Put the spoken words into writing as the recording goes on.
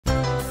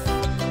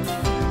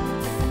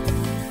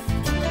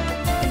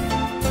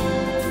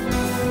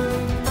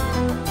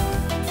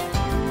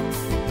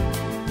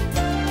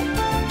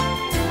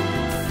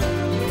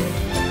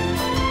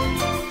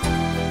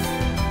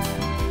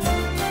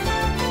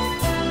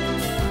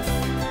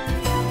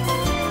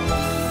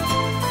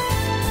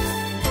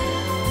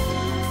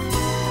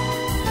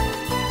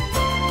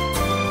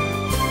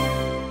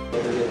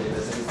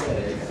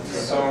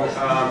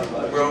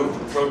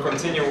we'll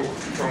continue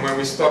from where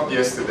we stopped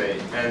yesterday,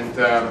 and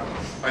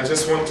I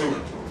just want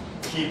to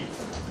keep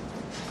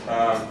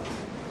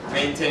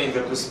maintaining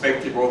the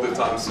perspective all the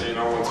time, so you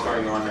know what's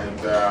going on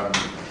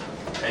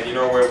and you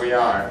know where we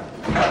are.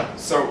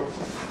 So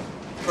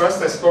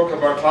first I spoke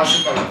about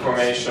classical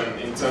information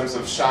in terms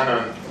of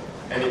Shannon,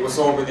 and it was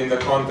all within the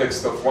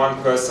context of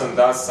one person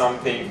does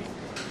something,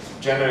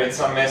 generate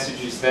some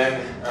messages, then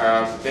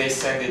they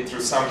send it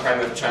through some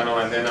kind of channel,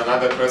 and then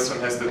another person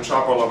has the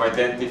trouble of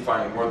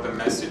identifying what the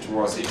message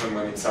was, even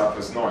when it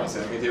suffers noise.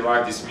 And we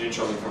derive this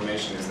mutual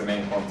information as the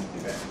main quantity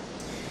there.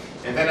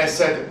 And then I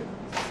said,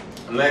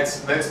 let's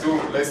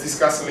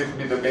discuss a little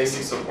bit the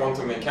basics of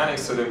quantum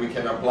mechanics so that we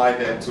can apply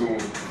that to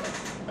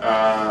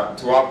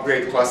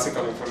upgrade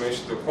classical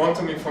information to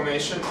quantum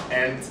information.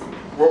 And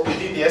what we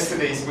did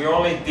yesterday is we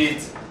only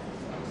did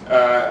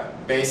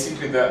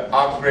basically the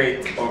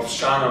upgrade of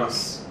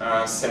Shannon's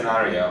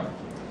scenario.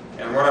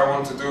 And what I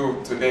want to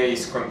do today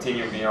is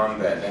continue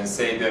beyond that and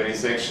say there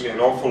is actually an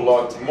awful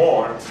lot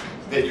more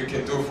that you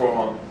can do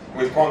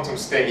with quantum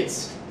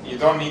states. You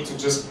don't need to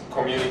just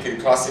communicate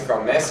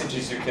classical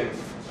messages, you can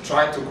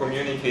try to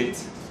communicate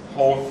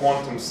whole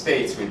quantum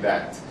states with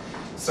that.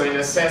 So in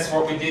a sense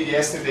what we did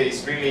yesterday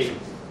is really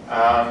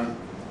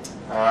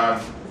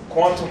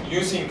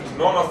using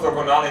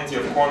non-orthogonality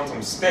of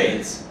quantum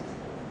states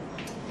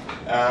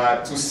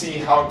to see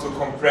how to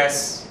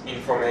compress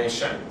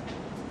information,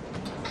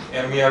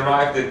 and we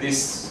arrived at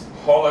this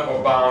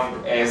whole-level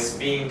bound as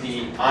being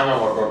the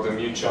analog of the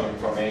mutual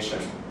information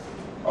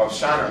of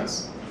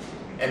Shannon's.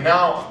 And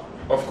now,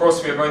 of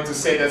course, we are going to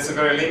say that's a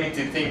very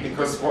limited thing,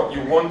 because what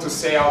you want to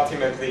say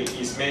ultimately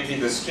is maybe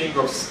the string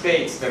of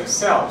states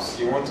themselves.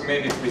 You want to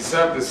maybe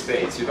preserve the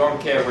states. You don't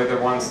care whether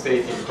one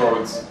state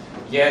encodes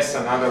yes,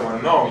 another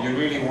one no. You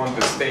really want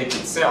the state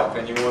itself,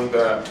 and you want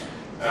the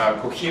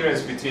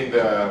coherence between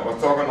the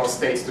orthogonal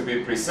states to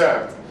be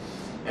preserved.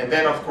 And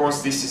then, of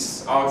course, this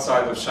is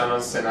outside of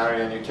Shannon's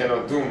scenario, and you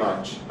cannot do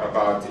much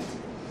about it.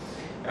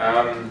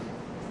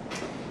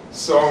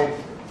 So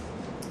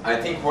I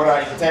think what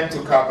I intend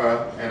to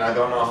cover, and I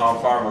don't know how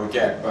far we'll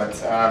get, but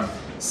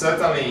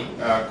certainly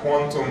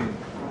quantum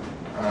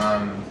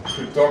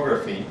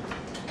cryptography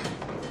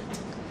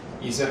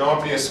is an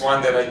obvious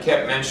one that I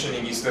kept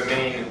mentioning is the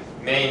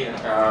main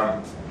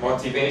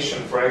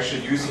motivation for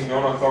actually using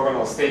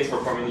non-orthogonal states for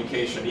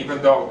communication.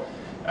 Even though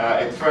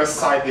at first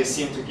sight they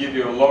seem to give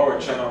you a lower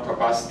channel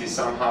capacity,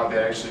 somehow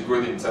they're actually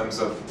good in terms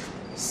of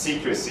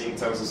secrecy, in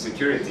terms of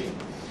security.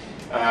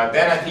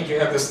 Then I think you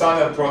have the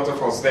standard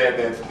protocols there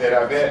that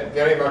are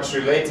very much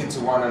related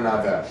to one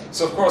another.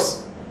 So of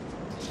course,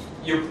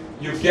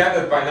 you've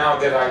gathered by now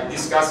that I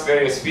discuss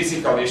various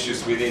physical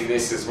issues within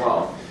this as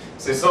well.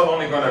 So it's not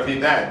only going to be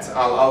that.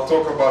 I'll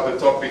talk about the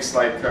topics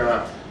like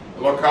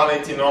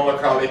locality,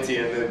 non-locality,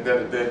 and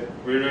that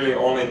we really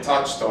only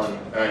touched on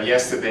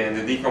yesterday, and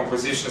the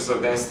decompositions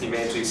of density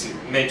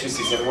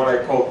matrices and what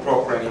I call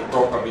proper and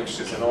improper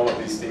mixtures, and all of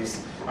these things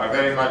are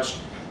very much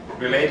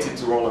related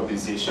to all of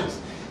these issues.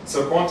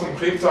 So quantum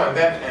crypto,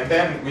 and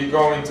then we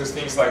go into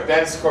things like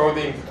dense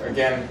coding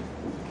again.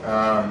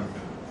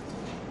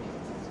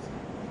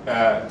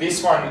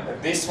 This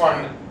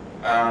one,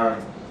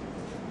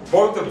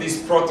 both of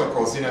these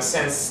protocols, in a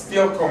sense,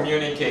 still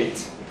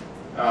communicate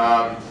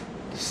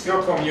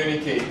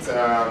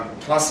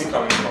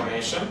classical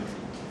information,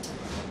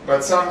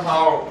 but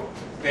somehow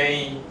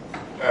they,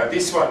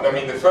 this one, I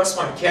mean, the first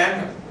one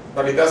can,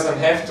 but it doesn't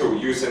have to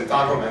use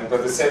entanglement,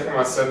 but the second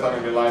one certainly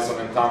relies on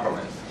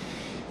entanglement.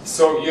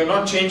 So you're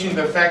not changing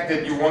the fact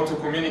that you want to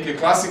communicate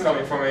classical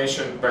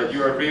information, but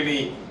you are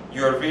really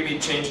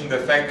changing the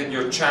fact that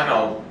your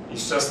channel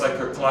is just like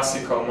a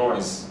classical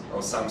noise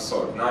of some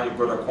sort. Now you've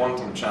got a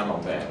quantum channel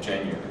there,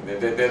 genuinely.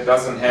 That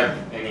doesn't have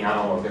any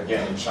analog,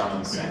 again, in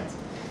Shannon's sense.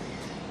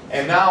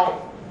 And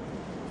now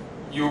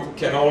you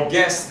can all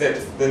guess that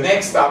the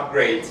next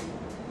upgrade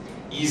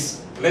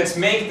is, let's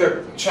make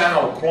the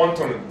channel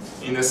quantum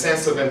in the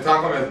sense of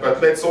entanglement,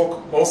 but let's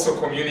also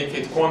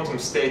communicate quantum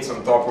states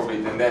on top of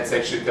it, and that's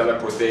actually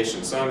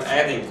teleportation. So I'm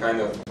adding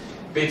kind of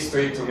bits to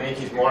it to make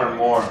it more and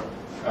more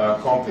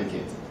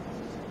complicated.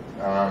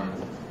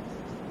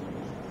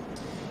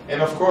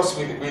 And of course,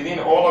 within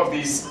all of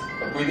these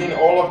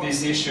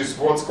issues,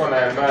 what's going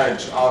to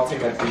emerge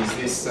ultimately is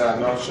this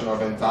notion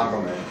of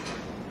entanglement.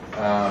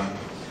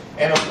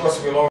 And of course,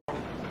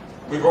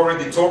 we've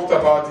already talked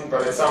about it,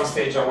 but at some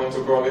stage I want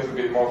to go a little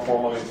bit more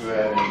formally to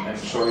that and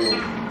show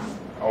you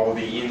all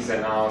the ins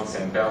and outs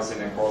and Bell's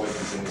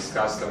inequalities and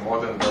discuss the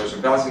modern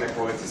version. Bell's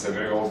inequalities are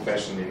very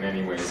old-fashioned in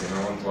many ways, and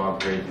I want to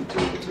upgrade it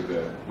to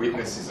the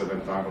witnesses of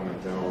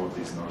entanglement and all of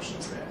these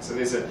notions there. So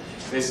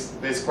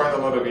there's quite a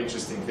lot of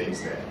interesting things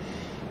there.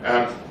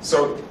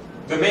 So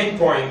the main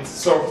point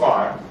so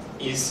far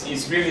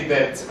is really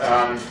that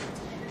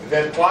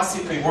that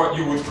classically what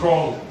you would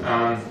call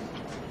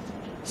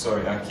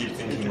sorry, I keep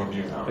thinking of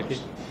you now. Okay.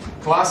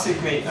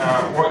 Classically,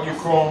 what you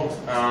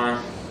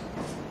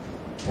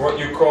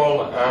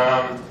call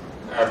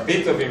a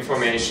bit of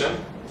information.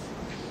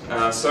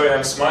 Sorry,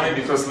 I'm smiling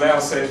because Leo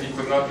said he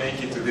could not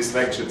make it to this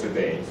lecture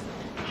today.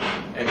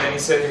 And then he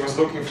said he was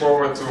looking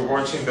forward to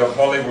watching the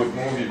Hollywood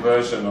movie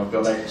version of the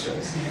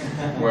lectures,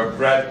 where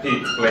Brad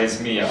Pitt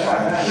plays Mia.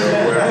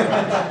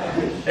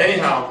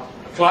 Anyhow,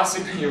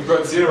 classically you've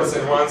got zeros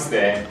and ones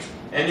there,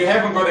 and you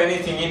haven't got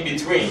anything in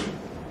between.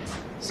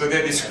 So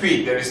they're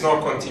discrete, there is no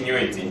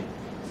continuity.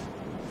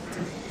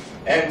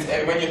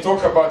 And when you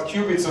talk about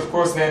qubits, of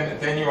course,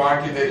 then you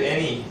argue that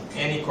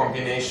any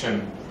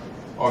combination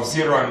of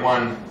 0 and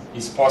 1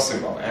 is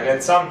possible. And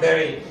at some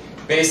very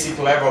basic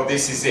level,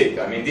 this is it.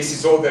 I mean, this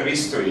is all there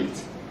is to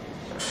it.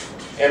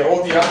 And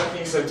all the other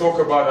things I talk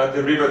about are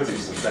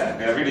derivatives of that.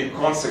 They are really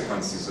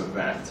consequences of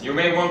that. You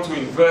may want to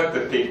invert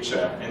the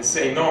picture and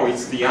say, no,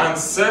 it's the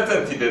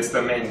uncertainty that's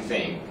the main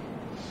thing.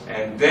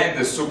 And then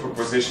the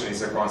superposition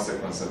is a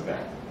consequence of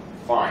that.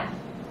 Fine.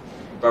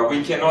 But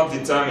we cannot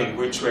determine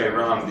which way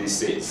around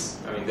this is.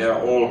 I mean,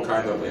 they're all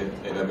kind of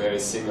at a very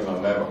similar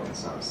level in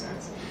some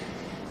sense.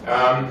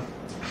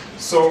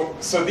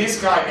 So this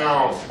guy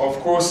now, of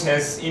course,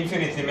 has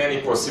infinitely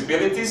many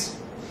possibilities,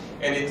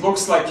 and it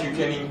looks like you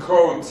can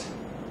encode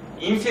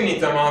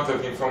infinite amount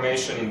of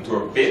information into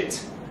a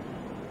bit.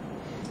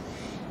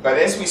 But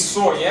as we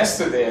saw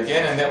yesterday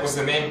again, and that was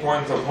the main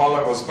point of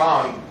Hollow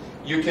bound,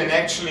 you can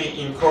actually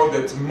encode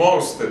at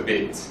most a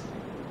bit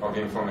of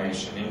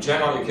information. In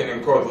general, you can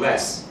encode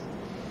less.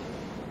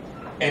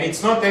 And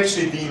it's not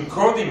actually the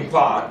encoding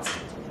part,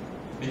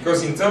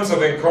 because in terms of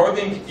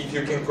encoding, if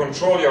you can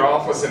control your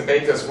alphas and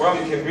betas well,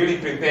 you can really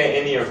prepare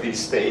any of these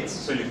states.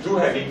 So you do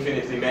have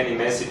infinitely many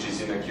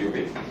messages in a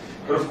qubit.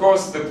 But of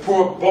course, the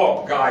poor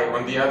Bob guy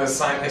on the other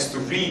side has to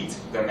read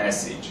the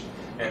message.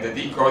 And the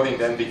decoding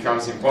then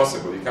becomes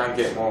impossible. You can't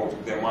get more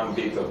than one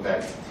bit of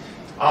that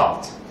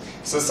out.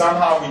 So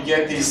somehow we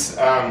get this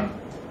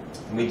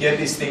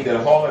thing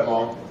that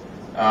Hollow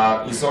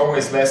is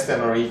always less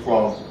than or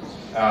equal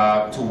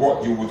to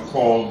what you would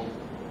call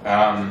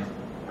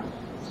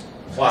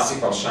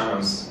classical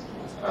Shannon's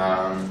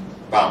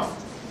bound.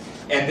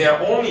 And they're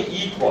only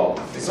equal.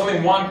 There's only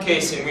one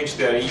case in which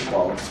they're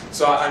equal.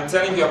 So I'm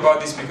telling you about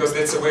this because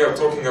that's a way of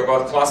talking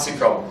about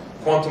classical,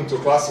 quantum to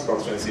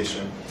classical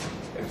transition.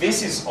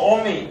 This is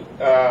only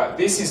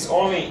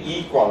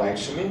equal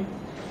actually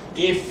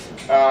if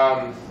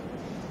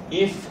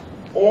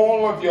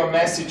all of your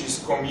messages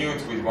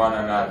commute with one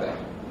another.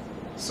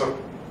 So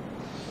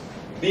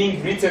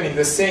being written in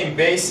the same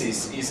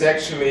basis is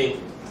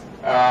actually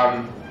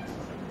the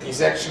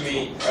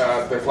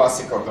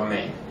classical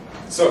domain.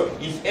 So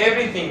if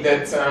everything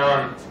that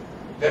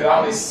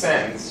Alice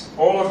sends,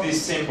 all of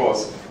these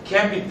symbols,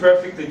 can be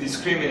perfectly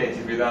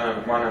discriminated with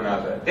one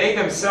another. They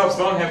themselves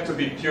don't have to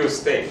be pure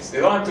states. They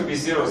don't have to be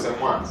zeros and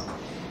ones.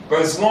 But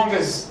as long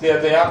as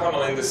they're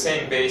diagonal in the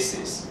same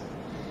basis,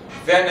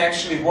 then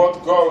actually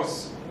what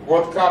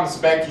comes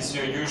back is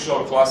your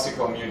usual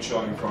classical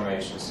mutual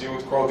information. So you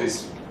would call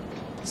this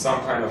some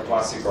kind of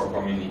classical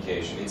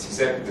communication. It's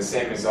exactly the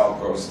same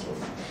result goes through.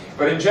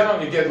 But in general,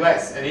 you get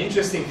less. And the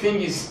interesting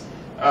thing is,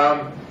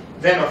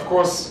 then of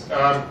course,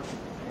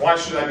 why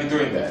should I be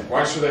doing that?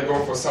 Why should I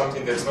go for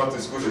something that's not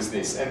as good as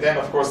this? And then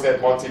of course that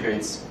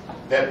motivates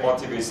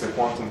the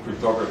quantum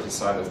cryptography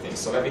side of things.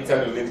 So let me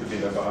tell you a little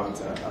bit about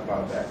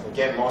that.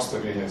 Again, most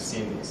of you have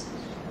seen this.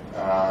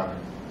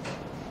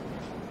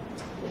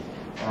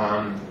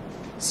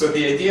 So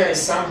the idea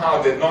is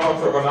somehow that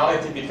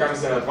non-orthogonality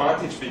becomes an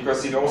advantage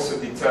because it also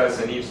deters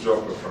an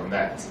eavesdropper from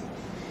that.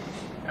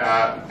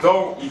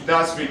 Though it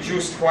does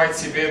reduce quite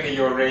severely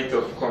your rate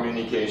of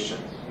communication.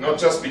 Not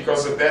just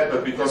because of that,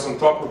 but because on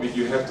top of it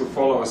you have to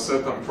follow a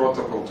certain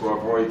protocol to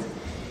avoid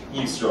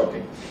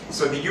eavesdropping.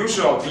 So the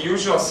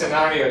usual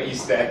scenario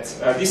is that,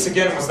 this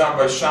again was done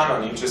by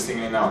Shannon,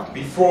 interestingly enough,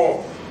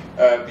 before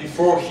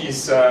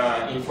his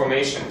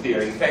information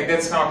theory. In fact,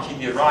 that's how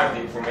he derived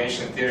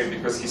information theory,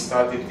 because he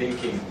started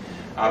thinking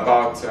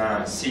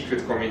about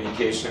secret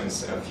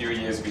communications a few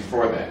years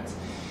before that.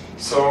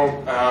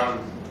 So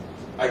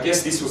I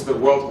guess this was the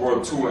World War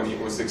II, and it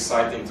was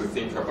exciting to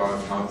think about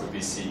how to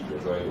be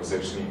secret, or it was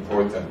actually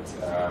important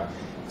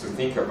to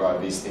think about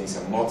these things,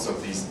 and lots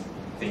of these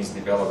things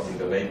developed in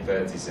the late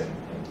 30s and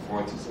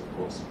 40s, of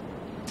course.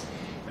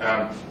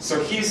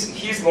 So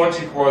his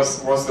logic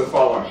was the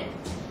following.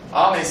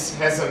 Alice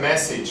has a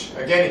message.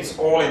 Again, it's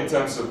all in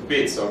terms of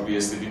bits,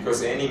 obviously,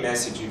 because any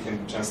message you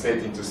can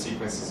translate into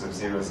sequences of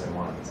zeros and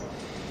ones.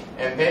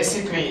 And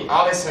basically,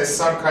 Alice has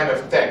some kind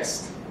of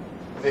text.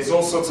 There's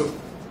all sorts of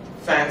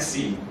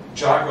fancy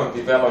jargon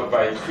developed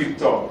by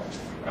crypto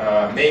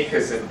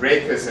makers and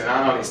breakers and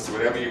analysts,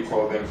 whatever you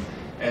call them.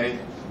 And it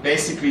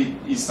basically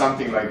is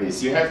something like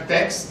this. You have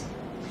text,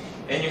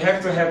 and you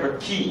have to have a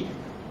key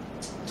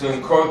to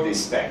encode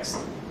this text.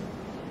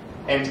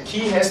 And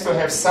key has to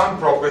have some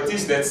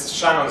properties. That's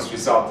Shannon's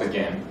result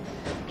again.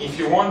 If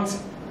you want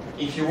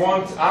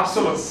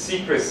absolute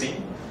secrecy,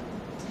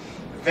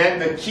 then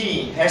the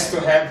key has to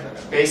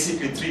have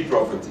basically 3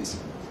 properties.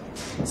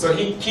 So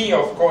key,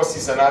 of course,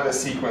 is another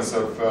sequence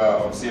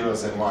of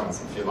zeros and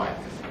ones, if you like.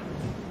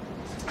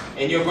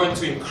 And you're going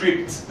to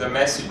encrypt the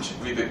message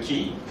with the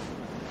key,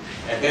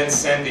 and then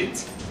send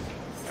it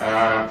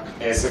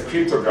as a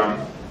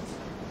cryptogram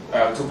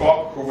to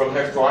Bob, who will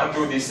have to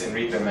undo this and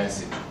read the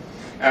message.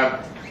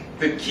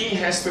 The key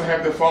has to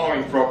have the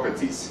following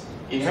properties.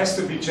 It has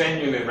to be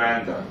genuinely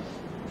random.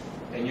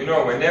 And you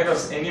know, whenever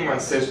anyone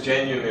says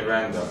genuinely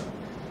random,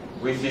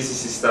 we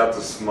physicists start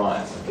to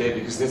smile, okay?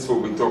 Because that's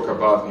what we talk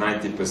about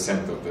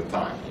 90% of the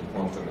time in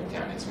quantum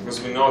mechanics.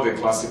 Because we know that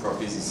classical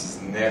physics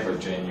is never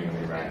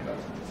genuinely random.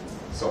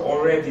 So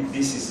already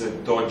this is a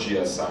dodgy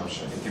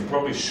assumption. You can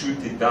probably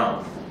shoot it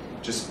down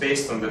just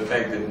based on the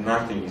fact that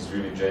nothing is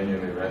really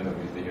genuinely random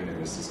if the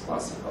universe is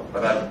classical.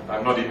 But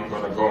I'm not even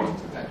going to go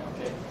into that,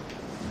 okay?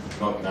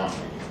 Not now.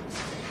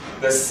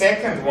 The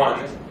second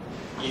one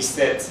is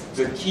that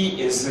the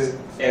key is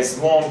as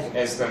long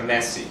as the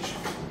message.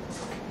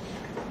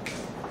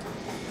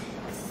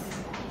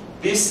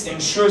 This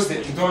ensures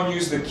that you don't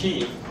use the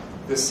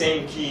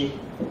same key,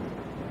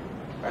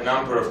 a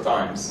number of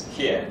times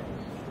here,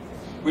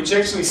 which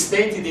actually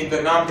stated in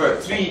the number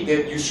 3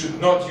 that you should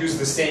not use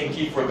the same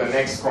key for the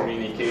next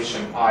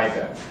communication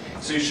either.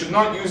 So you should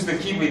not use the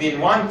key within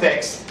one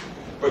text,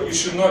 but you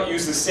should not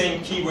use the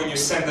same key when you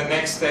send the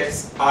next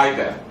text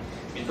either.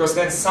 Because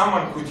then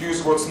someone could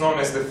use what's known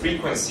as the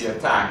frequency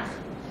attack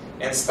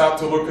and start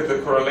to look at the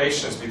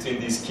correlations between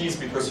these keys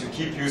because you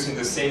keep using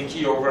the same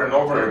key over and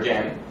over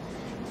again.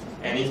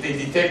 And if they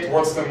detect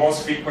what's the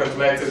most frequent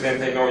letter, then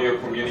they know you're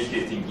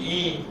communicating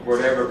E,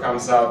 whatever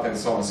comes out, and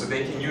so on. So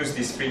they can use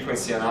this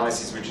frequency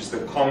analysis, which is the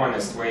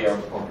commonest way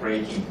of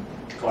breaking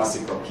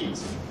classical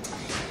keys.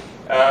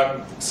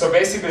 So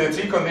basically the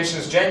 3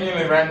 conditions: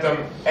 genuinely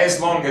random,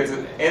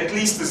 at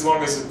least as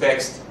long as the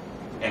text,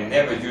 and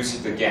never use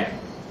it again.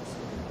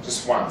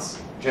 Just once.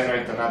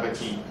 Generate another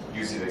key,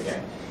 use it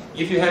again.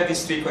 If you have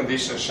these 3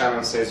 conditions,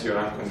 Shannon says you're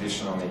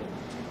unconditionally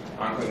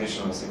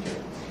secure.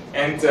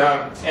 And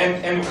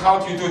how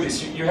do you do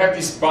this? You have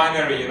this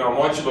binary,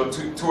 modulo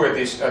 2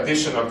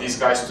 addition of these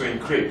guys to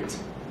encrypt.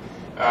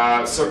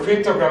 So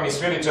cryptogram is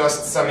really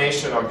just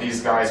summation of these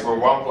guys, where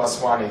 1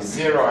 plus 1 is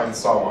 0 and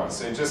so on.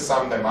 So you just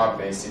sum them up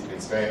basically.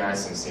 It's very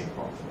nice and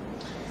simple.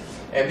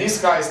 And this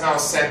guy is now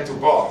sent to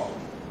Bob,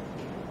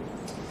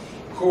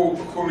 who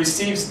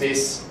receives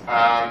this.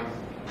 And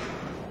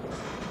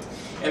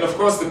of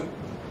course,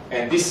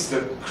 and this is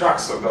the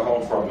crux of the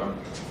whole problem.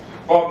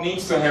 Bob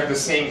needs to have the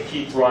same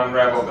key to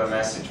unravel the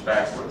message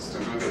backwards, to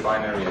do the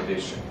binary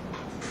addition.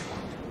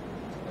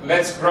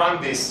 Let's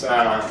grant this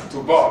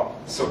to Bob.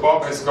 So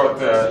Bob has got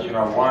the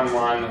 1,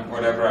 1,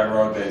 whatever I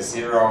wrote there,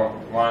 0,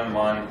 1,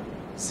 1,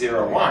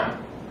 0, 1.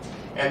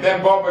 And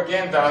then Bob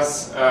again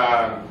does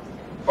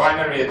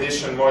binary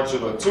addition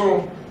modulo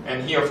 2,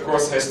 and he of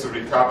course has to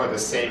recover the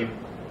same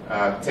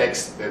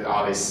text that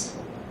Alice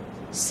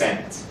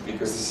sent,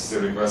 because this is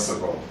a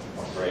reversible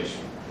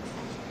operation.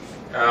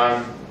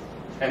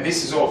 And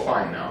this is all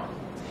fine now.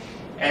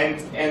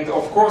 And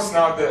of course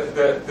now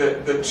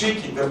the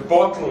tricky, the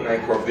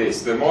bottleneck of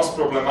this, the most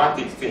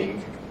problematic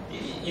thing,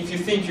 if you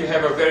think you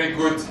have a very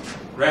good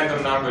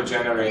random number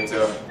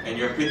generator and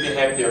you're pretty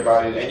happy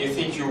about it, and you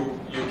think you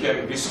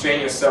can restrain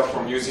yourself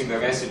from using the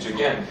message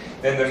again,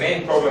 then the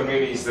main problem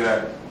really is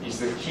the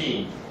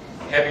key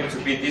having to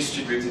be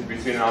distributed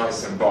between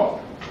Alice and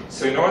Bob.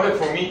 So in order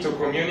for me to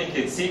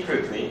communicate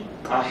secretly,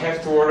 I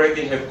have to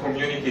already have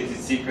communicated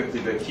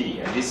secretly the key.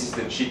 And this is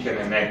the chicken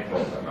and egg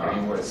problem.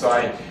 So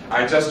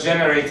I just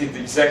generated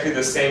exactly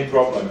the same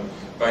problem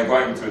by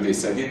going through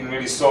this. I didn't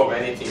really solve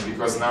anything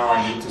because now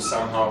I need to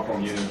somehow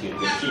communicate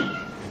the key.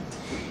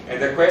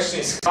 And the question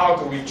is, how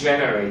do we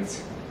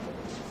generate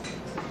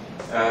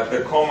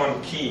the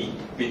common key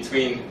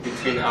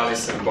between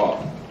Alice and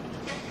Bob?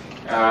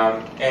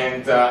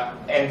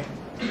 And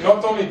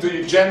not only do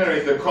you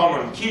generate the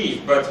common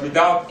key, but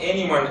without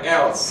anyone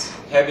else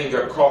having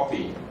a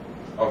copy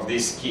of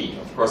this key.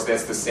 Of course,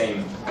 that's the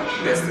same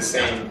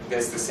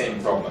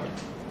problem.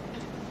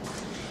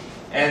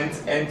 And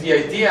the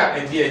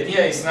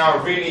idea is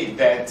now really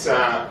that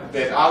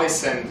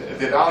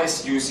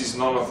Alice uses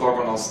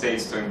non-orthogonal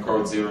states to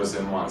encode zeros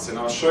and ones. And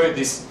I'll show you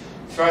this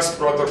first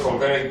protocol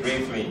very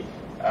briefly.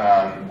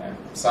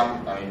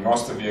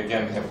 Most of you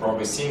again have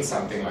probably seen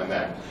something like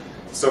that.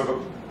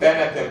 So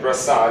Bennett and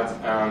Prasad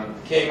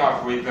came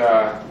up with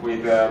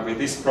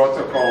this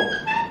protocol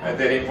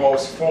that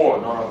involves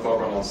 4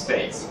 non-orthogonal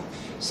states.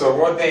 So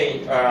what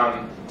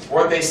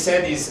they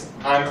said is,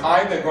 I'm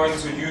either going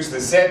to use the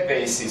Z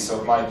basis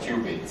of my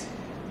qubit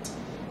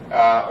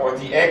or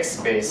the X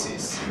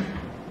basis,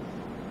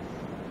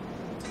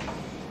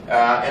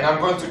 and I'm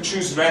going to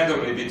choose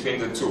randomly between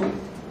the 2.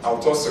 I'll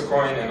toss a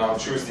coin and I'll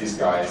choose these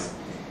guys.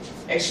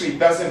 Actually, it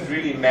doesn't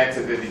really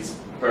matter that it's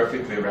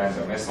perfectly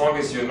random. As long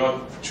as you're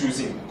not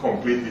choosing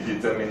completely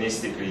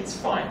deterministically, it's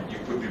fine. You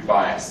could be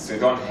biased, so you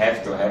don't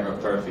have to have a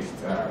perfect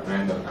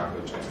random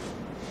number generator.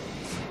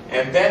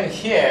 And then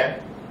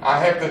here, I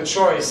have the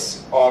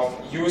choice of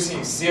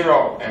using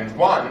 0 and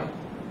 1,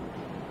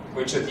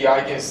 which are the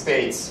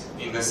eigenstates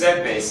in the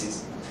Z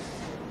basis,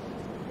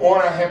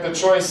 or I have the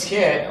choice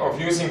here of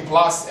using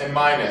plus and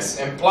minus.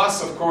 And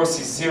plus, of course,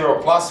 is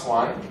 0 plus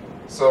 1,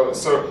 so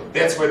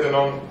that's where the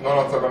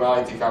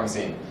non-orthogonality comes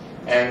in.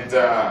 and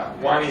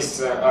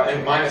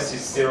and minus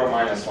is 0,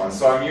 minus 1.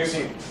 So I'm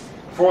using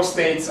 4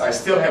 states. I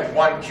still have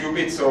 1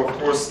 qubit, so of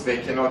course they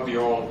cannot be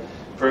all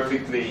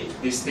perfectly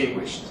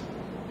distinguished.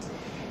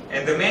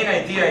 And the main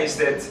idea is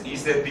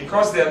that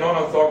because they are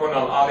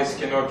non-orthogonal, Alice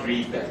cannot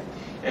read them.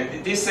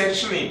 And this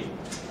actually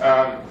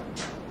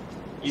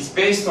is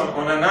based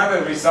on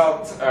another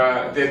result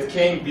that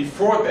came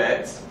before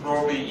that,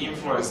 probably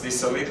influenced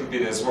this a little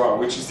bit as well,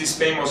 which is this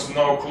famous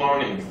no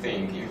cloning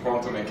thing in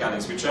quantum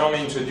mechanics, which I only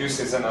introduce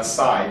as an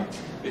aside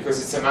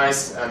because it's a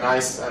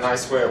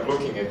nice way of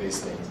looking at these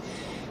things.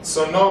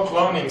 So no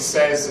cloning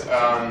says,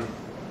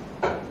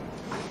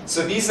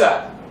 so these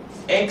are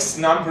X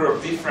number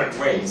of different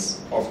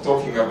ways of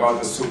talking about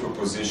the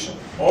superposition.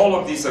 All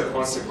of these are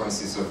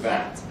consequences of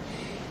that.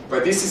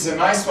 But this is a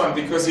nice one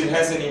because it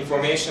has an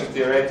information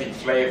theoretic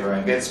flavor,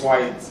 and that's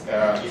why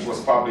it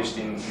was published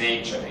in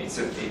Nature. It's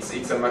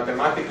a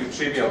mathematically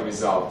trivial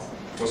result.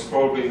 It was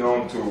probably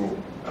known to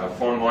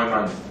von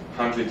Neumann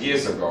 100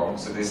 years ago,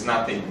 so there's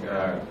nothing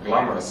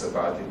glamorous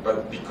about it.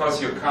 But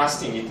because you're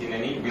casting it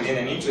within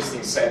an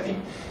interesting setting,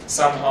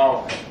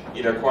 somehow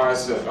it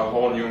acquires a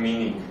whole new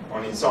meaning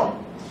on its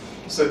own.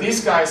 So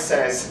this guy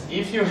says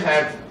if you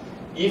have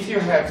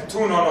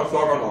 2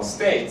 non-orthogonal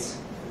states,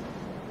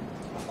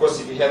 of course,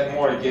 if you have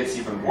more, it gets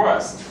even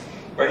worse.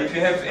 But if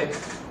you have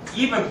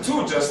even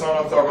 2 just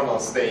non-orthogonal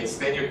states,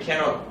 then you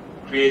cannot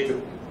create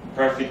a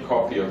perfect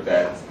copy of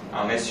that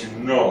unless you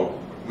know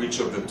which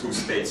of the 2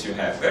 states you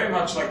have. Very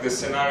much like the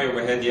scenario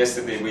we had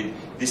yesterday with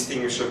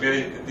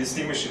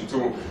distinguishing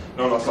 2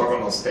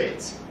 non-orthogonal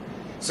states.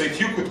 So if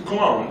you could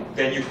clone,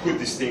 then you could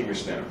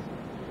distinguish them.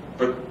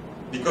 But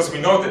because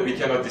we know that we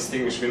cannot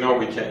distinguish, we know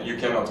you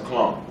cannot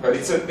clone. But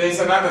there's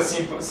another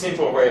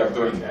simple way of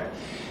doing that.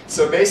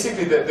 So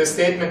basically the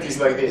statement is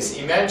like this.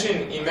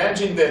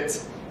 Imagine that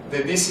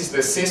this is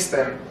the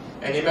system,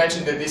 and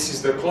imagine that this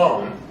is the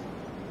clone.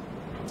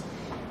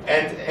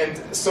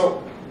 And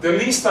so the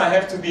least I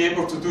have to be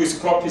able to do is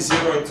copy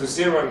 0 into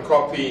 0 and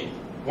copy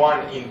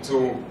 1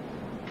 into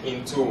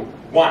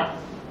 1.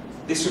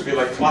 This would be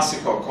like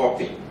classical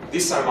copy.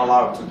 This I'm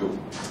allowed to do.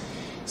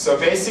 So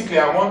basically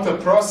I want a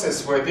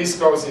process where this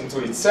goes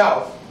into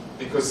itself,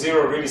 because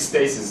 0 really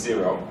stays as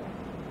 0.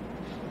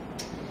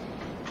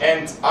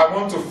 And I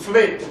want to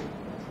flip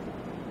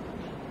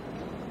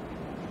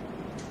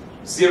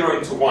 0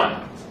 into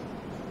 1.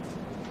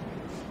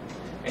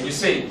 And you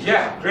say,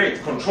 yeah,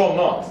 great, control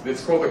not.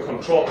 That's called a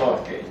control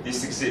not gate.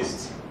 This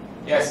exists.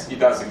 Yes, it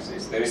does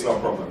exist. There is no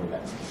problem with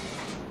that.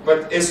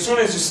 But as soon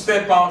as you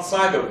step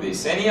outside of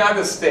this, any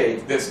other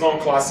state that's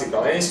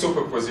non-classical, any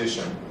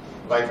superposition,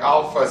 like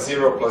alpha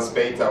 0 plus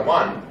beta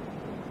 1,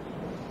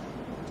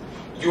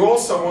 you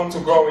also want to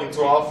go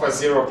into alpha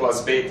 0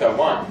 plus beta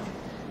 1.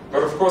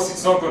 But of course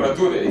it's not going to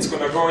do that. It's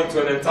going to go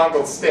into an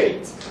entangled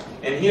state.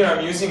 And here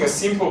I'm using a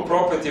simple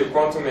property of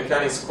quantum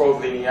mechanics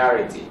called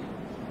linearity.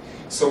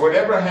 So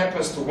whatever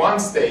happens to one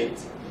state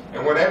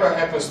and whatever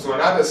happens to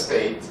another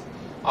state,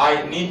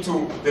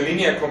 the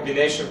linear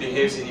combination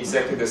behaves in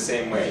exactly the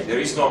same way. There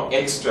is no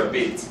extra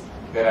bit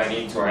that I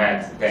need to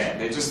add there.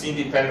 They just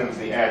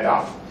independently add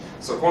up.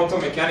 So quantum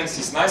mechanics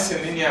is nice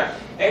and linear.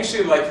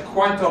 Actually, like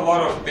quite a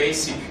lot of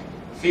basic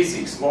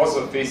physics, laws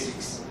of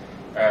physics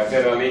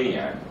that are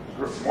linear.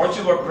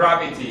 Modular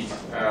gravity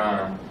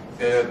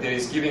that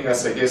is giving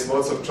us, I guess,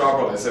 lots of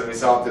trouble as a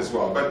result as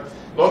well. But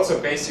lots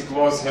of basic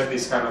laws have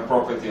this kind of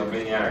property of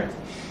linearity.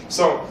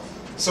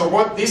 So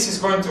what this is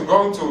going to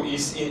go to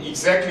is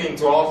exactly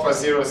into alpha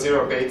 0,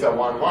 0, beta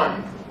 1,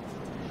 1.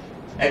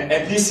 And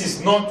this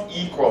is not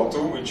equal to,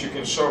 which you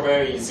can show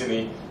very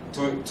easily,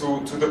 to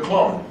the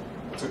clone,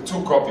 to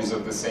 2 copies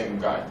of the same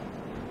guy.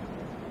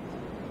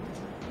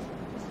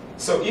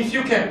 So if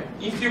you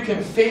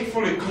can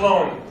faithfully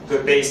clone the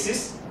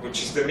basis,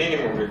 which is the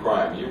minimum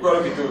requirement, you've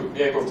got to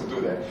be able to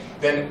do that,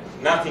 then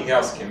nothing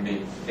else can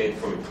be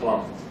faithfully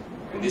cloned.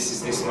 And this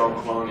is this no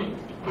cloning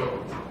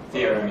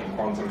theorem in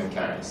quantum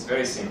mechanics.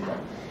 Very simple.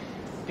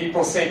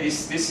 People say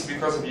this is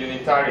because of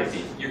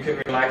unitarity. You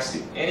can relax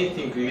it.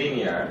 Anything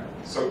linear,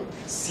 so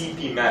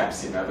CP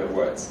maps in other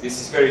words.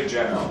 This is very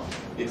general.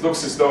 It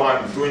looks as though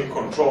I'm doing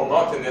control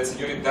not, and that's a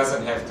unit.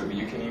 Doesn't have to be.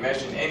 You can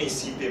imagine any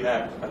CP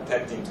map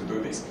attempting to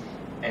do this,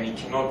 and it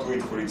cannot do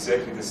it for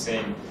exactly the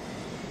same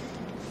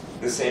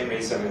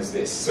reason as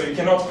this. So you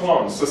cannot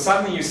clone. So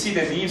suddenly you see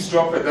that the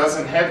eavesdropper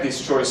doesn't have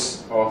this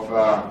choice of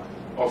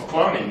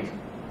cloning.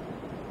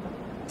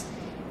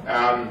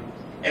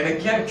 And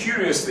again,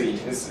 curiously,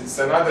 it's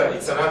another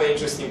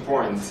interesting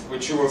point,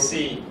 which you will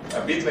see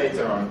a bit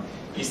later on,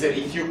 is that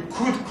if you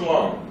could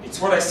clone, it's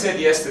what I said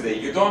yesterday,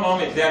 you don't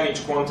only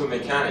damage quantum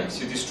mechanics,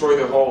 you destroy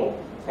the whole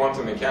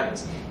quantum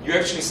mechanics. You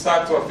actually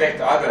start to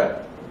affect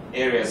other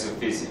areas of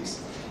physics.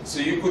 So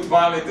you could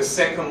violate the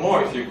second law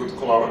if you could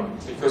clone,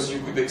 because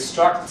you could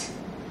extract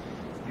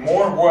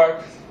more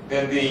work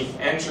than the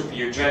entropy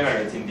you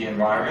generate in the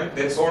environment.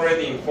 That's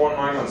already in von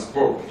Neumann's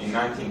book in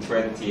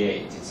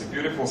 1928. It's a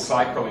beautiful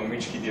cycle in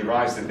which he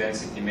derives the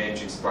density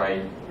matrix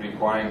by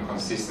requiring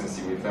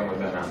consistency with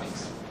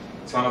thermodynamics.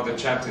 It's one of the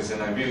chapters,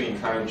 and I really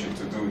encourage you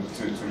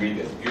to read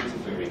it.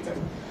 Beautifully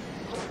written.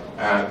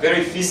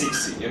 very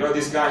physicsy. You know,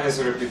 this guy has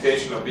a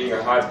reputation of being a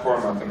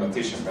hardcore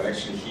mathematician, but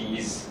actually he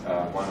is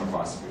one of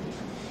us,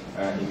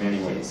 really, in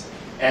many ways.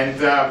 And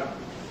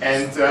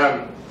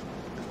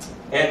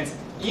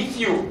if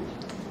you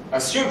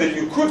assume that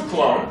you could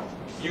clone,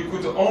 you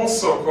could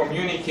also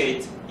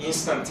communicate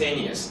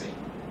instantaneously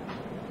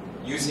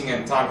using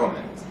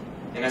entanglement.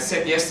 And I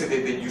said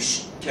yesterday that you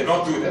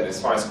cannot do that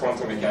as far as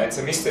quantum mechanics.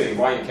 It's a mystery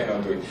why you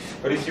cannot do it.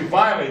 But if you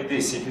violate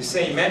this, if you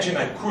say, imagine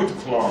I could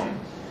clone,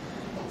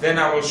 then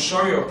I will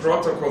show you a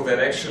protocol that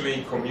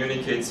actually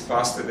communicates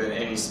faster than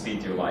any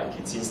speed you like.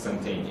 It's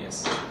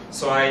instantaneous.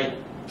 So I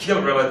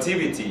kill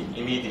relativity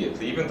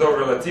immediately, even though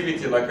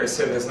relativity, like I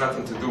said, has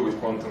nothing to do with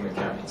quantum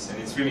mechanics.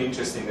 And it's really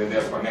interesting that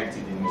they're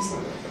connected in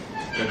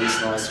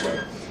this nice way.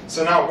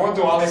 So now, what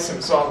do Alice,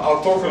 so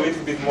I'll talk a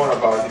little bit more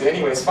about it.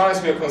 Anyway, as far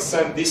as we're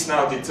concerned, this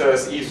now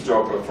deters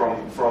eavesdropper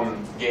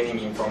from gaining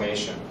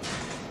information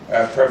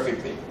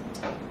perfectly.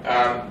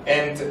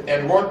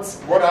 And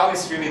what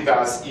Alice really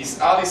does is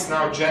Alice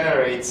now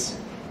generates,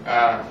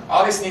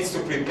 Alice needs to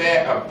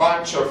prepare a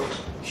bunch of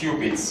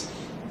qubits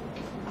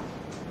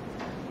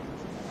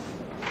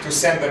to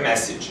send a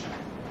message.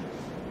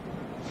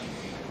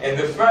 And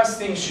the first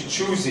thing she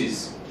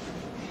chooses,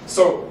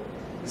 so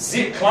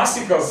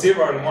classical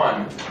 0 and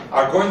 1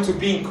 are going to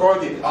be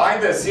encoded,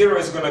 either 0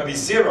 is going to be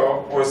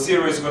 0 or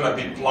 0 is going to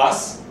be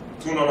plus,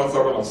 two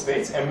non-orthogonal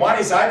states, and 1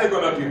 is either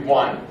going to be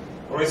 1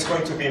 or it's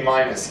going to be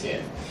minus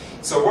here.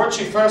 So what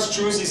she first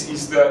chooses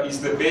is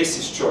the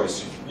basis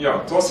choice. You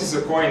know, tosses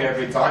a coin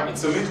every time.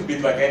 It's a little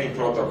bit like any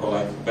protocol,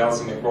 like Bell's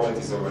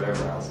inequalities or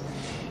whatever else.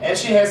 And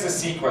she has a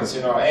sequence,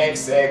 you know,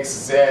 x, x,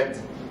 z,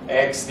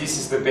 x. This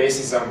is the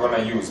basis I'm going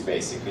to use,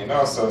 basically. You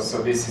know? So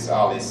this is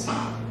Alice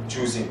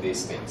choosing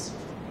these things.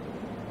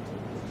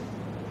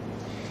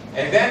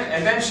 And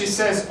then she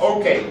says,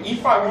 okay,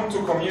 if I want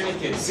to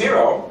communicate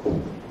 0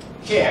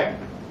 here,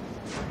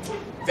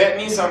 that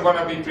means I'm going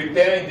to be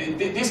preparing,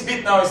 this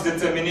bit now is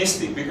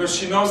deterministic because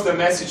she knows the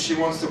message she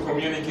wants to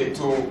communicate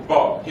to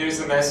Bob. Here's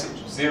the message,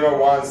 0,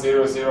 1,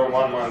 0, 0,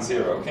 1, 1,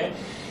 0, okay?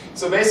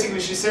 So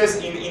basically she says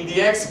in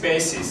the x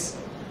basis,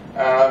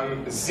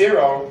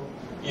 0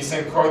 is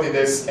encoded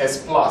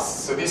as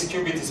plus. So this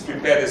qubit is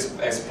prepared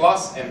as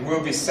plus and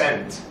will be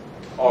sent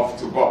off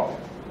to Bob.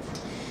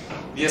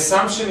 The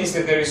assumption is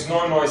that there is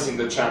no noise in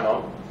the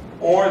channel,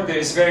 or there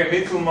is very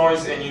little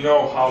noise and you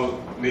know how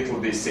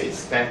little this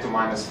is, 10 to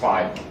minus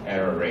 5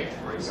 error rate,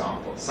 for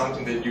example.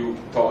 Something that you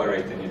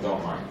tolerate and you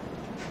don't mind.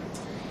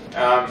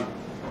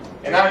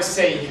 And I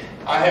say,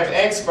 I have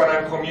x, but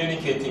I'm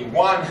communicating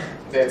 1,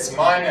 that's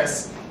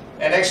minus,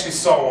 and actually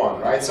so on,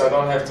 right? So I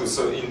don't have to,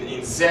 so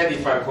in z,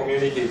 if I'm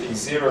communicating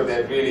 0,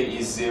 that really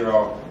is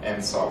 0,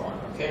 and so on,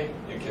 okay?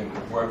 You can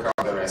work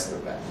out the rest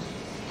of that.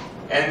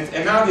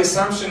 And now the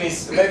assumption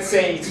is, let's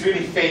say it's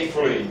really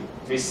faithfully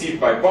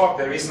received by Bob,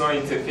 there is no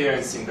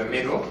interference in the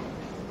middle.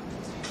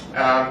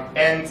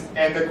 And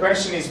the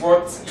question is,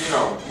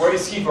 what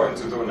is he going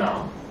to do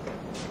now?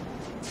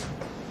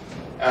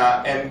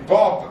 And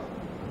Bob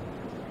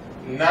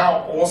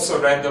now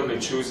also randomly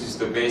chooses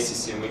the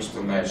basis in which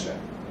to measure.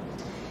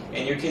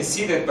 And you can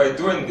see that by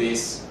doing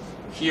this,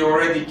 he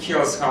already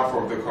kills half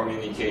of the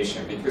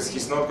communication because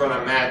he's not going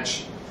to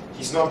match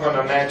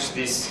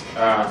this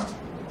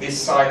this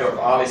side of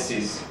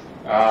Alice's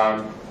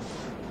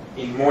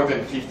in more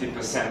than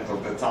 50%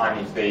 of the time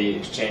if they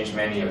exchange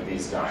many of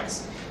these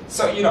guys.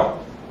 So, you know,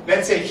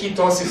 let's say he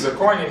tosses a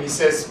coin and he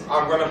says,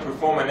 I'm going to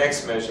perform an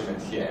X measurement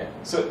here.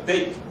 So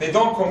they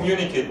don't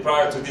communicate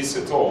prior to this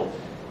at all,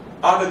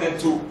 other than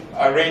to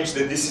arrange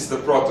that this is the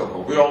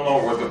protocol. We all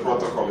know what the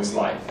protocol is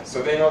like.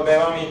 So they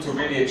don't need to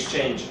really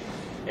exchange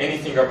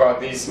anything about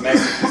these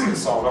messages and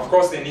so on. Of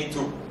course, they need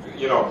to,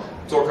 you know,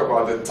 talk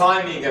about the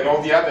timing and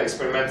all the other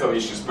experimental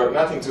issues, but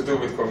nothing to do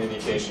with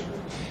communication.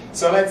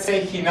 So let's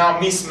say he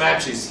now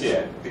mismatches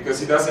here, because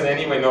he doesn't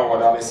anyway know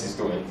what Alice is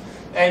doing.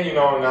 And you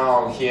know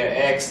now here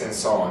X and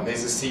so on.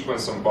 There's a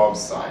sequence on Bob's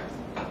side.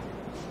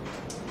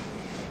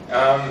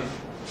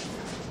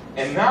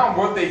 And now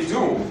what they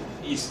do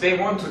is they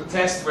want to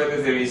test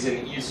whether there is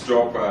an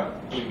eavesdropper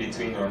in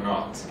between or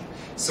not.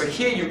 So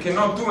here you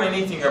cannot do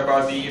anything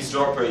about the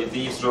eavesdropper if the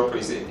eavesdropper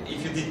is,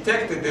 if you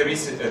detect that there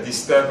is a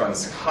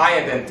disturbance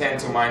higher than 10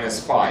 to minus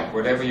 5,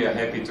 whatever you're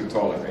happy to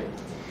tolerate,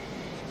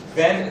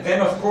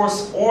 then of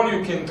course all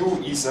you can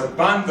do is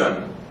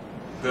abandon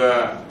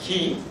the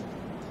key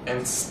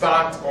and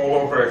start all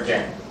over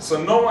again.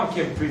 So no one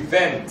can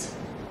prevent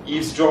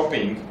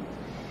eavesdropping.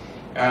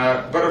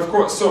 But of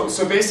course,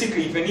 so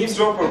basically if an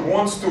eavesdropper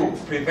wants to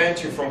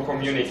prevent you from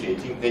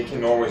communicating, they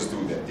can always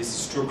do that. This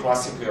is true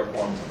classically of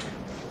quantum.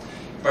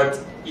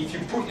 But if you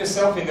put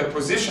yourself in the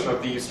position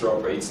of the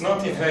eavesdropper, it's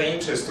not in her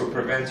interest to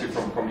prevent you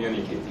from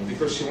communicating,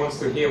 because she wants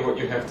to hear what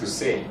you have to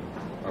say,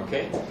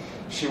 okay?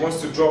 She wants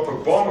to drop a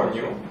bomb on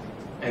you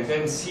and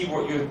then see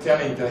what you're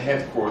telling the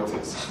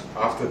headquarters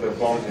after the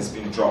bomb has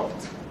been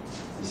dropped.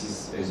 This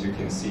is, as you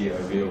can see,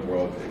 a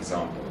real-world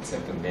example. It's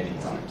happened many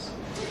times.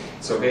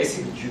 So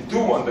basically, you do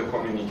want the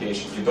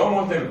communication. You don't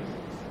want them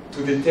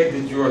to detect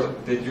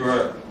that you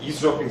are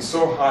eavesdropping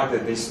so hard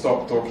that they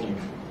stop talking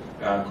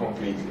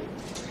completely.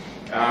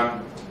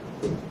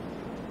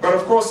 But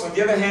of course, on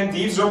the other hand, the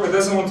eavesdropper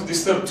doesn't want to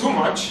disturb too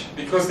much,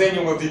 because then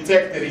you will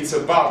detect that it's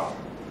above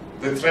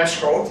the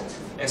threshold.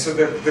 And so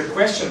the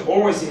question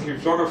always in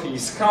cryptography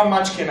is how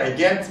much can I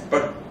get,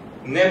 but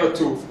never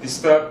to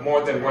disturb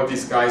more than what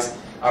these guys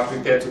are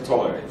prepared to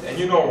tolerate. And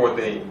you know what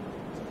they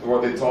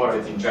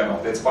tolerate in general.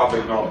 That's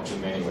public knowledge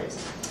in many ways.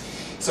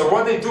 So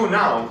what they do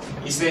now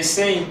is they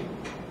say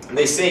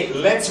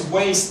let's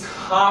waste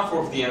half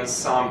of the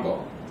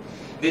ensemble.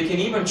 They can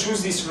even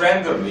choose this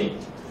randomly,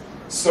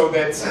 so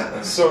that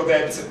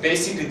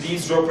basically the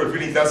eavesdropper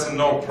really doesn't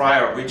know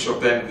prior which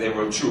of them they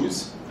will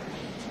choose.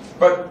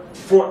 But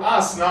for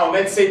us now,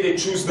 let's say they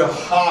choose the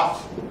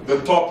top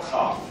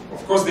half.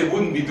 Of course, they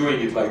wouldn't be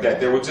doing it like that.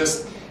 They would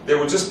just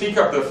pick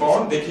up the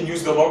phone. They can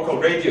use the local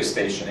radio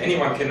station.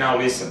 Anyone can now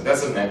listen.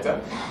 Doesn't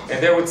matter.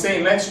 And they would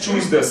say, let's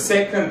choose the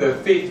 2nd, the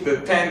 5th, the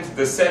 10th,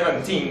 the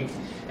 17th,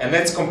 and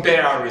let's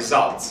compare our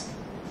results.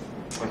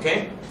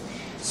 Okay?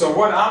 So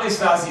what Alice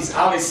does is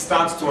Alice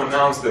starts to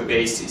announce the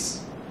basis.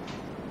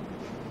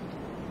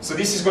 So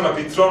this is going to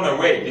be thrown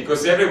away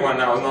because everyone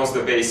now knows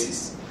the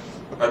basis.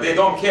 But they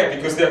don't care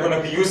because they're going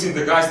to be using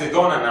the guys they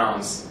don't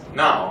announce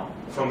now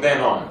from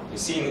then on. You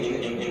see,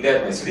 in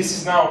that way. So this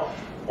is now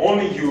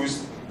only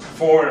used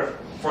for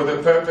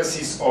the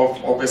purposes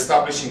of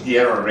establishing the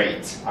error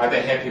rate. Are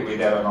they happy with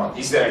that or not?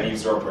 Is there an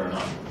eavesdropper or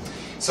not?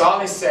 So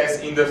Alice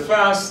says, in the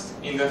first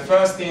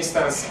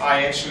instance,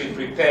 I actually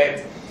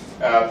prepared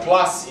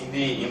plus in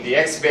the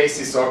x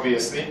basis,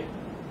 obviously.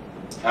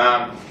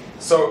 And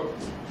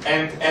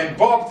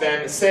Bob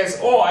then says,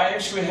 oh, I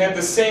actually had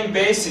the same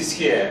basis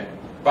here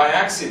by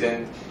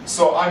accident,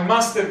 so I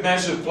must have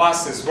measured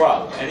plus as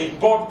well. And if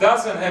Bob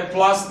doesn't have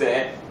plus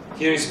there,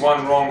 here is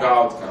one wrong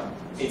outcome.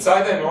 It's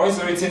either noise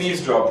or it's an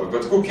eavesdropper,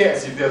 but who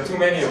cares? If there are too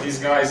many of these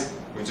guys,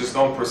 we just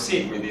don't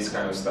proceed with this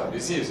kind of stuff. You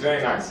see, it's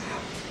very nice.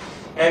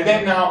 And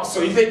then now,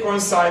 so if they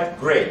coincide,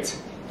 great.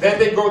 Then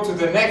they go to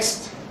the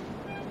next,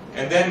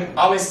 and then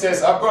Alice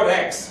says, I've got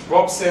X.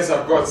 Bob says,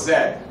 I've got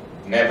Z.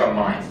 Never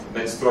mind.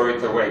 Let's throw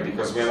it away,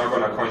 because we're not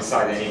going to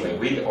coincide anyway,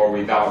 with or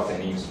without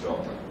an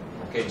eavesdropper.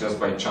 Okay, just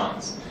by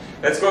chance.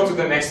 Let's go to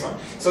the next one.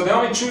 So they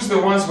only choose the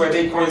ones where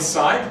they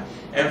coincide,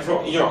 and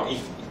from, you know,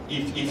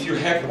 if you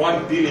have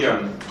 1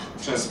 billion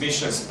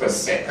transmissions per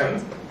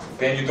second,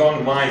 then you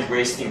don't mind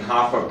wasting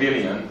 500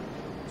 million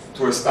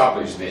to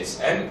establish this.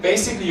 And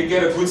basically you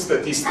get a good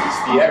statistics,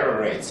 the error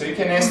rate. So you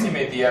can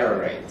estimate the error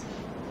rate.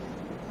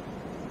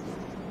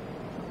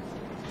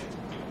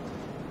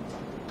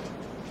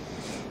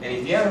 And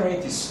if the error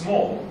rate is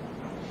small,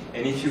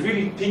 and if you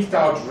really picked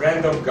out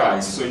random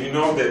guys, so you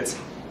know that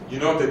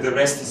the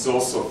rest is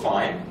also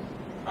fine,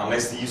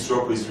 unless the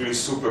eavesdropper is really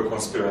super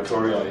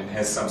conspiratorial and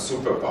has some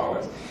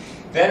superpowers,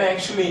 then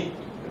actually,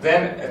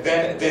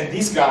 then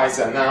these guys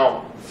are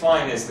now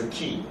fine as the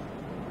key.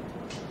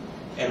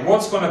 And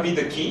what's going to be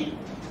the key?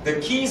 The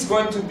key is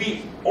going to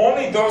be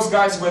only those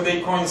guys where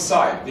they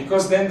coincide,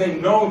 because then they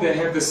know they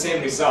have the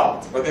same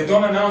result. But they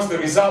don't announce the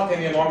result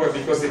any longer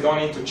because they don't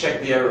need to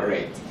check the error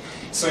rate.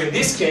 So in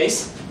this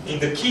case, in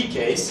the key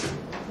case,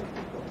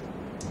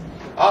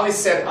 Alice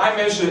said, I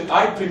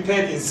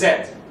prepared in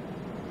Z.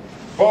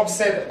 Bob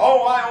said,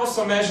 oh, I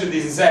also measured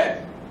in Z.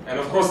 And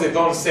of course they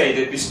don't say,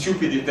 they'd be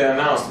stupid if they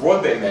announced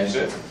what they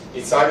measured.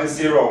 It's either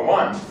 0 or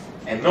 1,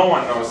 and no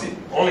one knows it.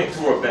 Only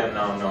 2 of them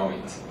now know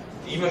it.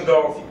 Even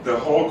though the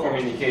whole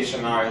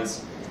communication now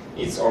is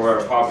over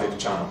a public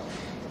channel.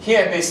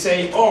 Here they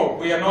say, oh,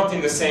 we are not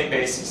in the same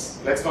basis.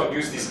 Let's not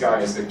use this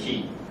guy as the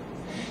key.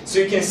 So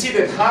you can see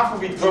that half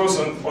of it goes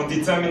on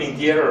determining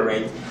the error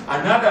rate.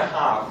 Another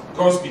half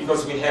goes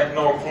because we have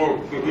no clue.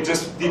 We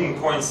just didn't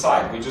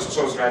coincide. We just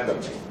chose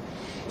randomly.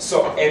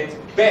 So at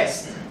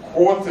best,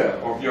 quarter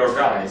of your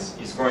guys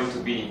is going to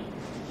be,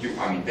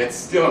 I mean, that's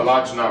still a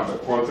large number.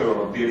 Quarter of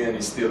a billion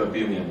is still a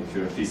billion if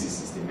you're a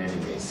physicist in many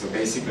ways. So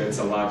basically it's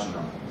a large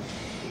number.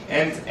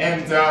 And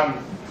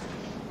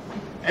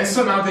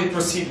so now they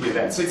proceed with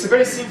that. So it's a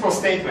very simple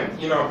statement,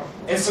 you know.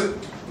 And so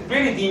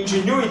really the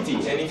ingenuity,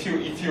 and if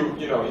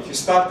you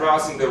start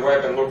browsing the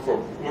web and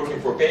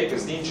looking for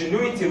papers, the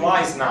ingenuity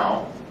lies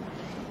now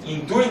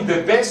in doing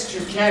the best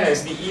you can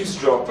as the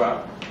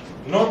eavesdropper,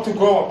 not to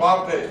go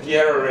above the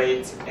error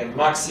rate and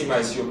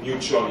maximize your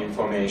mutual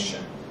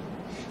information.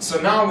 So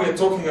now we're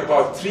talking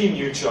about 3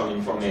 mutual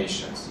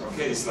informations.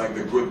 Okay, it's like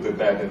the good, the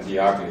bad, and the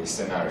ugly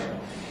scenario.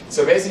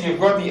 So basically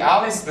you've got the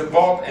Alice, the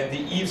Bob, and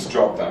the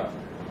eavesdropper.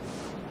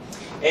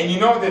 And you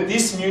know that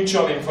this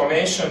mutual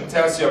information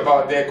tells you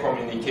about their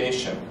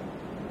communication,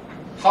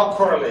 how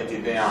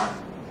correlated they are.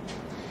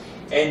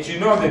 And you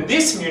know that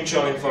this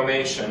mutual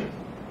information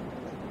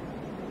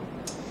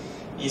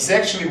is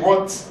actually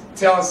what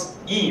tells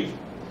Eve,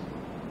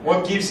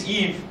 what gives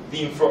Eve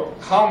the info,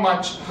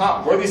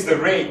 what is the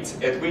rate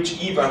at which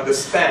Eve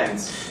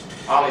understands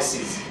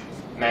Alice's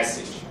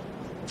message.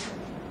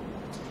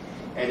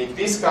 And if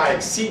this guy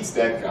exceeds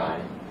that guy,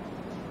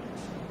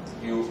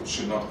 you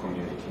should not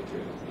communicate with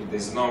it.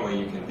 There's no way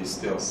you can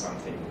distill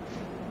something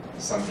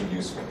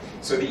useful.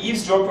 So the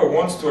eavesdropper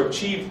wants to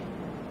achieve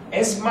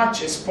as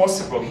much as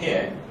possible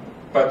here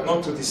but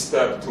not to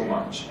disturb too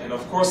much. And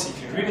of course,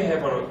 if you really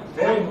have a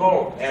very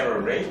low error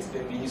rate,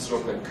 then the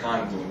eavesdropper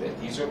can't do that.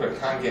 The eavesdropper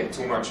can't get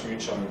too much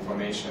mutual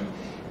information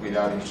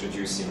without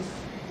introducing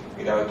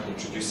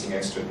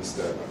extra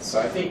disturbance. So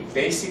I think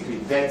basically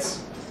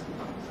that's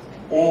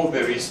all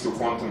there is to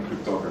quantum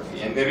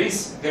cryptography. And there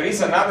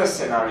is another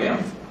scenario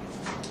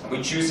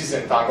which uses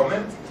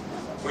entanglement,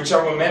 which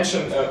I will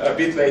mention a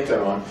bit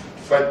later on.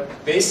 But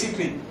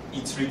basically,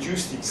 it's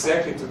reduced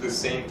exactly to the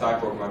same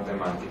type of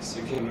mathematics.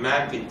 You can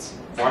map it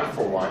one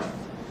for one.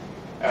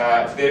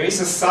 There is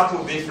a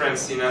subtle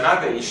difference in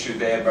another issue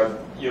there, but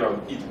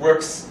it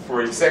works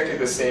for exactly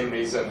the same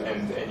reason,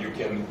 and you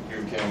can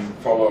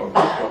follow the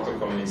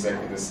protocol in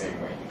exactly the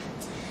same way.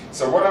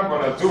 So what I'm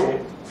going to do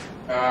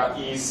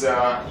is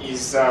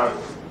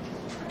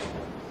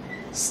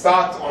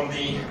start on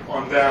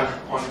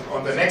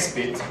the next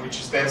bit, which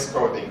is dense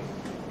coding,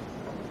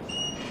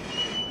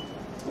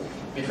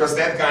 because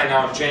that guy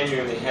now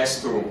genuinely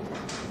has to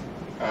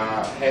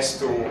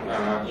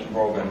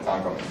involve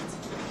entanglement.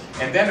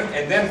 And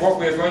then what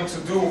we're going to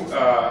do,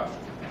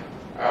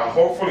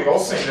 hopefully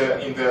also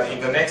in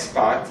the next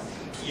part,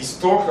 is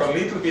talk a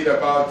little bit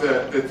about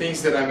the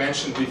things that I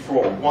mentioned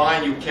before,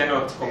 why you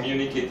cannot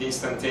communicate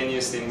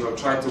instantaneously, and we'll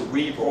try to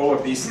weave all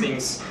of these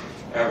things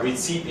with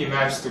CP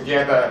maps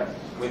together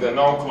with a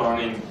no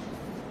cloning,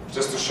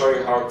 just to show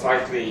you how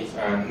tightly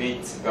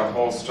knit the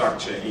whole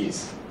structure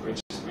is,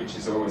 which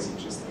is always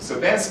interesting. So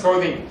dense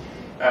coding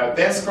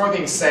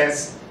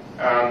says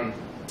that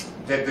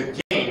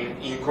the gain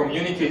in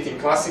communicating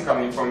classical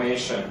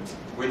information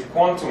with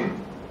quantum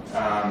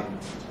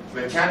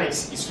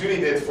mechanics is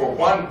really that for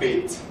one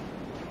bit,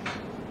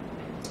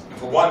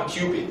 for one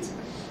qubit,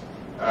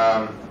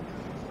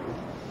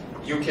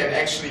 you can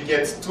actually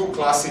get 2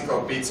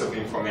 classical bits of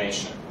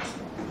information.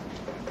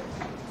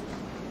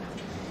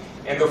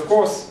 And of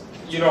course,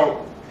 you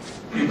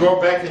go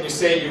back and you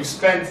say you've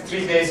spent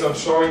 3 days on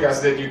showing us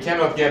that you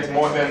cannot get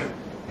more than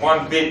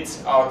 1 bit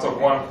out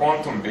of 1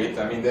 quantum bit.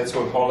 I mean, that's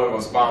what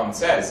Holler's bound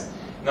says.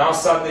 Now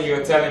suddenly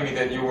you're telling me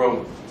that you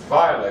will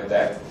violate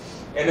that.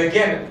 And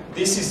again,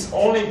 this is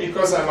only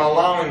because I'm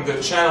allowing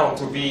the channel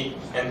to be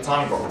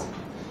entangled.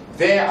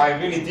 There, I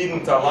really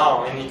didn't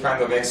allow any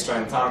kind of extra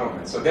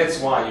entanglement. So that's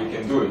why you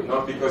can do it,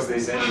 not because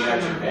there's any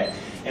magic there.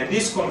 And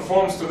this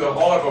conforms to the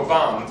Hollow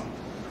bound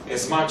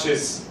as much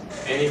as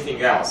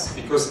anything else,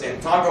 because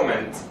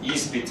entanglement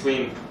is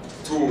between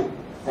 2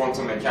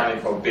 quantum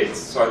mechanical bits.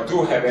 So I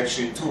do have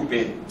actually 2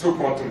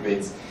 quantum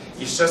bits.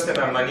 It's just that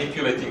I'm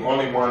manipulating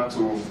only one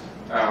to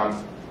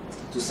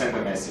send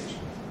a message.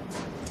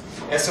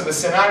 And so the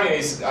scenario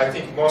is, I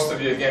think most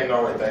of you again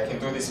know it, I can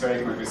do this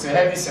very quickly. So I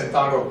have this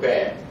entangled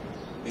pair.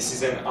 This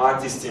is an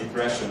artist's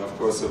impression, of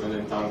course, of an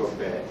entangled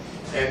pair.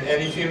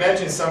 And if you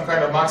imagine some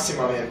kind of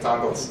maximally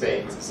entangled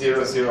state,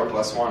 0, 0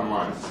 plus 1,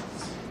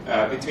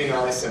 1, between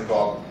Alice and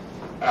Bob.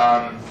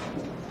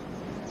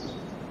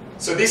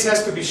 So this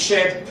has to be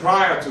shared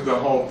prior to the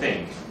whole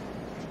thing.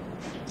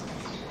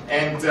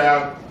 And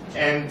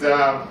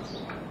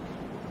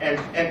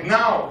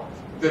now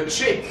the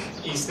trick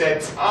is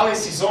that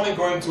Alice is only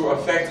going to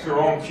affect her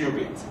own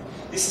qubit.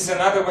 This is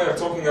another way of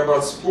talking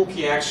about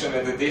spooky action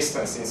at a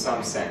distance in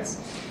some sense.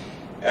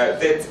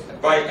 That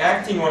by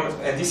acting on,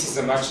 and this is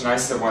a much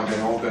nicer one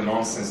than all the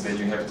nonsense that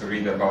you have to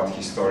read about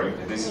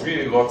historically. There's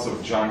really lots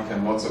of junk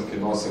and lots of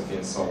philosophy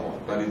and so on,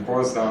 but it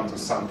boils down to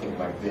something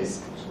like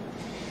this.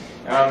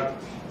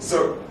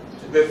 So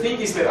the thing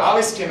is that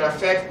Alice can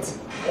affect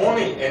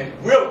only, and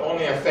will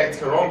only affect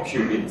her own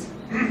qubit,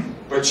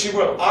 but she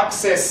will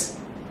access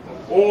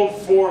all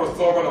 4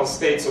 orthogonal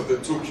states of the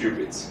 2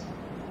 qubits.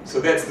 So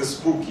that's the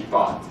spooky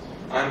part.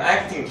 I'm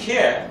acting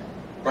here,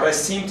 but I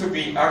seem to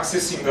be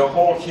accessing the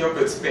whole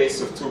Hilbert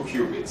space of 2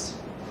 qubits.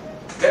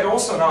 That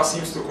also now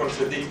seems to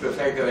contradict the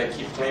fact that I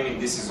keep claiming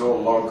this is all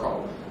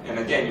local. And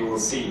again, you will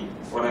see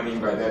what I mean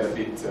by that a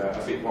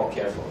bit more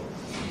carefully.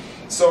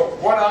 So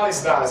what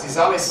Alice does is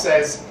Alice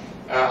says,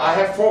 I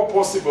have 4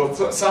 possible,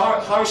 so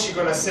how is she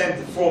going to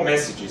send 4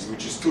 messages,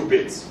 which is 2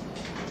 bits?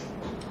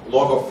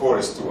 Log of 4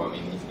 is 2, I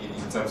mean,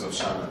 in terms of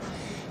Shannon.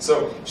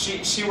 So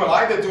she will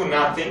either do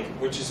nothing,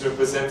 which is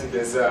represented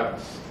as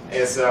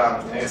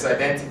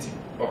identity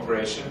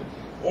operation,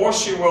 or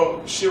she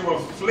will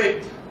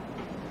flip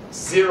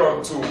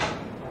 0 to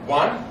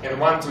 1 and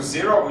 1 to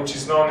 0, which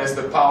is known as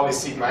the Pauli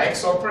sigma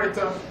x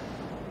operator,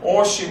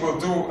 or she will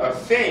do a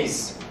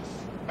phase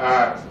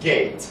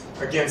gate,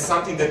 again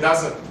something that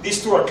doesn't,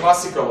 these 2 are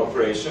classical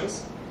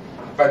operations,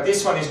 but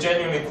this one is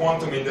genuinely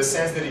quantum in the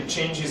sense that it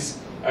changes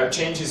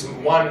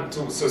 1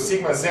 to, so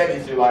sigma z,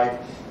 if you like,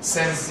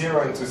 sends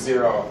 0 into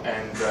 0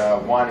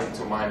 and 1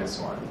 into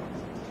 -1.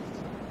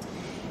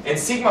 And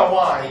sigma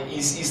y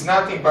is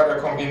nothing but a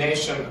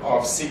combination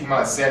of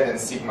sigma z and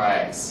sigma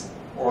x,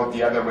 or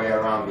the other way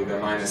around with a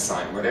minus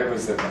sign, whatever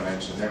is the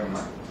convention, never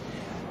mind.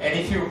 And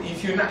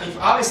if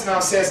Alice now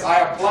says,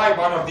 I apply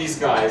one of these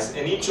guys,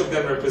 and each of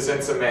them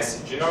represents a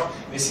message,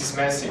 this is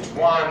message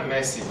 1,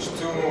 message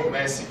 2,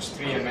 message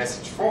 3, and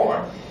message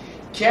 4,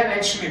 can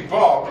actually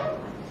Bob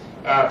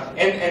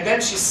And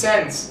then she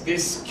sends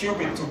this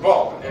qubit to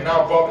Bob, and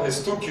now Bob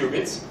has 2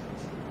 qubits.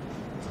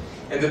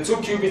 And the 2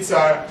 qubits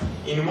are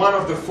in one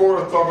of the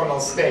 4 orthogonal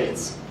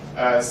states.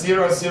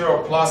 0,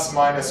 0, plus,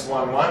 minus,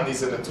 1, 1.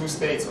 These are the 2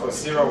 states, or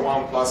 0,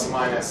 1, plus,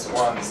 minus,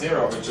 1,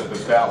 0, which are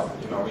the Bell.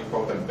 We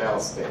call them Bell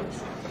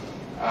states.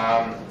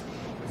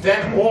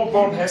 Then all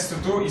Bob has to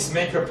do is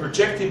make a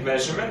projective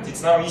measurement.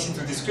 It's now easy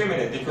to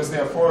discriminate because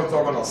there are 4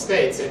 orthogonal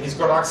states, and he's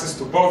got access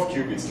to both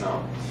qubits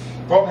now.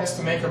 Bob has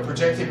to make a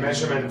projective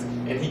measurement,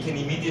 and he can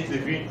immediately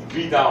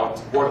read out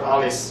what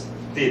Alice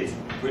did,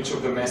 which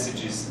of the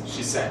messages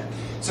she sent.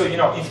 So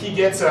if he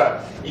gets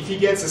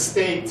a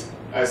state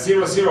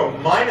 0, 0,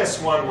 minus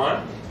 1,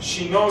 1,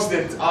 she knows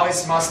that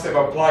Alice must have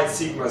applied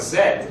sigma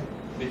z,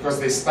 because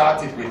they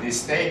started with this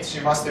state. She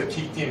must have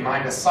kicked in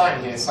minus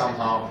sign here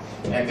somehow,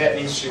 and that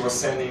means she was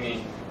sending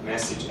me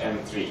message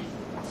M3,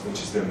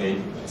 which is the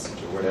maybe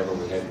message, or whatever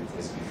we had it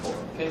as before.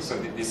 Okay, so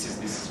this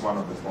is one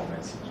of the 4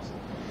 messages.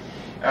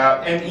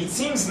 And it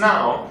seems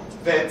now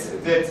that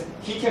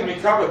he can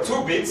recover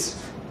 2 bits.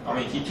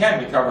 He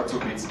can recover 2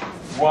 bits,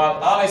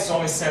 while Alice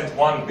only sent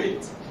 1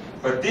 bit.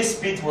 But this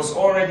bit was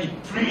already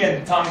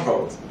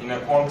pre-entangled in a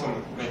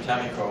quantum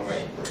mechanical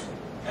way.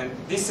 And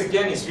this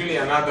again is really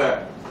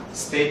another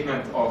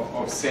statement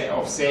of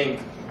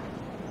saying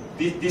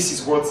this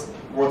is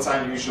what's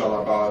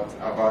unusual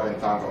about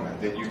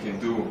entanglement, that you can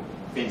do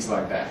things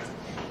like that.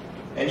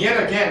 And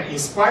yet again, in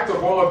spite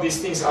of all of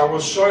these things, I will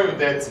show you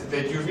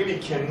that you really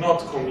cannot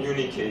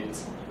communicate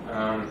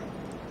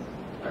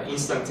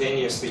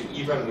instantaneously,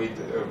 even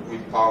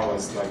with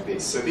powers like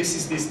this. So this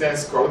is this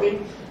dense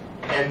coding.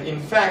 And in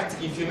fact,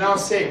 if you now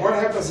say, what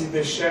happens if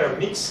they share a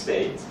mixed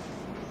state,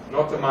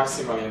 not a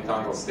maximally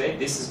entangled state?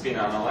 This has been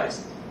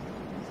analyzed.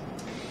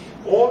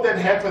 All that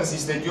happens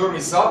is that your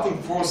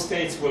resulting 4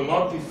 states will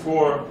not be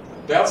 4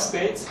 Bell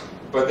states,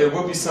 but there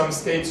will be some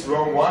states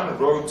row 1,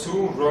 row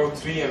 2, row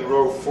 3, and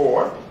row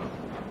 4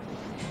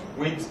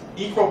 with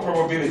equal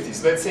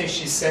probabilities. Let's say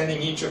she's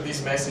sending each of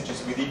these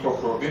messages with equal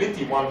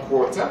probability,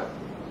 1/4.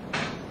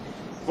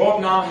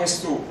 Bob now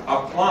has to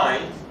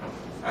apply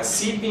a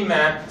CP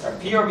map, a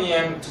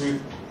PRBM to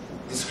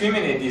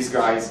discriminate these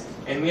guys,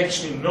 and we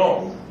actually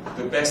know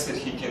the best that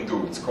he can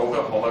do. It's called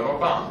a whole-level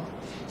bound.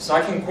 So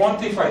I can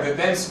quantify the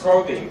dense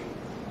coding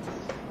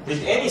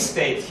with any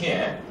state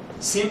here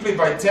simply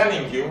by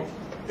telling you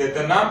that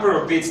the number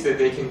of bits that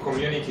they can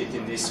communicate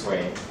in this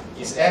way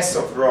is S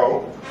of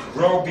rho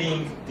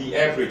being the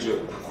average, a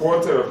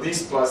quarter of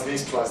this plus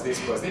this plus this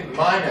plus this,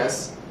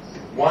 minus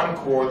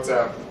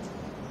 1/4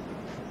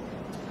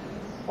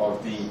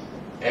 of the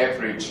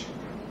average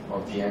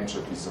of the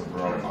entropies of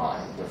rho I,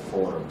 the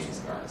 4 of these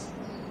guys.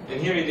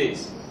 And here it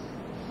is,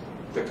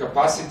 the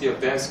capacity of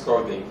dense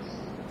coding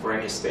for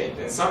any state.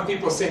 And some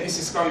people say this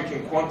is how you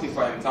can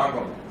quantify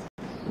entanglement.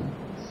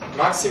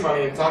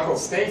 Maximally entangled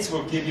states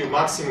will give you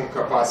maximum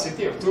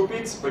capacity of 2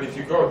 bits, but if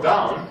you go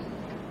down,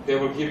 they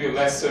will give you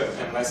lesser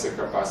and lesser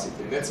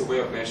capacity. And that's a way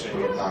of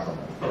measuring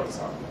entanglement, for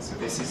example. So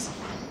this is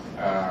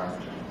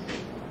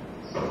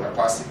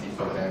capacity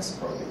for dense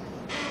coding.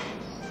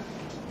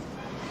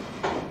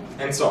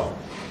 And so on.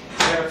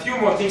 There are a few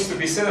more things to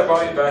be said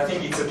about it, but I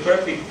think it's a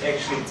perfect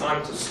actually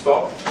time to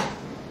stop.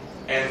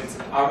 And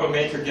I will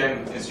make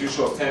again, as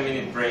usual,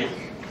 10-minute break,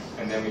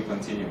 and then we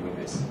continue with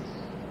this.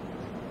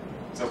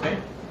 It's okay?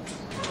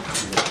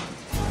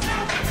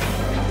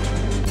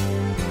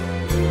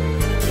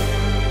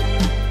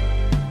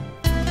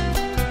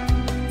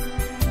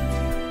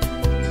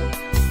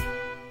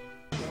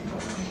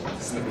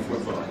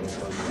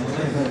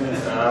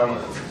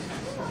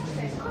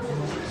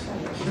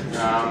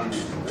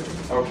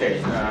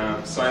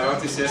 So I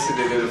noticed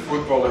yesterday that the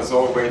footballers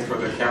all wait for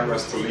the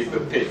cameras to leave the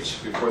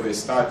pitch before they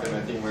start, and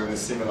I think we have a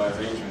similar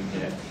arrangement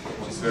here,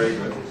 which is very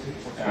good.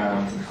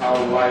 How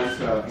life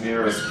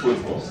mirrors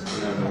football,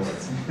 in other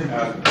words.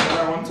 What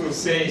I want to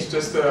say is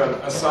just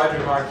a side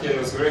remark here. It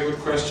was a very good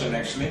question,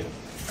 actually,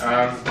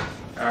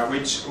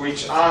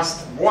 which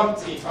asked,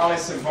 what if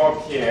Alice and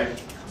Bob here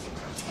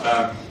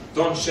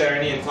don't share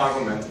any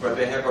entanglement, but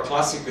they have a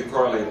classically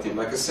correlated,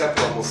 like a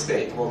separable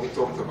state, what we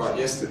talked about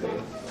yesterday.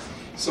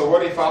 So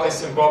what if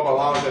Alice and Bob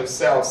allow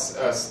themselves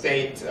a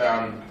state,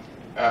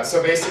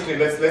 so basically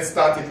let's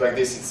start it like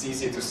this, it's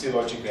easy to see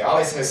logically.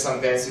 Alice has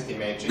some density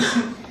matrix,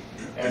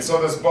 and so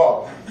does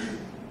Bob.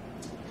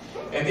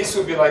 And this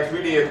would be like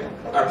really a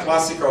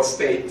classical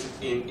state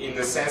in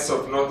the sense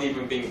of not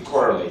even being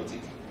correlated.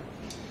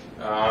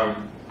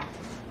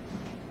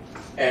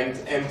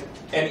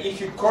 And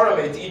if you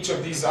correlate each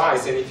of these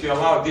i's, and if you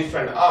allow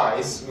different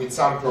i's with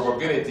some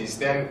probabilities,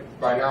 then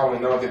by now we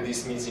know that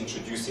this means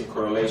introducing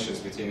correlations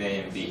between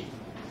A and B.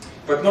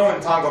 But no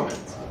entanglement.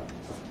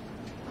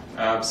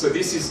 So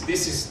this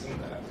is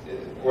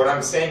what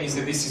I'm saying is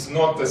that this is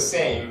not the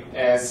same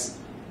as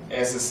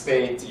a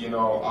state, you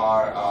know,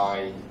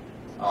 Ri,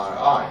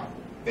 Ri.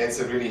 That's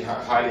a really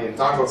highly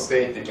entangled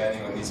state,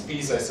 depending on these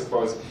p's, I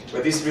suppose.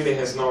 But this really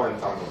has no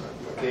entanglement,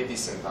 okay,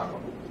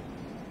 disentanglement.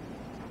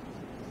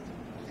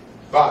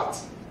 But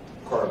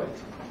correlate.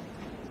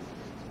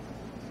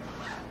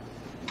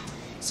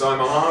 So I'm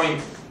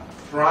allowing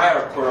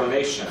prior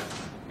correlation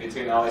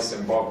between Alice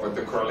and Bob, but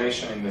the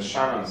correlation in the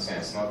Shannon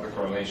sense, not the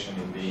correlation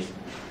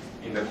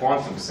in the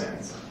quantum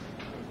sense.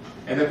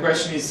 And the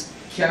question is,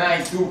 can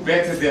I do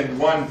better than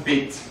one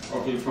bit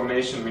of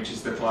information, which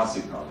is the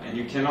classical? And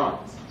you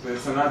cannot. So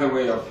it's another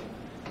way of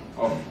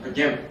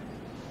again,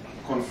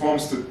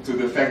 conforms to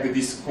the fact that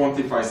this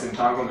quantifies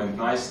entanglement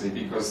nicely,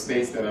 because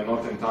states that are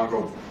not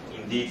entangled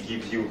indeed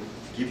give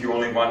you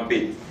only one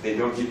bit. They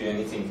don't give you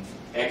anything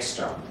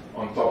extra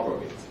on top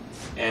of it.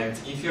 And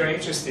if you're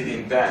interested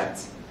in that,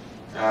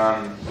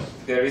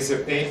 there is a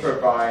paper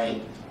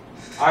I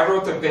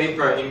wrote a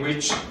paper in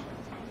which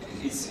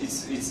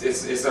it's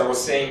as I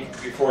was saying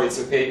before, it's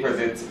a paper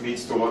that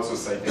leads to lots of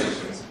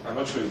citations. I'm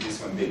not sure if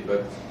this one did,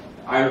 but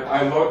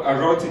I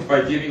wrote it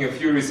by giving a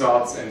few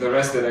results, and the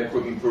rest that I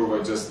couldn't prove,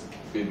 I just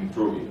didn't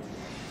prove it.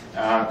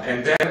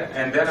 And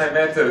then I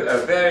met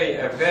a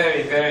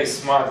very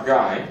smart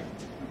guy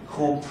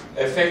who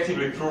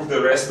effectively proved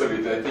the rest of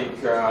it, I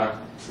think,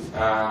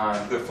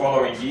 the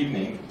following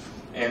evening.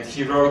 And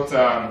he wrote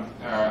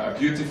a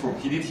beautiful,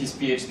 he did his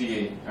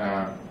PhD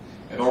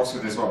at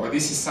Oxford as well, but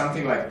this is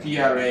something like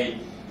PRA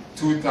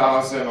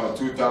 2000 or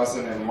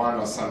 2001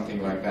 or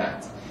something like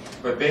that.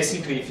 But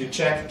basically, if you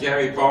check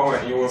Gary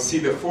Bowen, you will see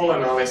the full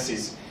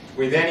analysis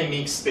with any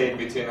mixed state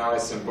between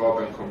Alice and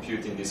Bob and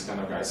computing this kind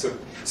of guy.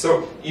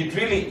 So it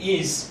really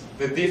is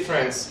the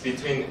difference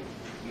between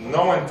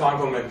no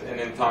entanglement and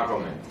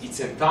entanglement.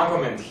 It's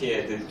entanglement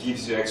here that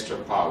gives you extra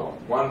power,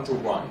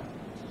 1-to-1.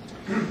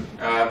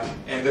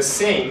 And the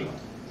same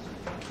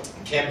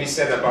can be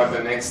said about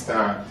the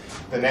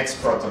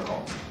next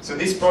protocol. So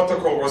this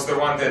protocol was the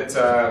one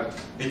that,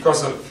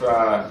 because of,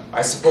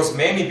 I suppose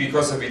mainly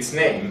because of its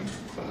name,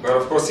 but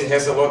of course it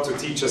has a lot to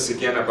teach us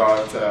again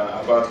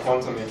about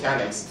quantum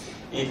mechanics.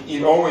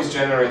 It always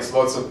generates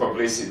lots of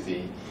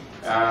publicity.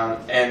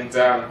 And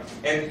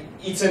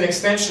it's an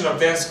extension of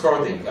dense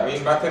coding. I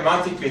mean,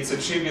 mathematically it's a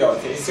trivial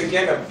thing. It's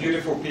again a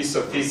beautiful piece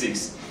of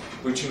physics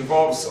which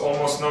involves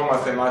almost no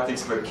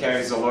mathematics but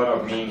carries a lot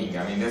of meaning.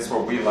 I mean, that's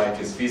what we like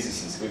as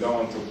physicists. We don't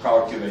want to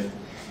calculate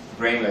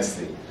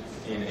brainlessly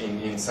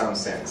in some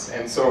sense.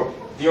 And so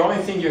the only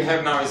thing you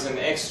have now is an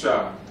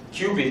extra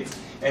qubit,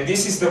 and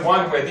this is the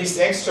one where this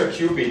extra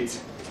qubit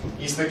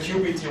is the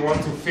qubit you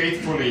want to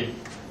faithfully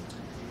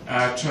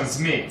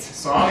transmit.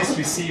 So Alice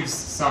receives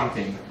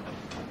something,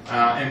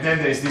 and then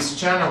there is this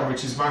channel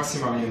which is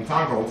maximally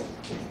entangled,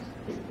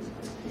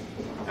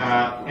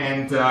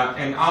 and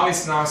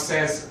Alice now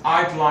says,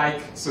 I'd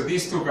like, so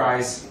these two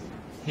guys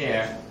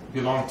here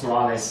belong to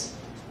Alice.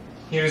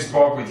 Here is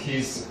Bob with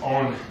his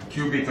own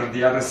qubit on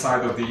the other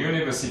side of the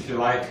universe, if you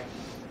like,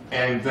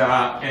 and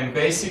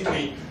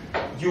basically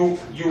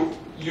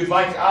you'd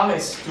like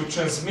Alice to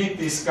transmit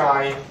this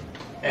guy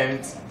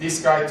and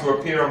this guy to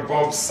appear on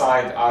Bob's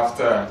side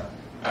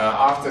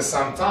after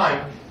some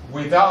time,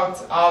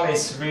 without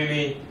Alice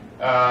really,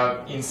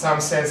 in some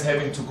sense,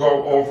 having to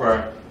go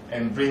over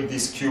and bring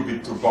this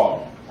qubit to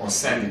Bob or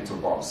send it to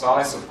Bob. So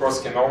Alice, of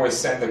course, can always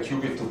send a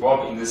qubit to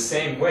Bob in the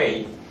same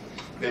way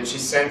that she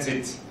sends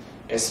it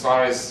as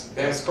far as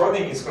dense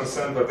coding is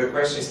concerned, but the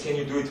question is, can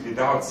you do it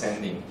without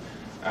sending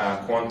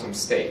quantum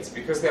states?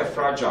 Because they are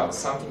fragile,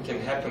 something can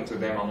happen to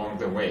them along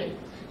the way.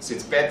 So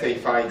it's better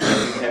if I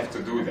didn't have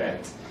to do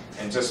that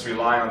and just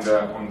rely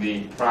on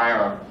the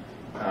prior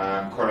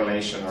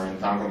correlation or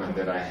entanglement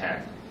that I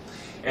had.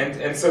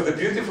 And so the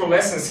beautiful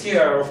lessons here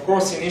are, of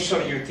course,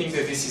 initially you think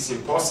that this is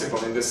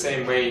impossible in the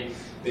same way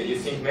that you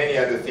think many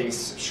other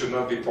things should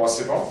not be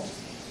possible.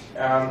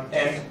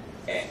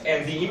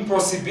 And the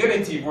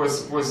impossibility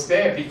was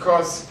there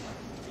because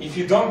if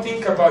you don't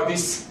think about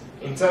this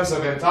in terms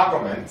of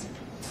entanglement,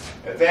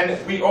 then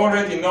we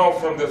already know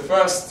from the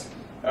first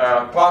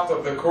part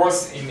of the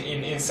course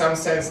in some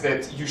sense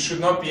that you should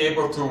not be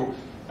able to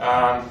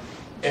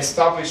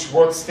establish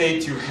what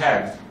state you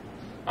have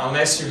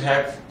unless you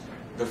have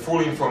the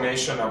full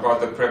information about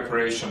the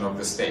preparation of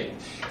the state.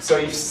 So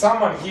if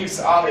someone gives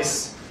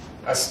Alice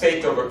a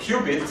state of a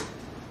qubit,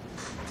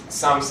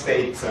 some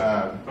state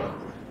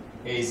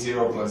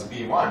A0 plus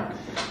B1,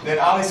 then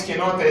Alice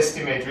cannot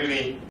estimate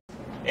really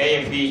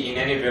A and B in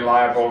any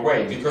reliable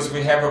way because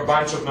we have a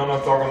bunch of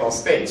non-orthogonal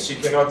states. She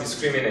cannot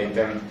discriminate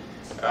them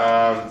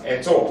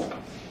at all.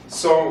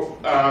 So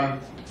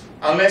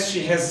unless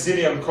she has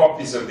zillion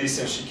copies of this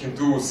and she can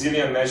do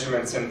zillion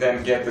measurements and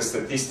then get the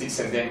statistics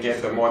and then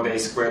get the mod A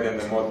squared and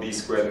the mod B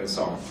squared and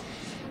so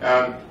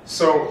on.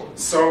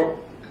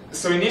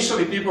 So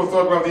initially people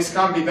thought, well, this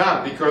can't be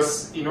done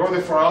because in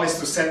order for Alice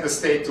to send the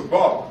state to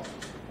Bob,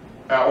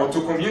 or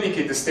to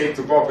communicate the state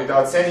to Bob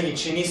without sending it,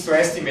 she needs to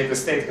estimate the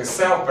state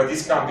herself, but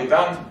this can't be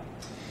done.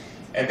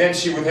 And then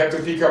she would have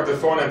to pick up the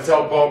phone and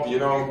tell Bob, you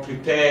know,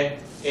 prepare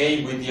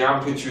A with the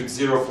amplitude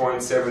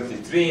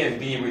 0.73 and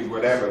B with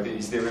whatever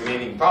is the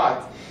remaining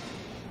part.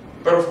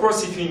 But of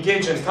course, if you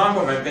engage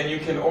entanglement, then you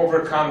can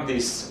overcome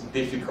this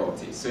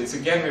difficulty. So it's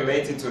again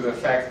related to the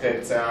fact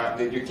that,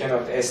 that you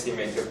cannot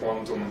estimate the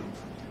quantum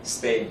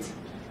state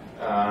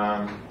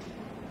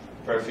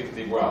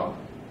perfectly well,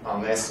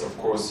 unless, of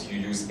course, you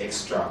use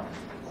extra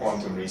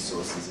quantum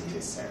resources in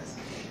this sense.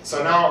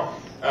 So now,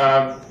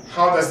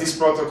 how does this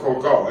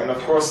protocol go? And of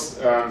course,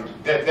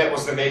 that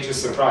was the major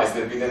surprise,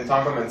 that with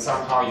entanglement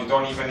somehow you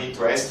don't even need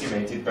to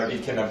estimate it, but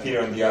it can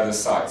appear on the other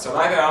side. So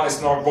neither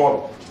Alice nor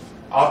Bob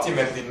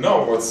ultimately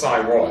know what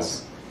psi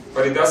was.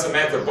 But it doesn't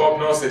matter. Bob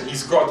knows that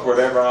he's got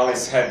whatever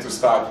Alice had to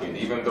start with,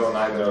 even though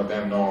neither of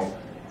them know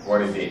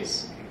what it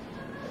is.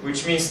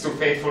 Which means to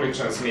faithfully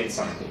transmit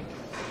something.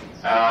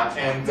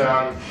 And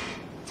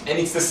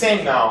it's the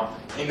same now,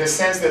 in the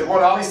sense that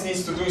what Alice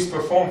needs to do is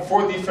perform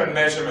 4 different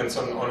measurements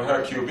on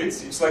her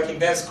qubits. It's like in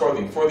dense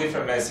coding, 4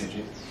 different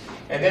messages.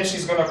 And then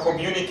she's going to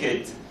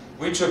communicate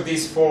which of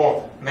these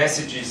 4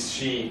 messages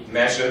she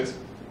measured.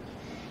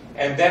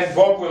 And then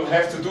Bob will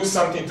have to do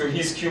something to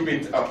his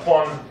qubit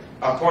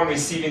upon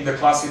receiving the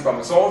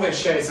classical. So all they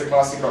share is a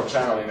classical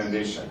channel in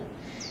addition.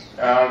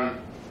 And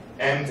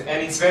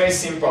it's very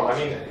simple. I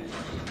mean,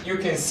 you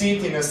can see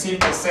it in a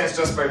simple sense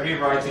just by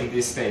rewriting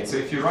this state. So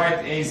if you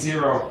write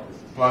A0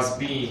 plus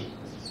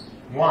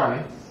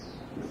B1,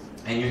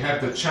 and you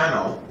have the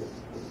channel,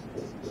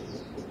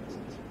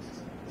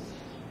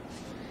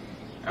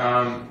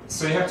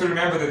 so you have to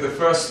remember that the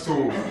first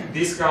 2,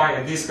 this guy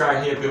and this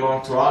guy here,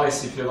 belong to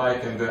Alice, if you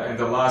like, and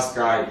the last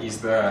guy is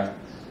the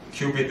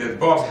qubit that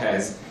Bob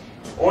has.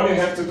 All you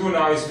have to do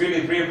now is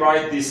really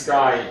rewrite this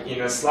guy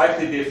in a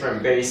slightly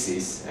different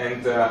basis,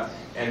 and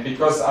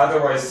because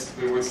otherwise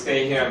we would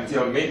stay here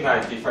until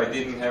midnight if I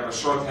didn't have a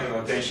shorthand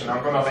notation,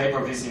 I'm going to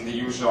label this in the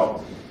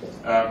usual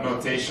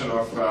notation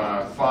of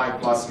phi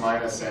plus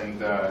minus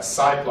and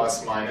psi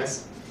plus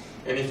minus.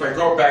 And if I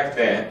go back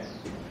there,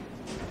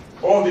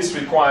 all this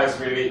requires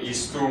really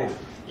is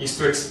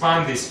to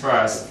expand this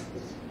first,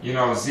 you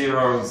know,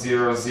 0,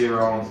 0,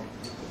 0,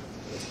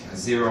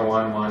 0,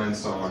 1, 1, and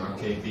so on.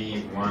 Okay,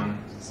 B, 1,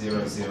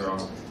 0,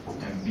 0,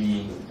 and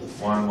B,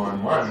 1,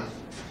 1, 1.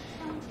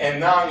 And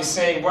now you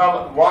say,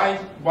 well, why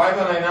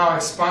don't I now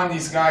expand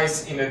these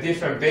guys in a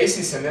different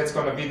basis? And that's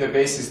going to be the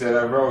basis that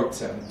I wrote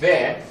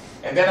there.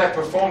 And then I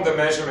perform the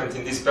measurement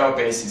in this Bell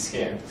basis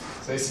here.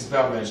 So this is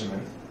Bell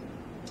measurement.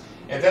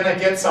 And then I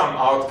get some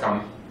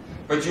outcome.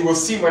 But you will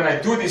see when I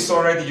do this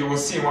already, you will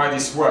see why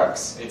this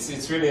works.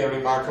 It's really a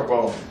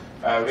remarkable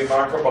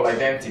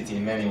identity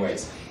in many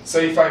ways. So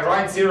if I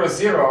write 0,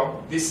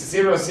 0, this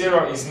 0,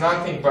 0 is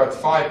nothing but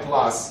phi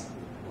plus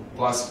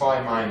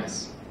phi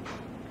minus.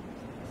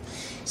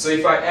 So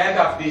if I add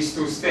up these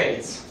 2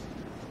 states,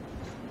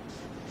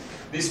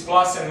 this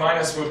plus and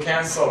minus will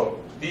cancel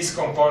this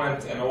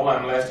component, and all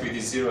I'm left with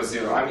is 0,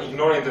 0. I'm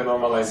ignoring the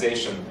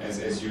normalization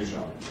as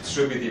usual. It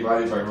should be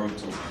divided by root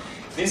 2.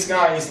 This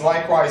guy is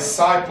likewise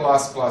psi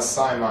plus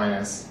psi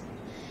minus.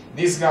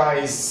 This guy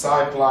is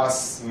psi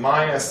plus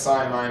minus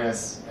psi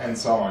minus, and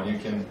so on. You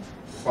can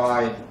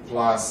phi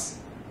plus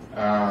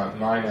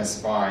minus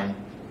phi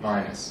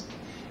minus.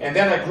 And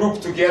then I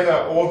group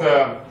together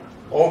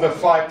all the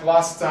phi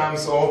plus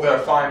terms, all the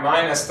phi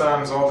minus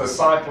terms, all the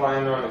psi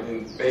planar,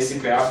 and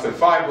basically after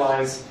 5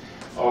 lines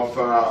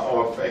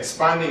of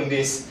expanding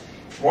this,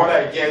 what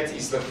I get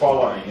is the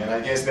following, and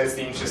I guess that's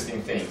the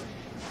interesting thing.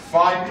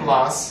 Phi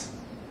plus,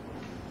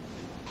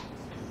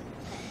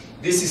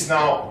 this is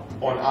now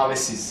on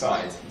Alice's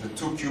side, the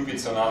 2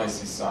 qubits on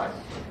Alice's side.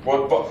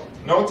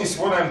 Notice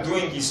what I'm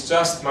doing is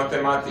just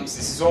mathematics.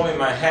 This is all in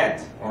my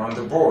head or on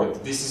the board.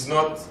 This is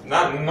no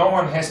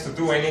one has to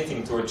do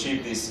anything to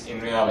achieve this in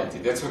reality.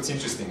 That's what's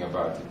interesting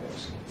about it,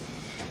 actually.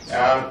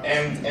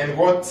 And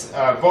what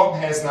Bob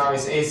has now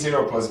is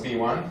A0 plus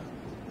B1.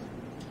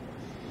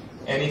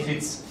 And if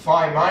it's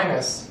phi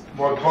minus,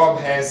 what Bob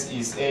has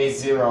is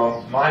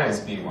A0 minus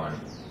B1.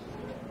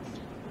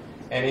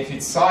 And if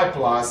it's psi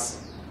plus,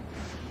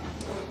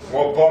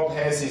 what Bob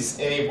has is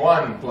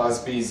A1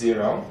 plus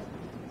B0.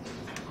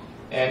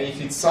 And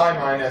if it's psi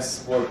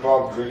minus, what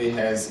Bob really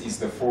has is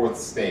the 4th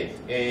state,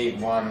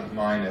 A1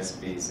 minus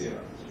B0.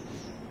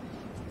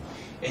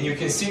 And you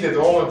can see that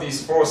all of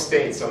these 4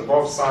 states on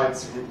both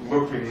sides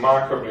look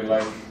remarkably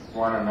like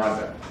one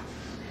another.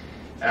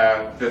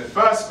 The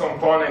first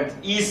component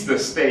is the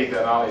state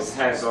that Alice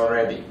has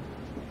already.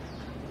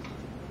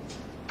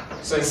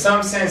 So in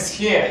some sense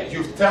here,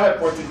 you've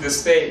teleported the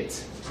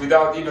state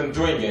without even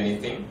doing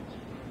anything.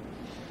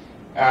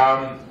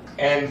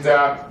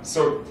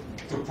 So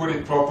to put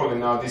it properly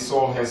now, this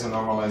all has a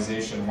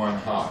normalization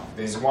 1/2.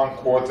 There's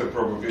 1/4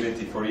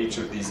 probability for each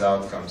of these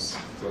outcomes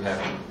to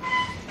happen.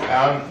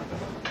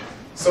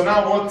 So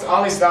now what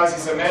Alice does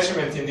is a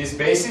measurement in this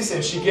basis,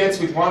 and she gets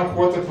with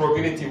 1/4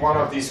 probability one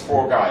of these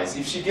 4 guys.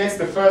 If she gets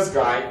the first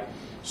guy,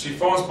 she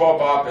phones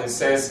Bob up and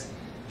says,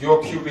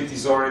 your qubit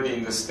is already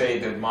in the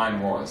state that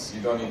mine was.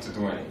 You don't need to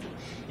do anything.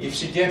 If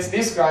she gets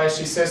this guy,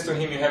 she says to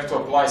him, you have to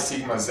apply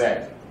sigma z.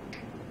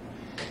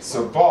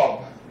 So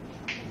Bob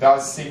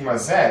does sigma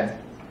z,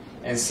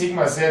 and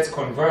sigma z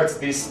converts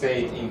this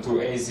state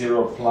into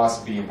A0 plus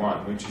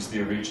B1, which is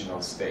the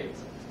original state.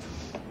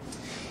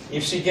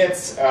 If she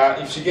gets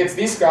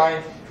this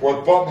guy,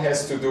 what Bob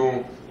has to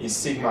do is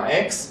sigma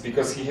x,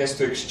 because he has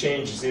to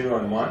exchange 0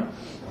 and 1.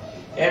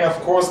 And of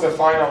course the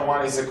final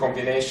one is a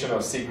combination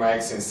of sigma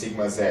x and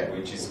sigma z,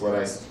 which is what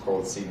I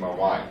called sigma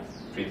y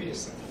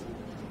previously.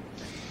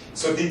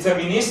 So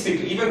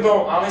deterministically, even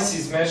though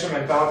Alice's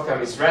measurement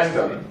outcome is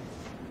random,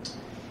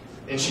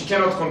 and she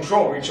cannot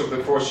control which of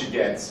the 4 she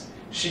gets,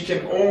 she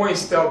can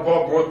always tell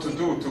Bob what to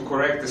do to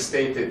correct the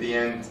state at the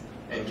end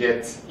and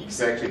get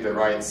exactly the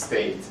right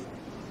state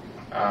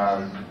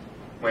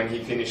when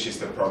he finishes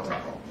the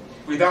protocol,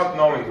 without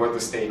knowing what the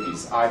state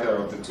is, either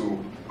of the 2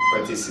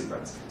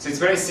 participants. So it's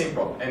very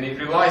simple, and it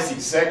relies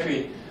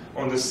exactly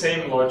on the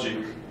same logic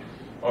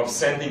of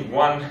sending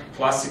one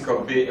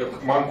classical bit,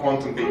 one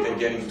quantum bit, and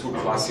getting 2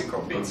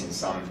 classical bits in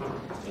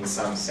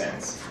some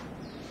sense.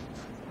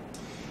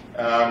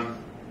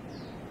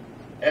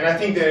 And I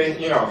think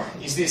that, you know,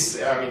 is this?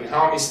 I mean,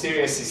 how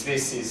mysterious is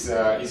this?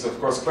 Is of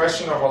course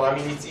questionable. I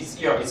mean,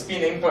 it's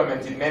been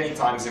implemented many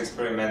times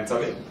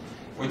experimentally,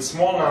 with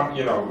small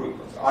you know,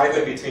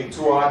 either between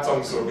 2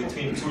 atoms or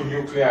between 2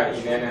 nuclei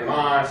in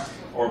NMR,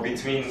 or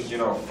between, you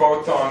know,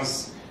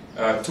 photons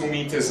 2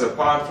 meters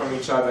apart from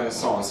each other and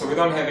so on. So we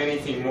don't have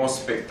anything more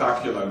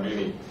spectacular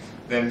really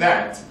than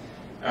that.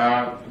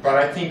 But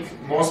I think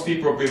most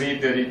people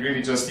believe that it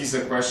really just is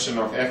a question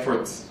of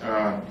effort,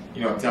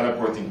 you know,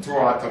 teleporting 2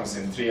 atoms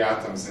and 3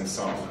 atoms and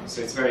so on.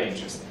 So it's very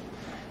interesting.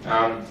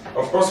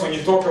 Of course, when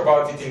you talk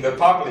about it in the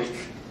public,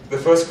 the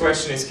first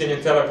question is, can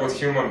you teleport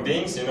human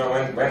beings? You know,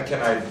 when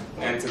can I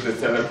enter the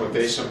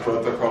teleportation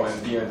protocol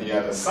and be on the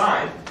other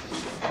side?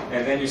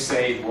 And then you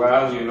say,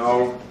 well, you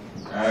know,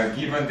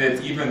 given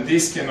that even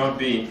this cannot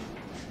be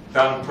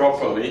done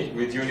properly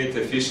with unit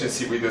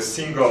efficiency with a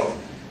single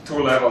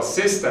 2-level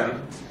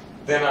system,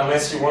 then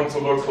unless you want to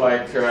look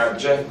like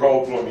Jeff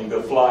Goldblum in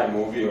the Fly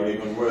movie, or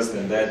even worse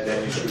than that,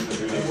 then you shouldn't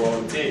really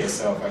volunteer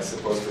yourself, I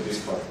suppose, for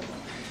this part.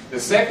 The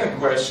second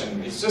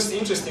question is just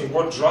interesting,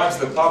 what drives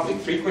the public?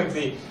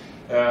 Frequently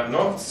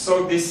not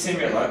so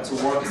dissimilar to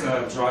what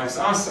drives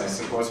us, I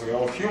suppose, we're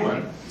all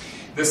human.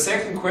 The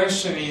second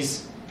question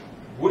is,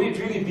 would it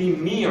really be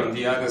me on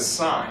the other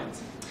side?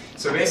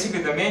 So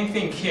basically the main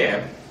thing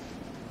here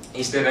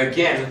is that,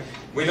 again,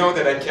 we know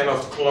that I cannot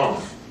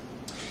clone.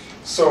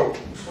 So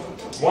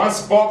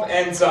once Bob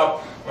ends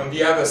up on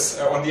the other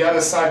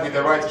side with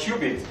the right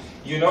qubit,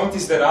 you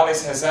notice that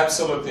Alice has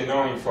absolutely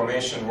no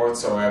information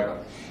whatsoever.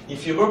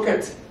 If you look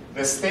at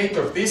the state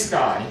of this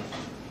guy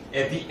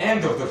at the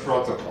end of the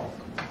protocol,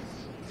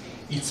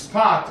 it's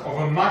part of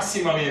a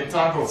maximally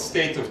entangled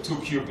state of 2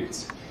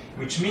 qubits,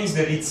 which means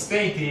that its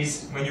state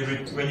is, when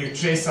you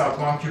trace out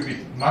 1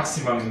 qubit,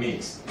 maximally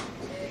mixed.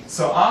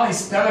 So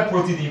Alice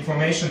teleported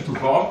information to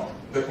Bob,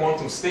 the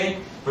quantum state,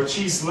 but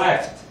she's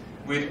left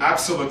with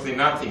absolutely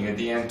nothing at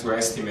the end to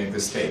estimate the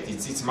state.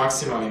 It's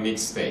maximally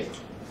mixed state.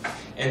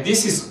 And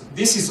this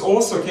is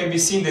also can be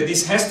seen that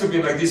this has to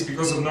be like this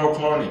because of no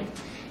cloning.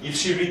 If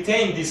she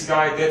retained this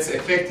guy, that's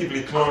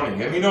effectively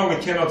cloning. And we know we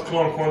cannot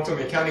clone quantum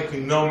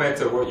mechanically no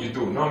matter what you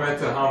do, no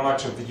matter how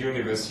much of the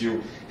universe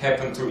you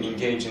happen to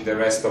engage in the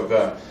rest of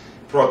the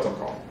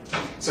protocol.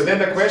 So then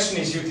the question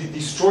is, you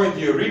destroyed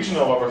the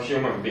original of a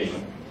human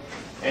being,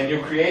 and you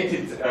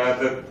created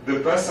the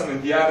person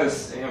on the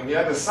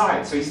other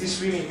side. So is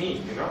this really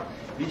me? You know,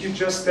 did you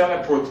just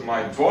teleport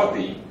my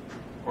body,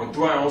 or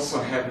do I also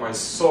have my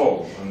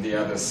soul on the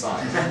other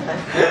side?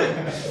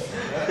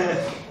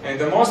 And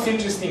the most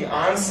interesting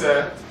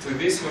answer to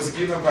this was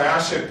given by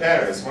Asher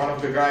Perez, one of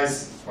the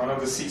guys, one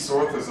of the 6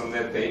 authors on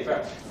that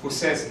paper, who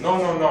says, no,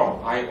 no, no,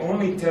 I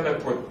only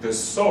teleport the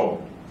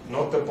soul,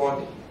 not the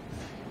body.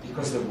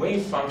 Because the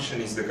wave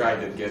function is the guy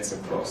that gets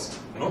across,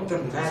 not the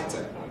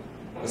matter.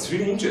 It's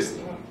really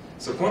interesting.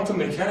 So quantum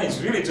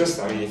mechanics really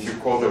just, I mean, if you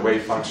call the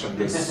wave function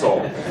the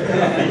soul,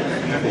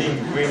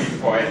 being really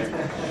poetic.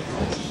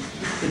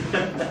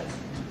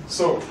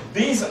 So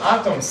these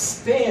atoms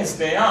stay as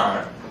they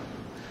are.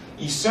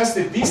 It's just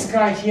that this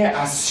guy here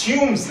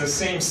assumes the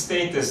same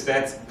state as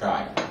that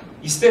guy.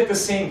 Is that the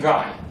same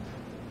guy?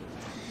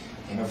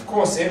 And of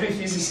course, every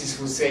physicist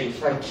will say,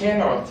 if I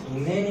cannot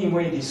in any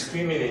way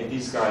discriminate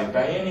this guy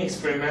by any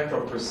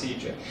experimental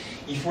procedure,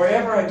 if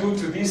whatever I do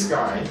to this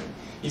guy,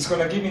 it's going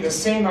to give me the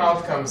same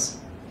outcomes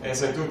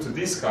as I do to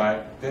this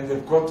guy, then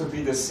they've got to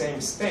be the same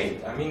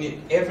state. I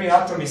mean, every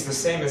atom is the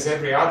same as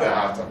every other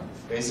atom.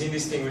 There's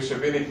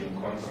indistinguishability in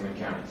quantum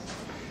mechanics.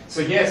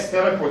 So yes,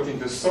 teleporting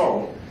the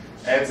soul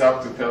adds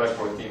up to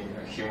teleporting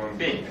a human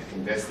being. I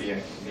think that's the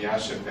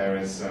Asher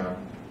Perez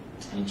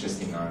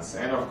interesting answer.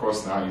 And of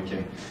course now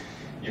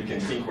you can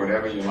think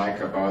whatever you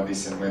like about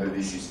this and whether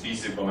this is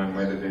feasible and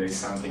whether there is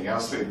something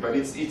else to it. But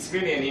it's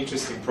really an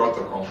interesting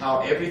protocol,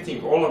 how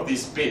everything, all of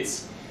these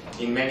bits,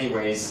 in many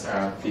ways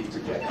fit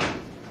together.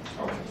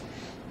 Okay.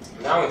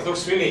 Now it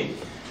looks really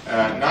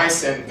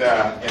nice and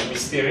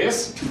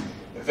mysterious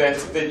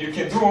that you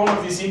can do all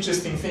of these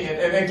interesting things.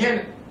 And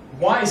again,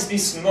 why is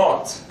this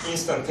not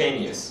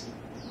instantaneous?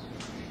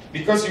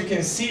 Because you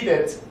can see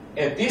that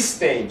at this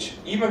stage,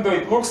 even though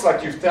it looks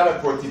like you've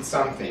teleported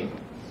something,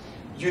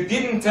 you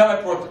didn't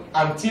teleport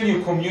until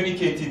you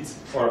communicated,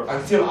 or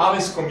until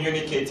Alice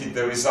communicated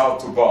the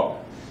result to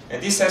Bob.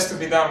 And this has to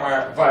be done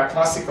via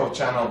classical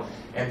channel,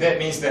 and that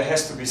means there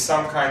has to be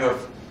some kind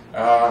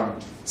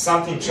of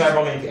something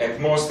traveling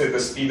at most at the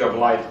speed of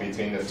light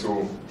between the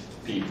two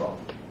people.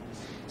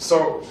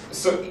 So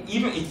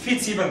even it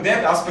fits even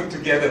that aspect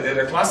together, that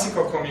a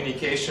classical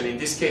communication, in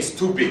this case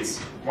 2 bits,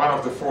 one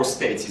of the 4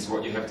 states is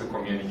what you have to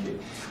communicate,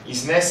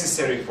 is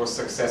necessary for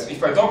success.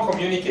 If I don't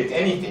communicate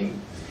anything,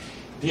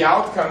 the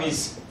outcome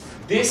is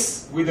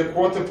this with a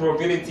quarter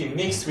probability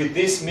mixed with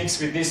this,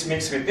 mixed with this,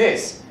 mixed with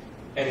this,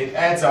 and it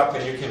adds up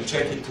and you can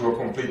check it to a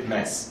complete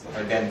mess,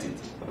 identity.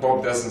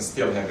 Bob doesn't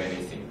still have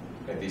anything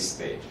at this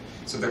stage.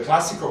 So the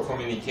classical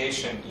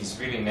communication is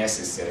really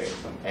necessary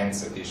and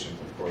sufficient,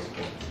 of course,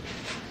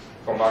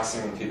 for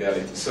maximum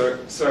fidelity. So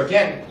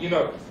again, you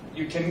know,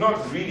 you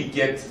cannot really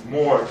get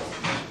more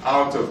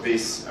out of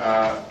this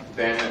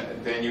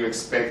than you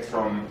expect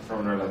from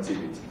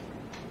relativity.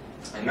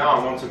 And now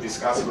I want to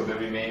discuss for the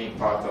remaining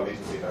part a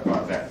little bit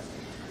about that.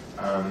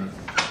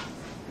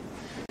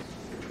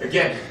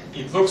 Again,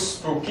 it looks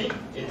spooky.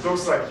 It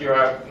looks like you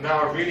are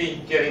now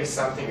really getting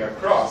something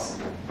across.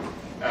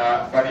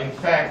 But in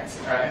fact,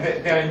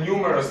 there are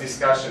numerous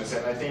discussions,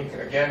 and I think,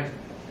 again,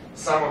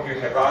 some of you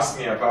have asked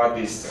me about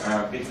this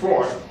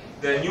before.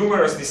 There are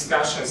numerous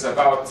discussions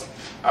about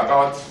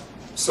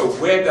so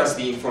where does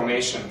the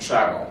information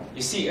travel?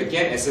 You see,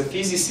 again, as a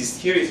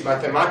physicist, here is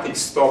mathematics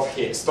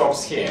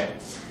stops here.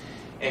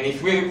 And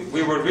if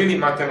we were really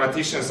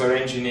mathematicians or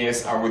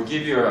engineers, I would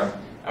give you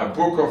a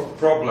book of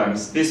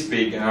problems this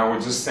big, and I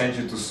would just send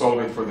you to solve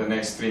it for the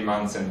next 3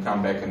 months and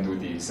come back and do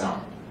the exam.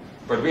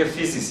 But we are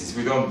physicists,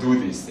 we don't do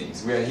these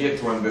things. We are here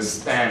to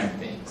understand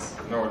things,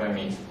 you know what I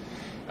mean?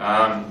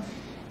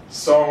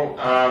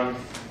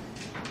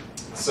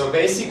 So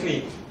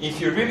basically,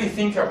 if you really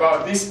think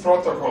about this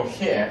protocol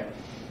here,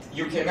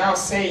 you can now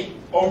say,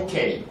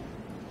 okay,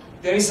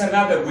 there is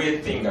another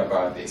weird thing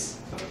about this.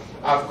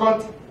 I've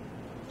got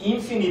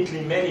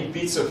infinitely many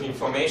bits of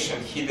information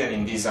hidden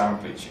in these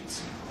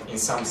amplitudes, in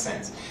some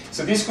sense.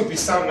 So this could be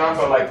some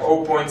number like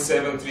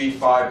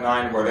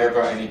 0.7359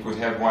 whatever, and it could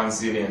have 1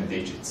 zillion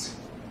digits.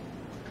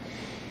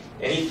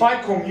 And if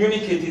I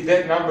communicated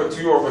that number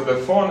to you over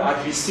the phone,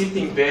 I'd be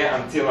sitting there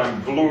until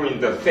I'm blue in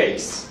the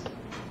face.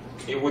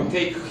 It would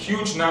take a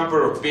huge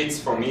number of bits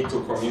for me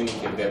to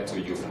communicate that to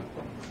you.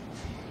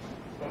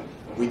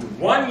 With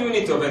 1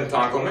 unit of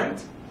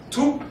entanglement,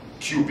 2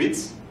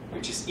 qubits,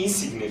 which is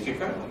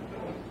insignificant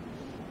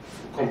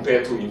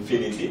compared to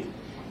infinity,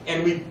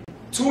 and with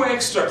 2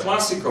 extra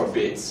classical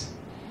bits,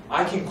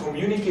 I can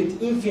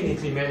communicate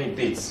infinitely many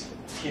bits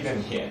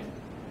hidden here.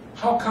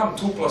 How come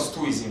 2 plus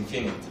 2 is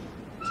infinity?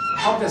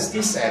 How does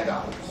this add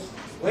up?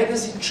 Where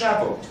does it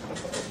travel?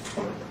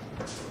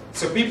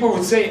 So people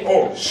would say,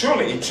 oh,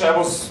 surely it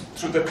travels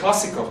through the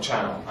classical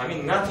channel. I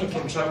mean, nothing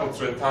can travel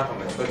through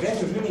entanglement. But then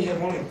you really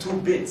have only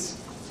 2 bits.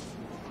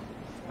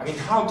 I mean,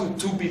 how do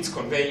 2 bits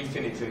convey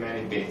infinitely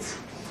many bits?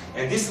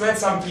 And this led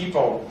some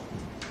people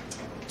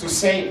to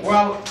say,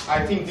 well,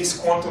 I think this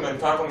quantum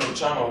entanglement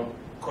channel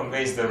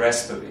conveys the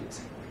rest of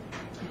it.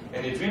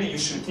 And it really, you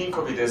should think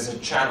of it as a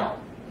channel.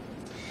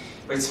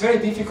 But it's very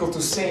difficult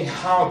to say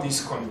how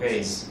this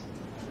conveys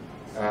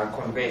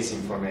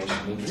information.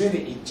 It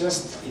really,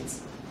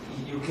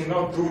 you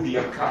cannot do the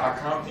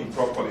accounting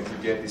properly to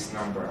get this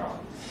number out.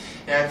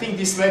 And I think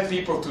this led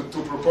people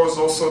to propose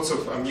all sorts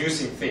of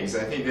amusing things.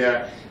 I think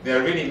there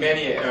are really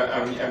many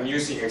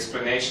amusing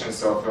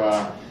explanations of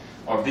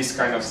this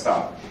kind of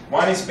stuff.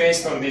 One is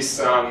based on this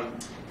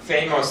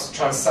famous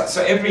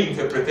so every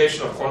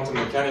interpretation of quantum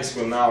mechanics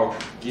will now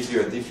give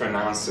you a different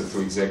answer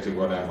to exactly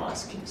what I'm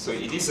asking. So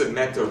it is a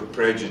matter of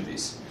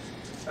prejudice.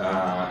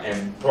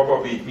 And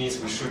probably it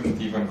means we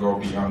shouldn't even go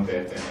beyond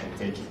that and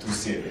take it too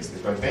seriously.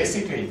 But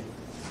basically,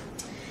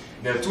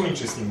 there are 2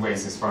 interesting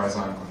ways as far as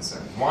I'm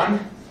concerned. One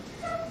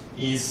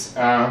is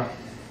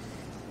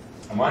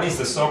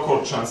the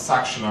so-called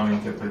transactional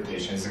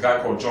interpretation. It's a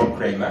guy called John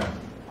Kramer.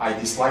 I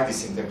dislike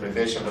this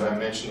interpretation, but I'm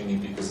mentioning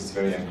it because it's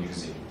very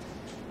amusing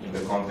in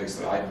the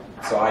context. I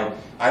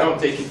don't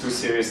take it too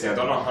seriously. I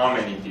don't know how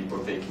many people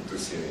take it too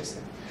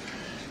seriously.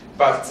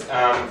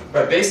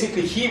 But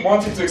basically, he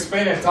wanted to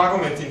explain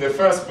entanglement in the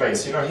first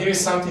place. You know, here is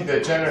something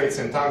that generates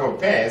entangled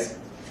pairs,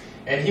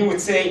 and he would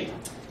say,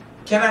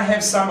 can I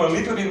have a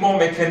little bit more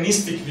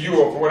mechanistic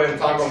view of what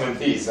entanglement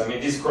is? I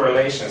mean, these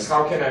correlations,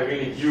 how can I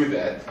really view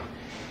that?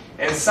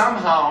 And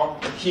somehow,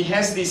 he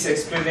has this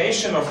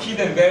explanation of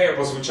hidden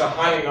variables which are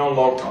highly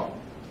non-local.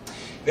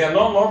 They are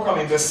non-local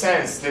in the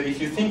sense that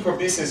if you think of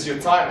this as your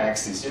time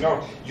axis, you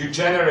know, you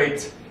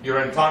generate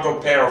your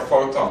entangled pair of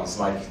photons,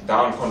 like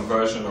down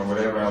conversion or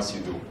whatever else you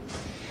do.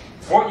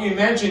 What you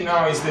imagine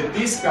now is that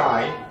this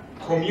guy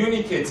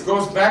communicates,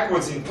 goes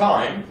backwards in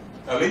time,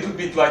 a little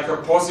bit like a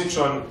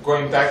positron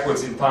going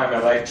backwards in time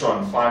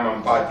electron,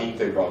 Feynman path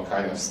integral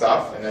kind of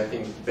stuff, and I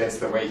think that's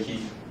the way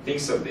he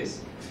thinks of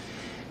this.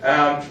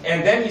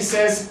 And then he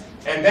says,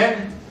 and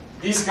then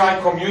this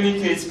guy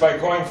communicates by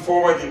going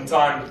forward in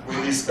time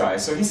with this guy.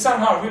 So he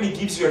somehow really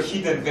gives you a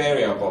hidden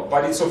variable,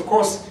 but it's of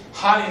course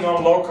highly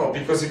non-local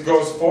because it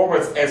goes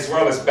forwards as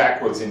well as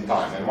backwards in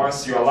time. And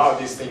once you allow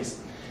these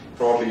things,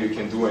 probably you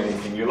can do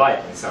anything you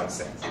like in some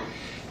sense.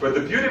 But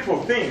the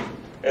beautiful thing,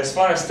 as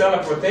far as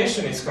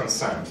teleportation is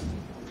concerned,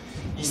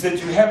 is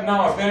that you have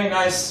now a very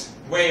nice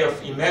way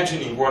of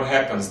imagining what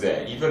happens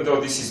there, even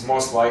though this is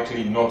most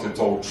likely not at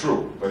all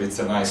true, but it's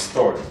a nice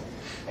story.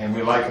 And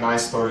we like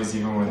nice stories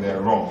even when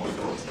they're wrong.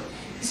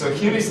 So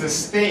here is the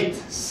state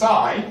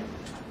psi,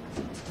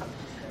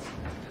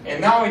 and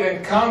now it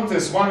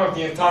encounters one of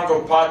the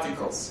entangled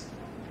particles.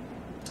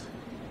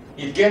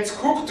 It gets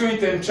hooked to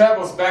it and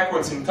travels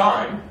backwards in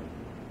time,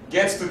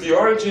 gets to the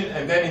origin,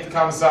 and then it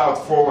comes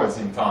out forwards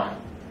in time.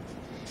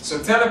 So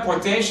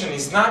teleportation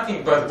is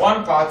nothing but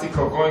one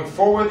particle going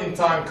forward in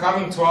time,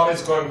 coming to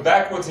Alice, going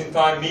backwards in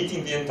time,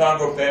 meeting the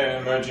entangled pair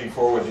and emerging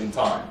forward in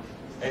time.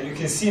 And you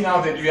can see now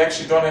that you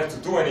actually don't have to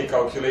do any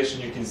calculation.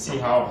 You can see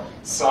how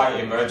psi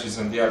emerges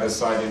on the other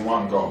side in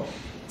one go.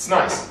 It's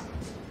nice.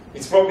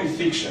 It's probably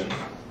fiction,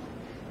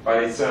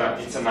 but it's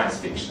a nice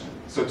fiction.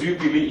 So do you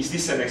believe, is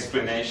this an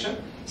explanation?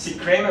 See,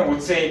 Kramer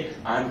would say,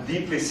 I'm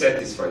deeply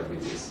satisfied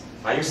with this.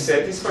 Are you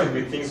satisfied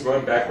with things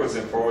going backwards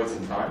and forwards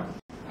in time?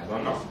 I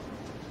don't know.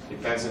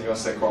 Depends on your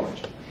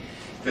psychology.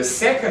 The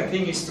second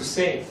thing is to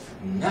say,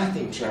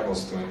 nothing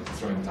travels through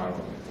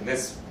entanglement. And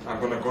that's, I'm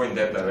going to go in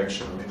that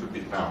direction a little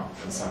bit now,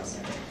 in some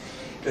sense.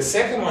 The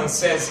second one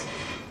says,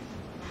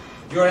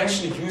 you're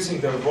actually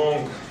using the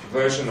wrong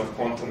version of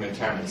quantum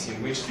mechanics,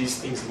 in which these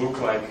things look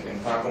like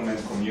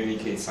entanglement,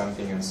 communicate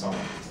something, and so on.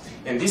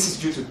 And this is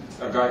due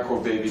to a guy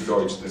called David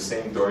Deutsch, the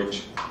same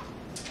Deutsch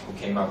who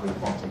came up with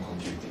quantum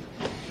computing.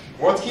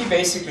 What he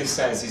basically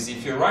says is,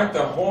 if you write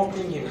the whole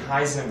thing in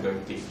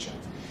Heisenberg picture,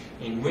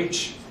 in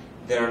which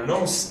there are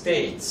no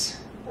states,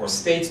 or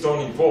states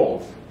don't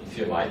evolve, if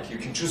you like. You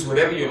can choose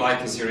whatever you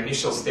like as your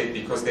initial state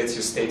because that's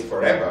your state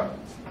forever.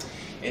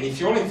 And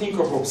if you only think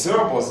of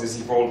observables as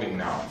evolving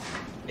now,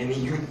 and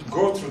you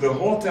go through the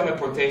whole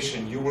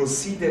teleportation, you will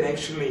see that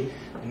actually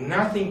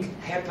nothing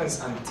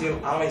happens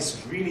until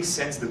Alice really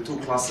sends the two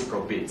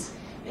classical bits.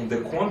 And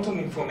the quantum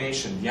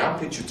information, the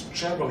amplitudes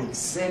travel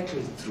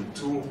exactly through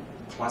two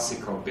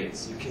classical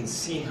bits. You can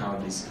see how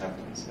this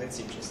happens. That's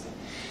interesting.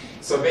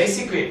 So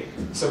basically,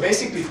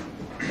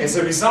 as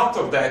a result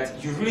of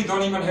that, you really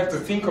don't even have to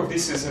think of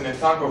this as an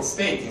entangled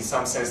state in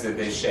some sense that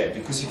they share,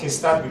 because you can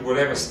start with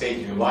whatever state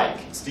you like.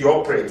 It's the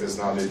operators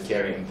now that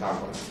carry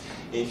entanglement.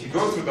 And if you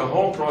go through the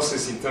whole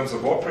process in terms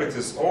of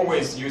operators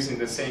always using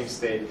the same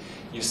state,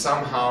 you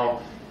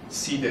somehow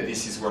see that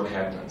this is what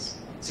happens.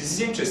 So this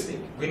is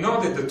interesting. We know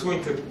that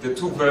the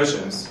two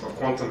versions of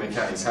quantum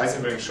mechanics,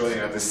 Heisenberg and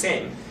Schrödinger, are the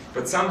same,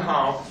 but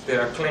somehow there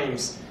are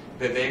claims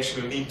that they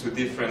actually lead to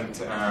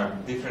different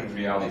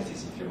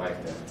realities, if you like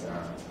that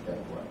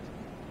word.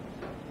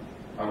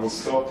 I will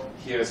stop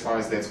here as far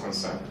as that's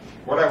concerned.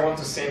 What I want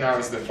to say now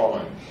is the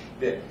following.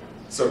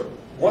 So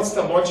what's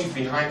the logic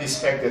behind this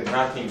fact that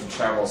nothing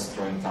travels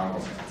through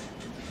entanglement?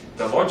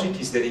 The logic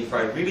is that if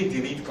I really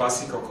delete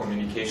classical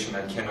communication,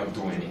 I cannot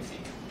do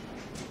anything.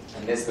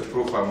 And that's the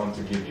proof I want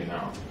to give you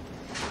now.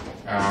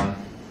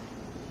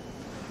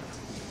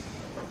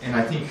 And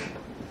I think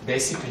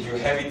basically you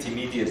have it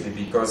immediately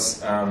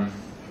because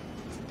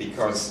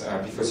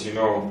you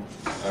know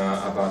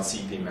about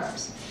CP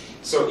maps.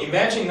 So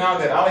imagine now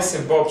that Alice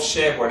and Bob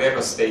share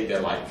whatever state they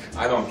like.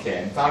 I don't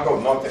care,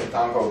 entangled, not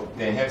entangled,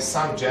 they have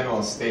some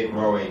general state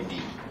rho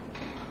AB.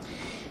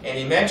 And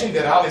imagine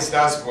that Alice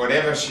does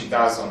whatever she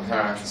does on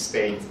her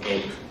state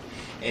A.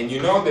 And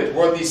you know that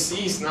what this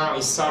is now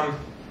is some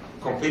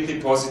completely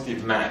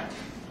positive map.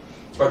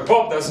 But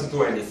Bob doesn't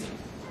do anything.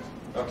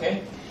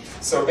 Okay?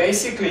 So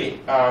basically,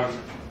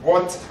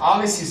 what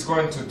Alice is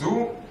going to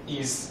do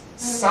is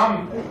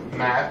some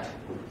map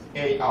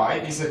AI,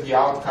 these are the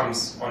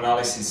outcomes on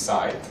Alice's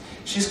side.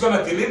 She's going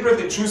to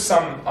deliberately choose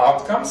some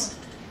outcomes,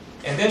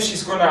 and then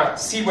she's going to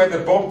see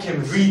whether Bob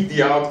can read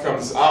the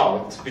outcomes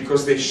out,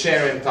 because they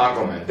share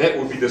entanglement. That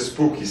would be the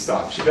spooky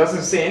stuff. She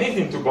doesn't say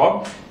anything to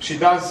Bob. She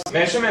does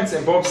measurements,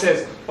 and Bob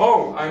says,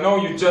 oh, I know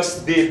you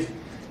just did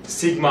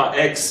sigma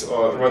x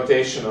or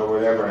rotation or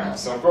whatever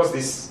else. So of course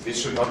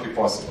this should not be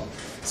possible.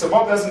 So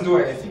Bob doesn't do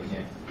anything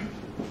here.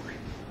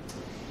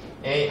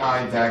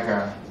 AI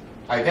dagger.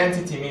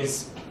 Identity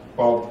means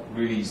Bob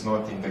really is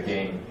not in the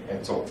game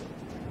at all.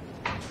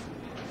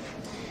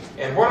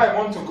 And what I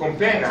want to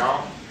compare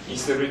now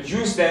is the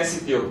reduced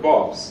density of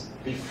Bob's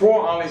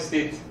before Alice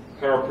did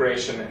her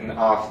operation and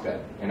after.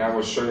 And I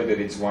will show you that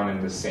it's one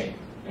and the same.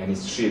 And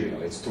it's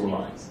trivial, it's two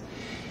lines.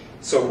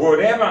 So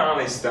whatever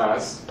Alice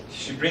does,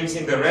 she brings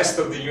in the rest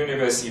of the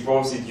universe,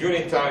 evolves it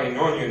unitarily,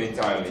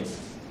 non-unitarily.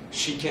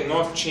 She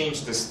cannot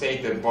change the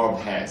state that Bob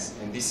has,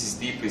 and this is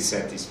deeply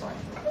satisfying.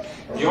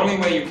 The only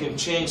way you can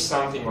change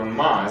something on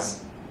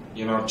Mars,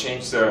 you know,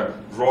 change the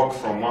rock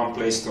from one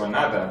place to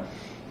another,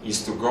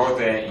 is to go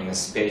there in a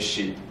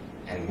spaceship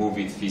and move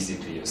it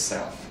physically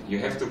yourself. You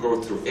have to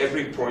go through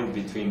every point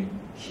between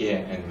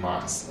here and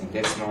Mars, and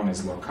that's known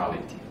as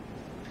locality.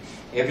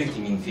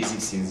 Everything in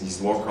physics is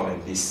local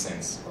in this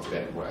sense of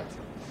that word.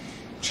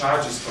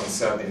 Charge is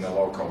conserved in a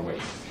local way.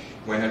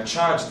 When a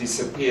charge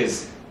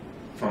disappears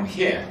from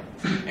here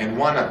and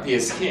one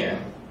appears here,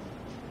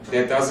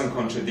 that doesn't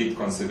contradict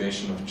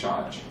conservation of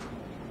charge,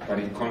 but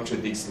it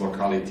contradicts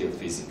locality of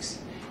physics.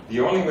 The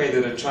only way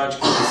that a charge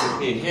can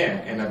disappear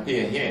here and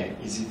appear here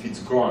is if it's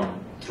gone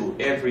through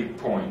every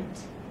point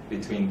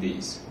between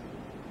these.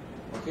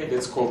 Okay,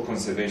 that's called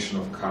conservation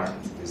of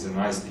current. There's a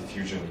nice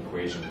diffusion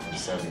equation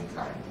conserving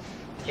current.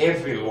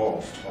 Every law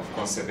of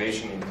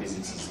conservation in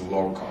physics is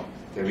local.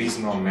 There is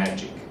no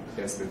magic.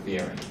 That's the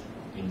theory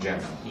in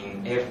general,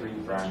 in every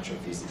branch of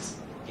physics,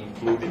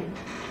 including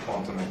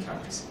quantum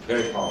mechanics.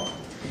 Very powerful.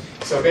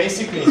 So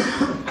basically,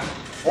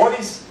 what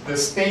is the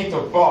state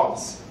of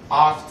bobs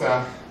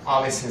after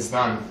Alice has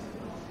done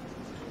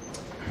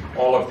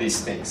all of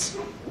these things?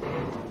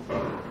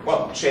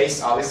 Well,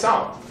 chase Alice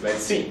out.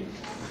 Let's see.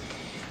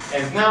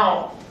 And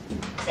now,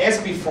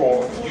 as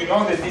before, you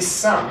know that this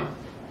sum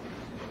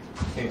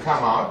can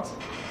come out.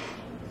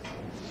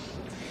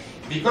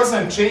 Because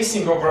I'm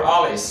chasing over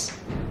Alice,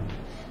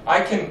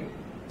 I can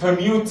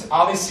permute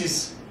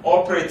Alice's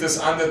operators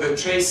under the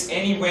trace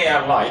any way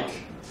I like,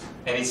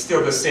 and it's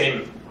still the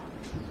same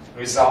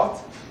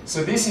result.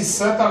 So this is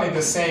certainly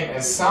the same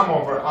as sum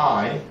over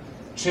I,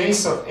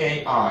 trace of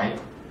AI.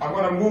 I'm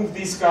going to move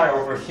this guy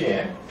over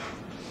here.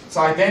 So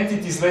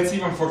identities, let's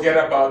even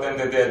forget about them,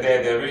 that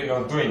they're really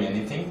not doing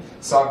anything.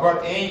 So I've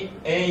got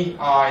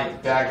AI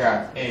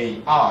dagger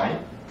AI,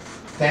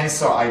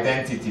 tensor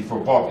identity for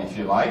Bob, if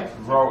you like,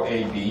 row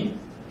AB.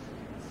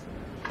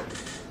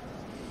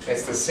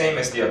 It's the same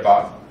as the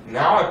above.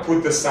 Now I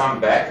put the sum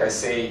back. I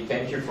say,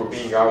 thank you for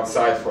being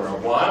outside for a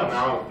while.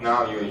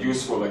 Now you're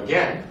useful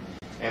again.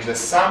 And the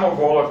sum of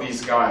all of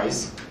these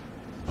guys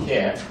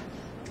here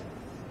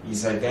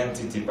is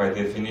identity by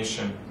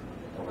definition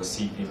of a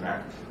CP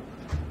map.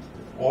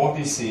 All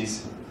this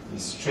is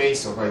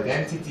trace of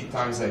identity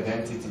times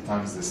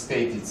the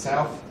state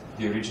itself,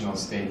 the original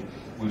state,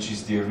 which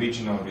is the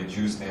original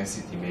reduced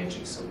density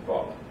matrix of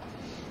Bob.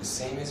 The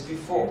same as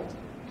before.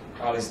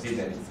 Alice did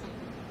anything.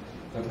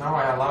 But now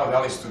I allowed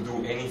Alice to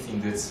do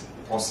anything that's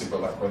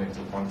possible according to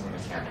quantum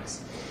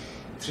mechanics.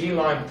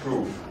 Three-line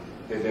proof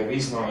that there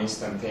is no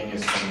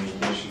instantaneous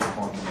communication in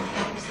quantum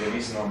mechanics. There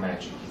is no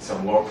magic. It's a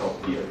local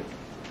theory.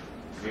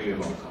 Really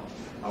local.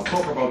 I'll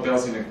talk about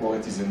Bell's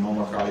inequalities and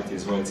non-locality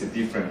as well. It's a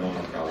different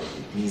non-locality.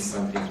 It means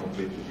something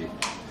completely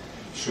different.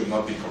 Should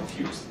not be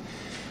confused.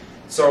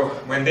 So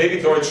when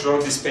David Deutsch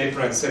wrote this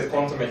paper and said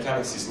quantum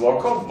mechanics is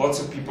local, lots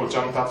of people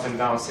jumped up and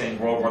down saying,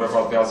 well, what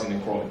about Bell's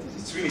inequalities?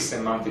 It's really a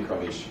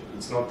semantical issue.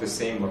 It's not the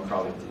same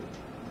locality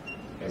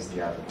as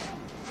the other one.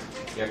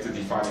 You have to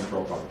define it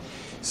properly.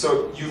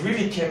 So you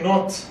really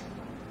cannot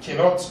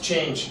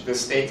change the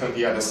state on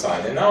the other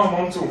side. And now I'm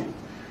on to,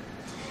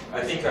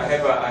 I think I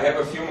have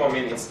a few more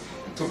minutes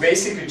to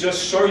basically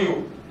just show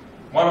you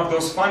one of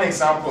those fun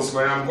examples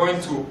where I'm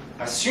going to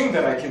assume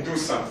that I can do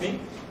something,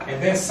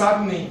 and then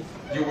suddenly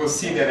you will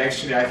see that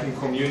actually I can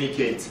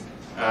communicate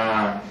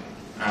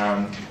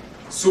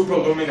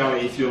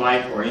superluminally, if you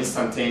like, or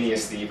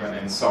instantaneously even,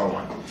 and so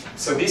on.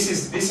 So this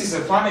is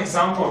a fun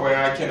example where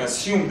I can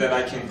assume that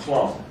I can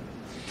clone.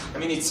 I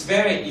mean, it's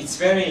very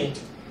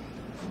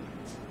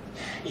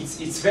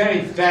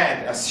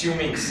bad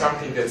assuming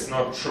something that's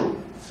not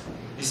true.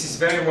 This is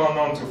very well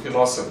known to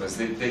philosophers,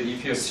 that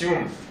if you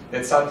assume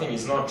that something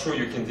is not true,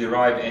 you can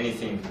derive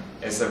anything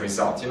as a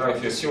result. You know,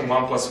 if you assume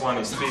 1 + 1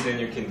 is 3, then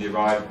you can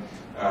derive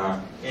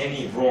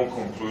any wrong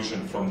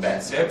conclusion from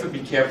that. So you have to be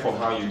careful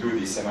how you do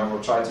this, and I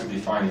will try to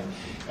define it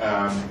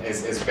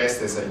as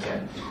best as I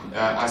can.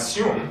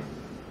 Assume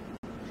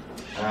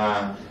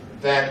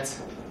that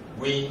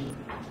we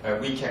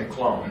can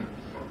clone,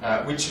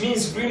 which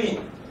means really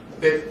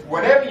that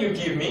whatever you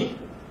give me,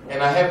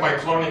 and I have my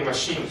cloning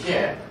machine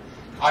here,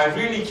 I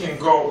really can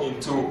go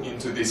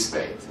into this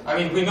state. I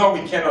mean, we know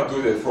we cannot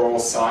do that for all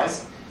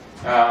size.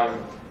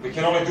 We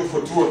can only do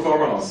for 2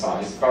 orthogonal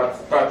size,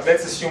 but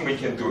let's assume we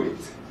can do it.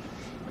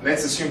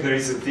 Let's assume there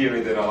is a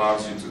theory that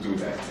allows you to do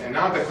that. And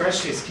now the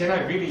question is, can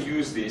I really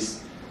use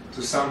this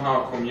to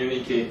somehow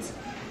communicate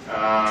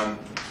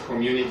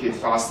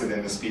faster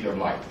than the speed of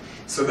light?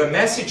 So the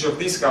message of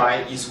this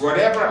guy is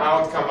whatever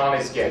outcome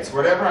Alice gets,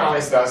 whatever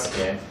Alice does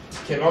here,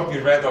 cannot be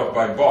read off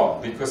by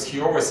Bob, because he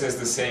always has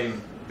the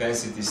same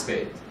density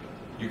state.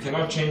 You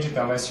cannot change it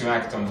unless you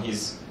act on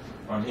his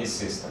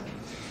system.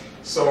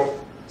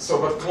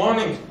 But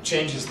cloning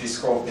changes this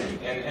whole thing,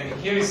 and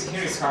here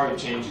is how it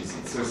changes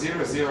it. So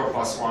 0, 0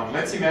 + 1.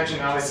 Let's imagine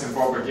Alice and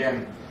Bob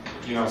again,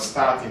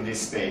 start in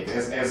this state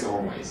as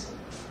always.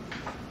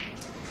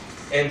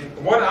 And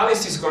what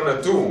Alice is going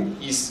to do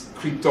is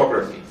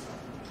cryptography,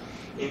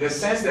 in the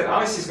sense that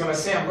Alice is going to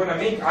say, I'm going to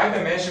make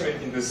either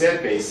measurement in the Z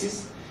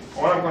basis,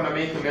 or I'm going to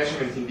make a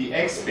measurement in the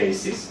X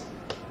basis.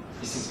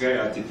 This is very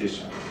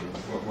artificial,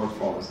 what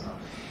follows now.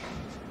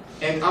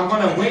 And I'm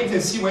going to wait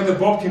and see whether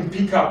Bob can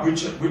pick up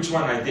which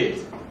one I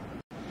did.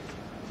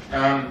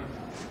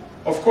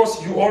 Of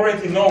course, you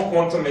already know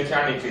quantum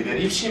mechanically that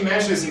if she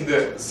measures in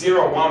the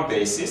 0, 1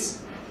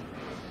 basis,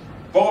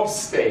 Bob's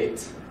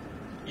state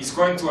is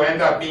going to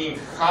end up being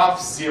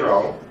half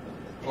 0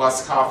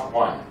 plus half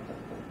 1.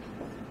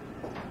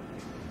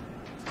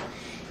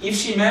 If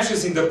she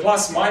measures in the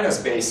plus-minus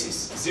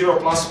basis, 0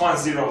 + 1,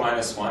 0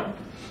 - 1,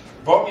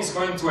 Bob is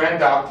going to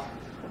end up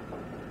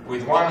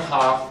with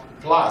 1/2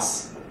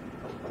 plus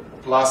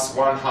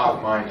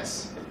 1/2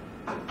 minus.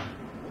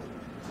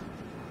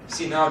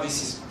 See, now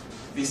this is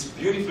this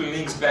beautifully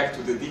links back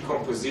to the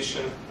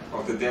decomposition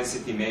of the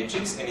density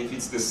matrix, and if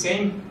it's the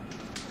same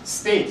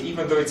state,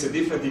 even though it's a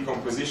different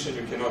decomposition,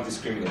 you cannot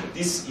discriminate.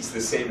 This is the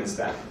same as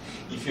that.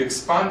 If you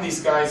expand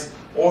these guys,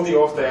 all the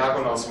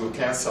off-diagonals will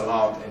cancel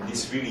out, and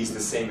this really is the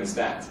same as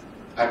that.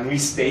 I'm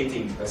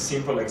restating a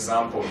simple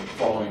example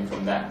following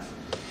from that.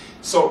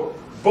 So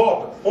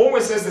Bob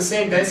always has the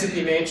same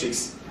density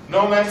matrix,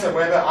 no matter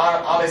whether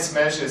Alice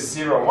measures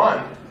 0,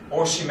 1,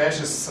 or she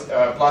measures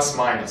plus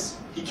minus.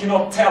 He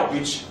cannot tell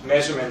which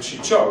measurement she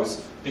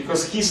chose,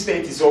 because his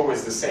state is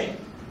always the same.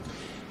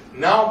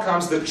 Now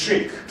comes the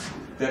trick,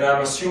 that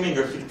I'm assuming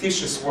a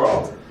fictitious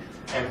world,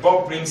 and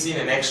Bob brings in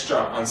an extra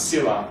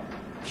ancilla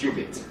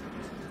qubit.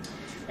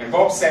 And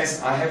Bob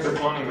says, I have the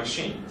cloning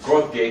machine.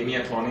 God gave me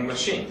a cloning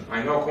machine.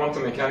 I know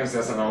quantum mechanics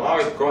doesn't allow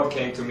it. God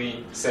came to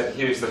me, said,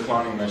 here is the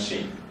cloning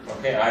machine.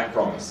 Okay, I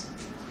promise.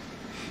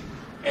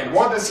 And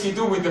what does he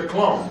do with the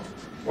clone?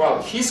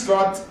 Well, he's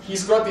got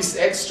this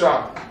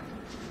extra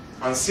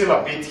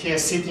ancilla bit here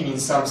sitting in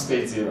some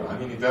state 0. I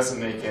mean, it doesn't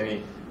make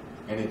any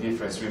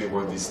difference really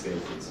what this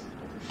state is.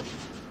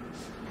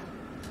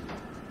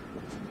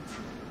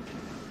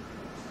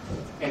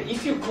 And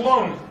if you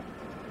clone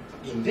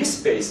in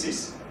this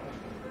basis,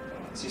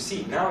 so you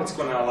see, now it's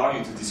going to allow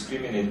you to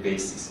discriminate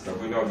bases, but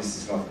we know this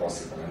is not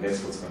possible, and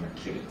that's what's going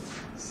to kill it.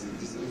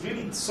 It's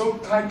really so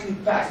tightly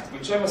packed.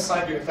 Whichever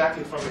side you attack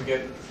it from, you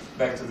get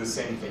back to the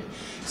same thing.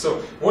 So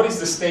what is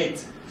the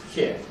state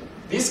here?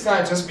 This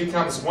guy just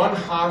becomes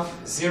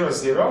 1/2 0,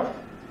 0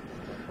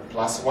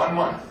 plus 1,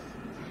 1.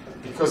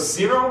 Because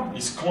 0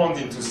 is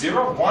cloned into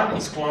 0, 1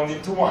 is cloned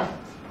into 1.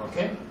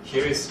 Okay?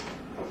 Here is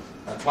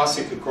a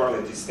classically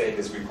correlated state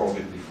as we called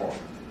it before.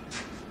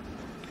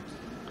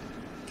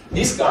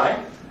 This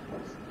guy,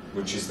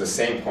 which is the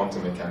same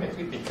quantum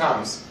mechanically,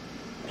 becomes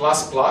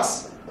plus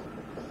plus,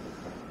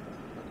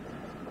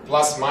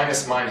 plus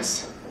minus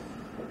minus.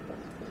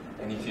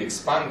 And if you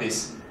expand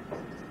this,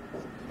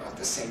 not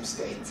the same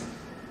state.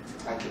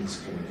 I can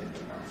discriminate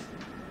now.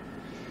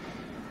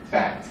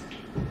 Bad.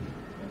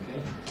 Okay?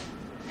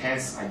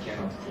 Hence, I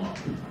cannot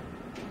clone.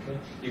 Okay?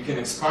 You can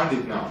expand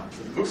it now.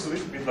 It looks a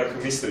little bit like a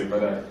mystery,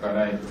 but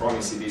I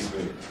promise it is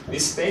really.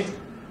 This state,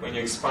 when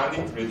you expand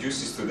it,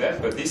 reduces to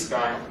that, but this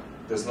guy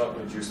does not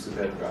reduce to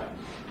that guy.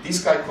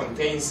 This guy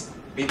contains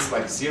bits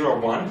like 0,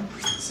 1,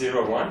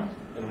 0, 1,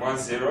 and 1,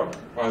 0,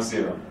 1,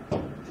 0.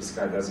 This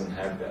guy doesn't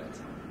have that.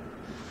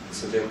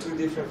 So there are two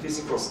different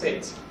physical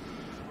states.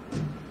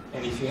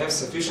 And if you have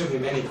sufficiently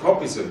many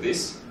copies of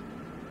this,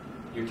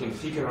 you can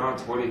figure out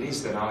what it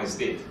is that Alice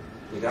did,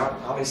 without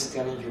Alice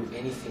telling you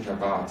anything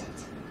about it.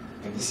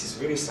 And this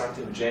is really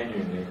something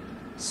genuinely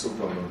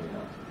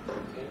superluminal.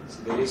 Okay?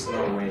 So there is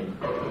no way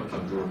you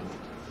can do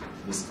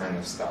this kind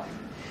of stuff.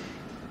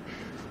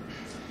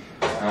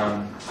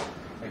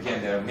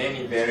 Again, there are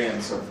many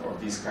variants of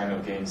these kind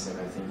of games, and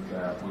I think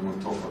we will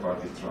talk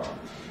about it throughout.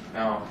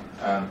 Now,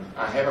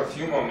 I have a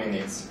few more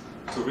minutes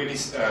to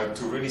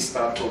really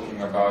start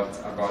talking about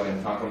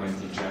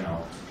entanglement in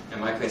general.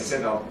 And like I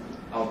said,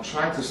 I'll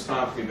try to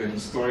start with a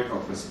historical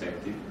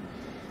perspective.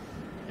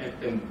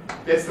 And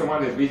that's the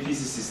one that we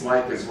physicists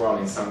like as well,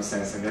 in some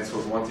sense, and that's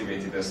what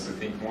motivated us to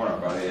think more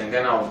about it. And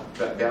then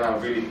I'll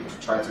really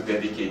try to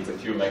dedicate a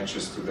few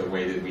lectures to the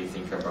way that we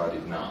think about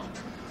it now.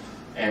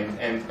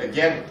 And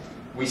again,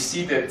 we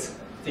see that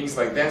things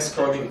like dense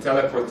coding,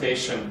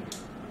 teleportation,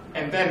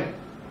 and then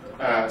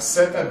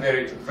certain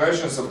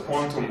versions of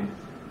quantum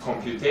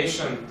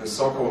computation, the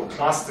so-called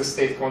cluster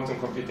state quantum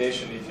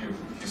computation, if you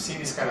see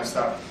this kind of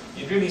stuff,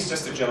 it really is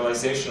just a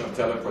generalization of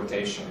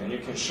teleportation. And you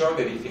can show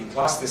that if in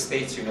cluster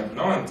states you have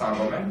no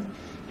entanglement,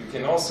 you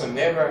can also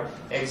never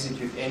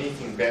execute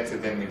anything better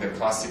than with a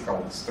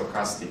classical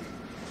stochastic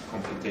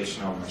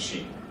computational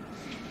machine.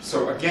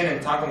 So again,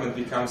 entanglement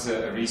becomes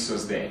a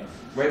resource there.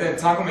 Whether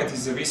entanglement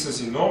is a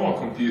resource in normal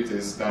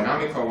computers,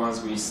 dynamical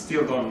ones, we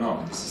still don't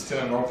know. This is still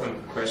an open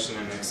question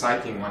and an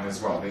exciting one as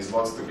well. There's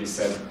lots to be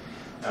said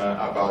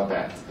about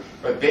that.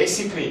 But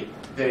basically,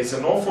 there is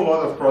an awful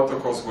lot of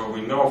protocols where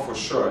we know for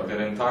sure that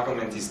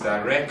entanglement is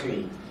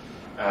directly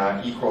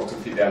equal to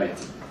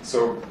fidelity.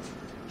 So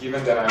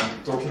given that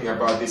I'm talking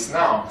about this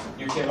now,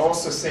 you can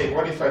also say,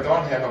 what if I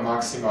don't have a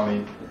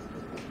maximally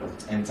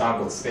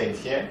entangled state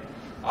here?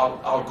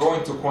 I'll go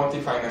into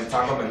quantifying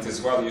entanglement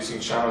as well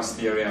using Shannon's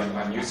theory.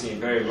 I'm using it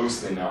very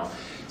loosely now.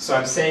 So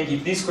I'm saying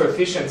if these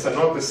coefficients are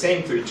not the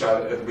same to each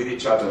other, with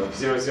each other,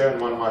 0, 0, and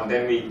 1, 1,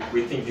 then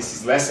we think this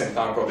is less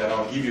entangled, and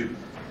I'll give you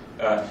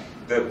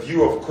the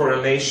view of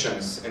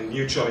correlations and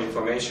mutual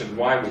information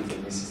why we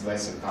think this is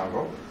less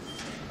entangled.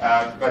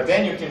 But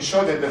then you can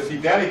show that the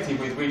fidelity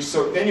with which,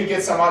 so then you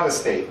get some other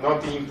state,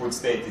 not the input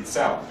state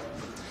itself.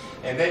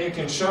 And then you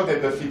can show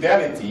that the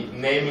fidelity,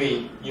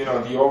 namely,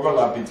 the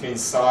overlap between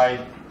psi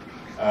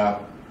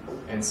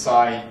and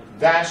psi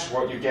dash,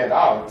 what you get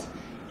out,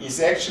 is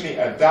actually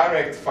a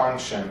direct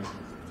function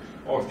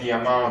of the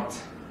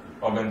amount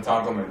of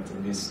entanglement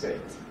in this state.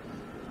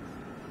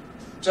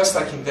 Just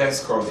like in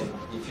dense coding.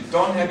 If you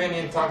don't have any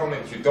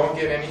entanglement, you don't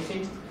get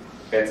anything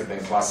better than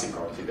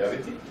classical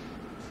fidelity,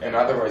 and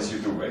otherwise you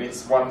do. And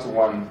it's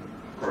one-to-one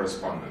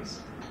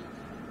correspondence.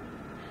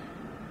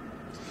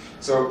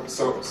 So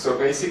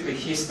basically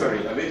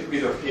history, a little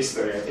bit of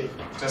history, I think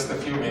just a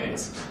few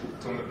minutes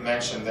to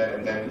mention that,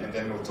 and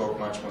then we'll talk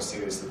much more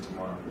seriously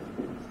tomorrow.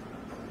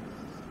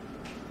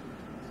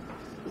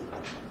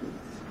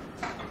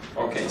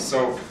 Okay,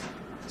 so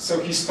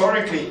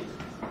historically,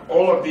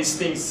 all of these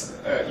things,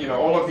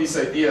 all of these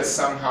ideas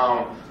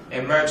somehow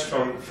emerged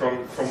from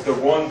the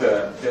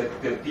wonder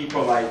that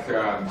people like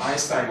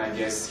Einstein, I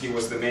guess, he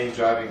was the main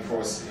driving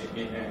force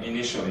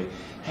initially,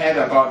 had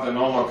about the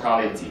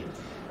non-locality,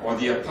 or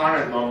the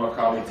apparent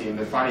non-locality and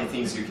the funny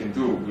things you can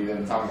do with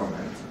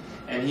entanglement.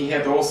 And he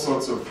had all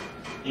sorts of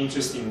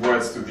interesting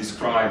words to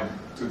describe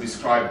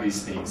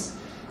these things.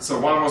 So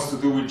one was to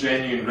do with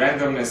genuine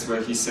randomness,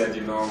 where he said,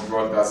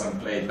 God doesn't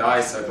play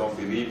dice, I don't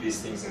believe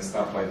these things and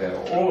stuff like that.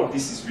 All of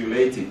this is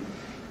related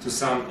to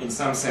in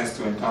some sense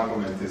to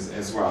entanglement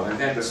as well. And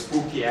then the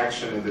spooky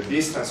action and the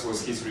distance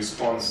was his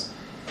response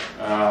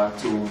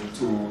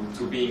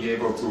to being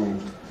able to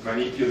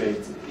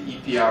manipulate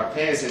EPR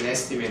pairs and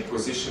estimate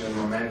position and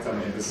momentum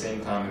at the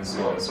same time and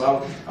so on.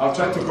 So I'll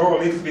try to go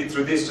a little bit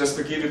through this just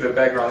to give you the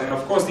background. And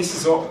of course this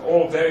is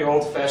all very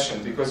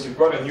old-fashioned, because you've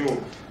got a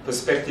new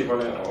perspective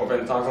of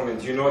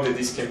entanglement. You know that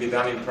this can be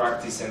done in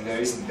practice, and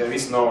there's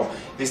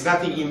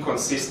nothing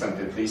inconsistent,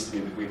 at least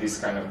with this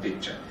kind of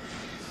picture.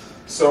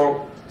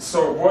 So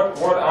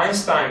what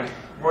Einstein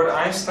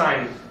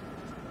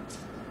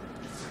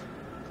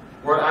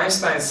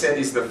said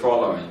is the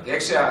following.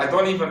 Actually, I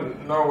don't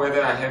even know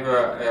whether I have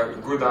a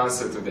good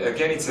answer to that.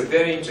 Again, it's a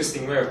very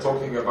interesting way of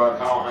talking about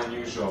how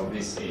unusual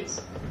this is.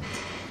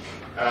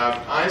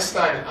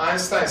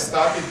 Einstein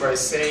started by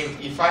saying,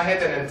 if I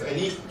had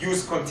he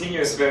used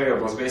continuous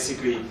variables,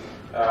 basically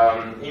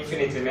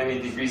infinitely many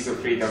degrees of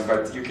freedom,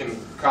 but you can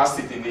cast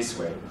it in this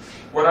way.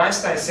 What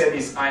Einstein said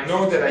is, I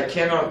know that I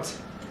cannot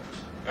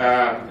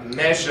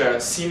measure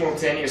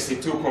simultaneously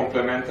two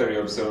complementary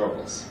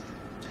observables.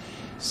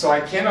 So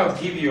I cannot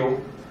give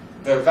you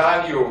the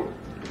value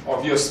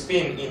of your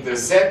spin in the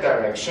z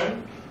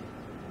direction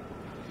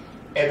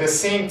at the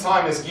same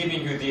time as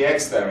giving you the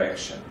x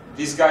direction.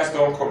 These guys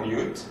don't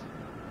commute.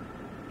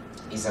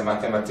 Is a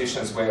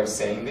mathematician's way of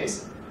saying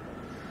this.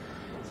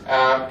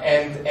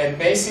 And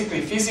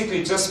basically,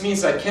 physically, just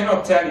means I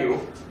cannot tell you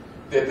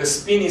that the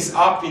spin is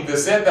up in the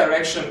z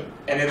direction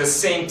and at the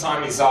same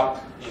time is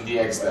up in the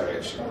x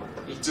direction.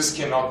 It just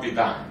cannot be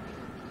done,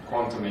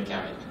 quantum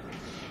mechanics.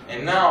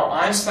 And now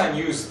Einstein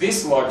used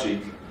this logic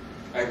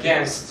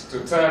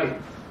to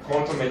turn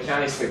quantum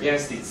mechanics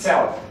against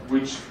itself,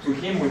 which to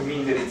him would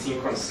mean that it's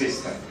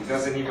inconsistent. It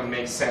doesn't even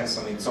make sense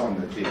on its own,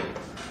 the theory.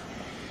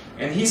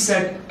 And he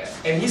said,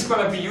 and he's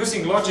going to be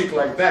using logic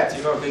like that,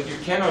 that you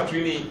cannot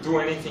really do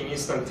anything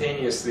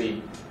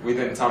instantaneously with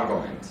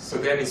entanglement. So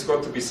then it's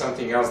got to be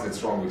something else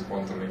that's wrong with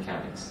quantum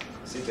mechanics.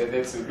 See,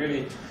 that's a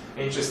really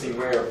interesting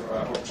way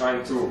of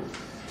trying to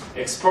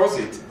expose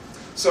it.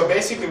 So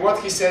basically what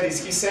he said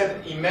is,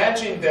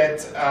 imagine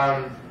that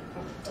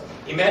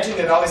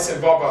Alice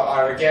and Bob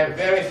are again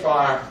very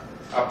far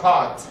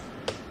apart,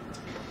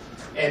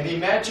 and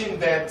imagine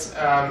that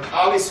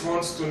Alice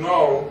wants to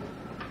know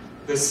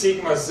the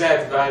sigma z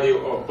value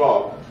of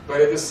Bob,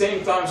 but at the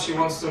same time she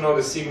wants to know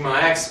the sigma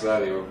x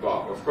value of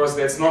Bob. Of course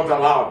that's not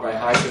allowed by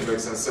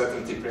Heisenberg's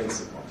uncertainty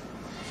principle.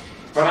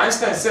 But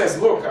Einstein says,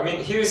 look,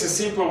 here is a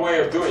simple way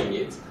of doing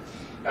it.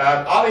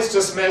 Alice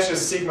just measures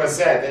sigma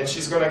z and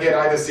she's going to get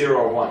either 0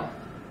 or 1.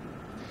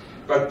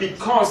 But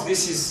because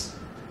this is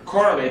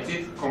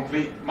correlated,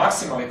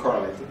 maximally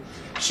correlated,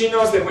 she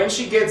knows that when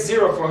she gets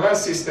 0 for her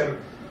system,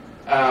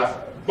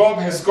 Bob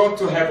has got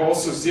to have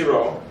also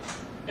 0,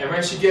 and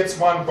when she gets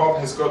 1, Bob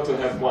has got to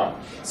have 1.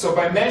 So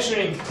by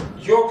measuring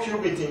your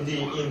qubit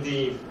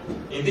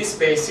in this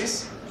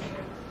basis,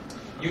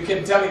 you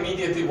can tell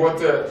immediately what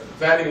the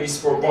value is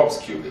for Bob's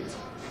qubit.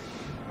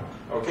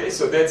 Okay,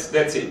 so that's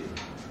it.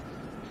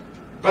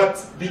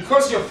 But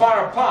because you're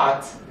far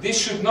apart, this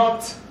should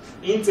not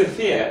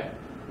interfere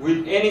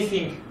with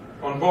anything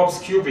on Bob's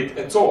qubit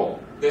at all.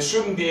 There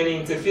shouldn't be any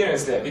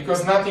interference there,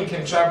 because nothing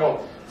can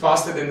travel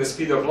faster than the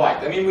speed of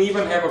light. We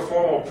even have a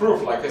formal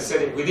proof, like I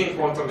said, within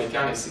quantum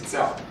mechanics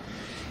itself.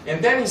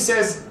 And then he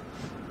says,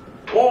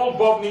 all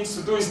Bob needs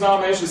to do is now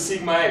measure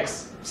sigma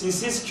x.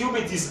 Since his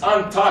qubit is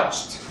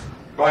untouched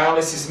by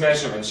Alice's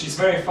measurement, she's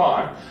very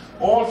far,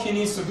 all he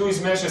needs to do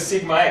is measure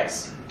sigma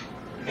x,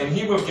 and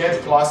he will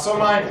get plus or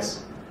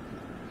minus.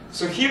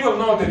 So he will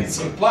know that it's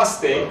in plus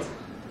state,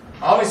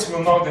 Alice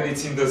will know that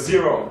it's in the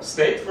 0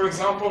 state, for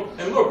example,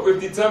 and look, we've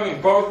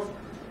determined both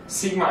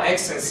sigma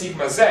x and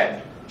sigma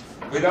z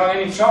without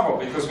any trouble,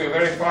 because we're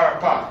very far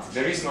apart.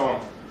 There is no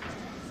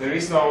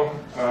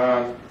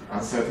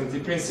uncertainty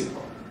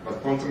principle.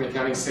 But quantum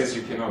mechanics says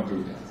you cannot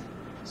do that.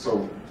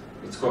 So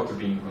it's got to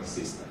be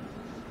inconsistent.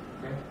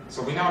 Okay?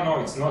 So we now know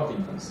it's not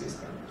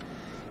inconsistent.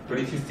 But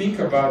if you think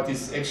about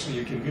this, actually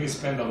you can really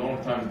spend a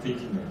long time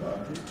thinking about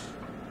it,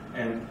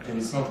 and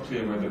it's not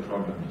clear where the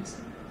problem is.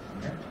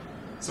 Okay?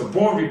 So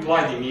Bohr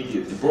replied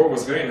immediately. Bohr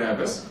was very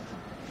nervous.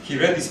 he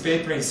read this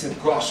paper and he said,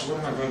 gosh, what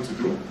am I going to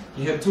do?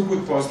 He had 2 good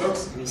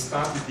postdocs and he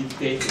started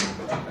dictating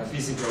a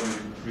physical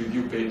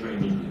review paper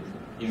immediately,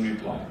 in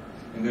reply.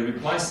 And the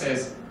reply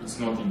says, it's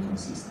not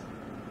inconsistent.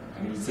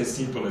 I mean, it's as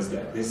simple as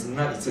that.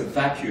 It's a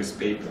vacuous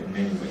paper in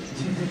many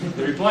ways.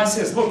 The reply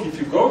says, look, if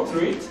you go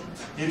through it,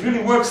 it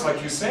really works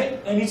like you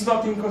say, and it's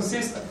not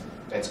inconsistent.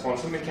 That's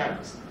quantum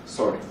mechanics.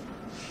 Sorry.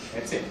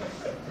 That's it.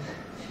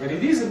 But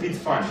it is a bit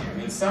funny. I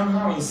mean,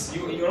 somehow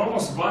you're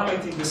almost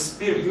violating the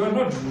spirit. You are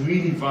not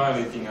really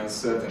violating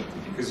uncertainty,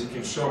 because you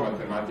can show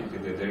mathematically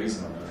that there is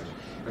no knowledge.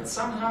 But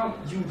somehow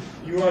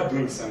you are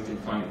doing something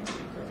funny to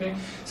it. Okay?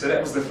 So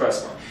that was the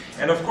first one.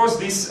 And of course,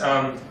 this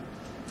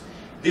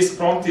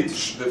prompted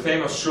the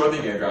famous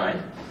Schrödinger guy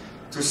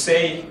to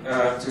say,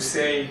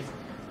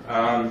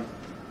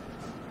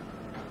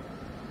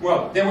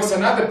 well, there was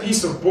another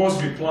piece of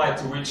Bohr's reply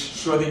to which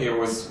Schrödinger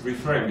was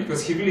referring,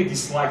 because he really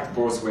disliked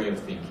Bohr's way of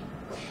thinking.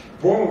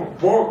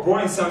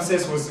 Bohr in some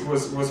sense, was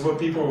what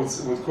people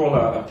would call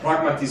a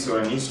pragmatist or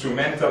an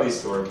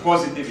instrumentalist or a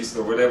positivist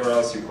or whatever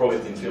else you call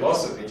it in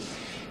philosophy.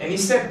 And he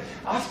said,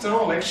 after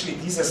all, actually,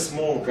 these are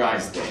small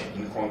guys there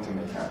in quantum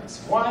mechanics.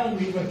 Why are you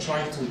even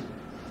trying to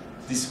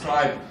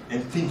describe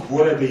and think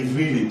what are they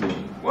really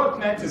doing? What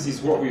matters is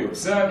what we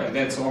observe, and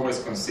that's always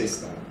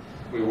consistent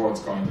with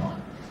what's going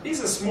on. These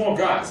are small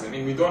guys. I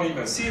mean, we don't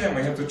even see them.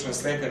 We have to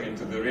translate them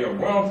into the real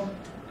world,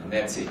 and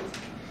that's it.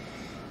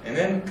 And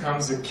then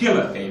comes a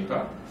killer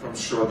paper from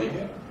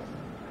Schrödinger.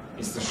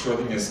 It's the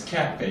Schrödinger's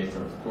cat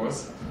paper, of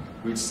course,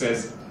 which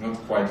says not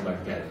quite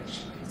like that,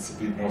 actually. It's a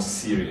bit more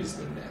serious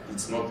than that.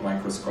 It's not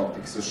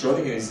microscopic. So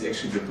Schrödinger is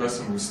actually the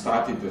person who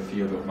started the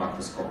field of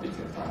macroscopic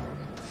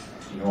entanglement,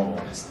 in all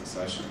honesty.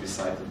 So I should be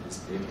citing this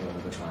paper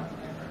all the time.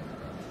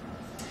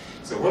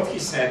 So what he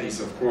said is,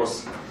 of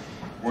course,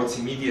 what's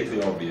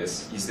immediately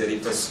obvious is that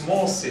if a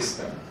small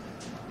system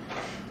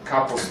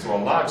couples to a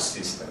large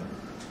system,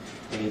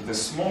 and if the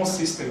small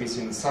system is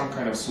in some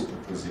kind of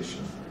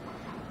superposition,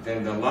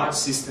 then the large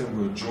system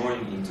will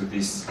join into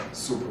this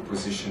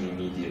superposition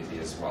immediately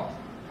as well.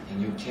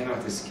 And you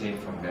cannot escape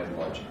from that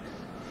logic.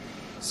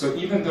 So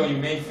even though you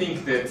may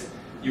think that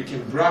you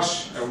can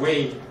brush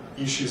away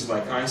issues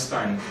like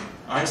Einstein's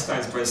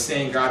by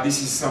saying,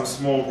 this is some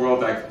small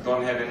world, I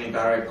don't have any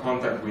direct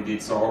contact with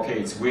it, so okay,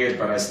 it's weird,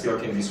 but I still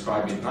can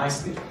describe it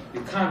nicely.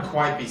 You can't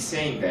quite be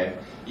saying that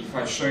if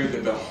I show you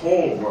that the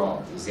whole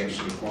world is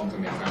actually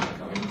quantum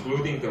mechanical,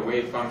 including the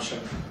wave function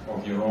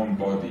of your own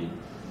body,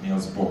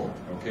 Niels Bohr.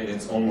 Okay,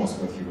 that's almost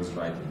what he was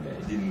writing there.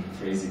 He didn't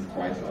phrase it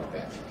quite like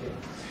that. Okay.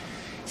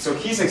 So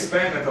his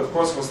experiment, of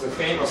course, was the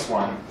famous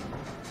one.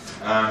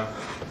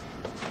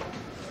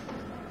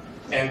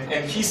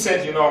 And he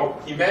said,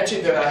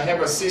 imagine that I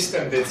have a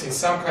system that's in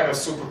some kind of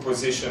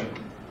superposition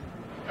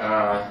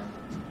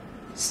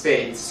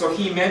state. So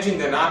he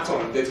imagined an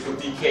atom that would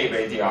decay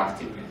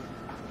radioactively.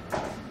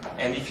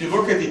 And if you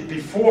look at it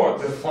before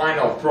the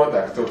final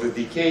product of the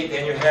decay,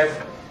 then you have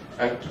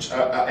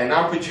an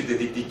amplitude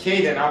that it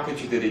decayed, an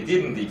amplitude that it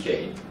didn't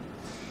decay.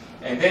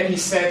 And then he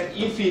said,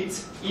 if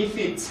it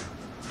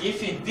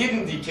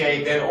didn't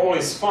decay, then all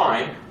is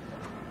fine.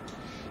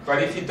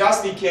 But if it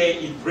does decay,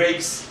 it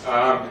breaks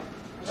a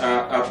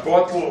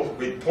bottle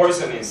with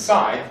poison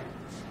inside.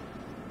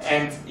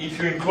 And if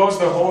you enclose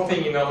the whole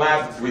thing in a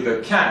lab with a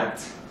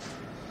cat,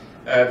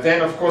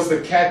 then of course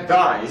the cat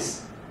dies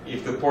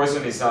if the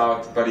poison is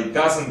out, but it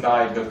doesn't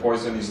die if the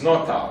poison is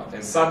not out.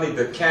 And suddenly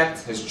the cat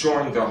has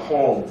joined the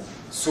whole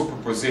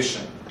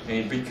superposition, and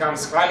it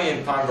becomes highly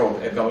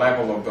entangled at the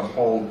level of the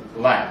whole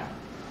lab.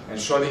 And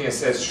Schrödinger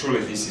says,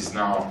 surely this is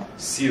now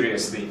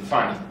seriously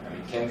funny. I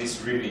mean, can this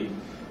really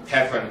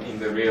happen in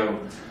the real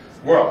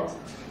world?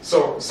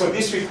 So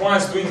this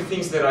requires doing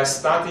things that I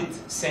started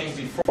saying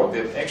before,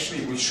 that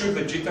actually we should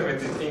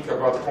legitimately think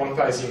about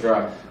quantizing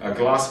a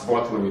glass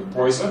bottle with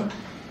poison,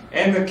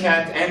 and the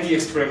cat and the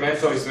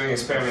experimentalist doing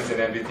experiment and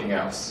everything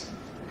else.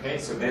 Okay,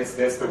 so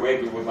that's the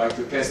way we would like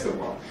to test the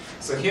world.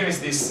 So here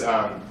is this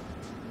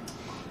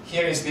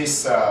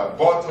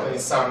bottle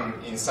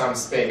in some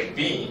state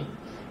B,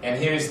 and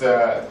here is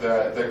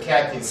the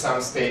cat in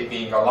some state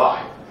being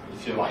alive,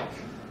 if you like.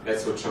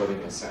 That's what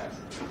Schrödinger says.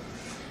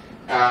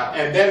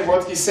 And then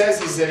what he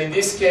says is that in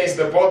this case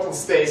the bottle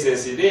stays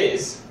as it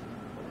is,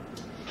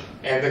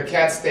 and the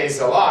cat stays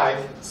alive,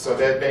 so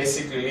that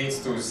basically leads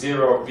to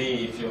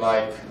 0B, if you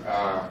like,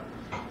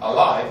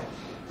 alive.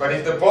 But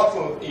if the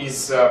bottle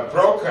is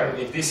broken,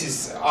 if this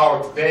is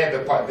out there,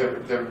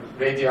 the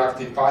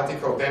radioactive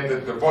particle, then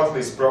the bottle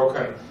is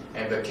broken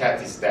and the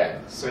cat is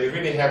dead. So you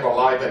really have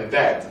alive and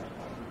dead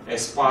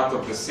as part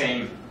of the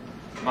same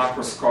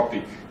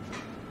macroscopic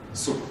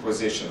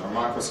superposition or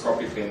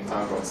macroscopically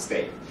entangled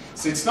state.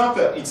 So it's not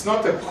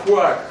a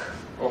quirk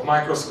of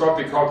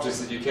microscopic objects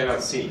that you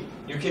cannot see.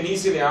 You can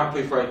easily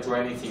amplify it to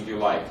anything you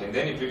like, and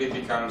then it really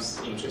becomes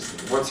interesting.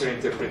 What's your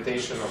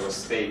interpretation of a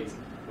state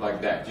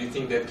like that? Do you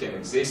think that can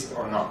exist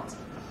or not?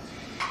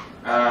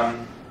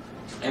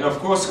 And of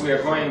course we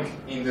are going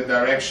in the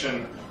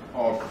direction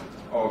of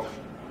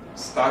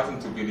starting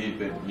to believe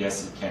that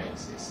yes, it can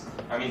exist.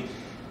 I mean,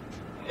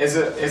 as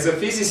a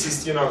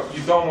physicist, you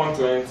don't want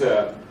to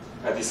enter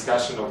a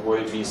discussion of what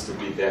it means to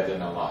be dead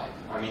and alive.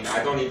 I mean,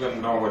 I don't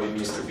even know what it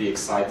means to be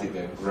excited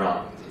and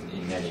ground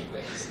in many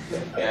ways.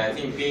 And I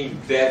think being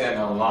dead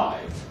and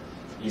alive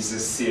is a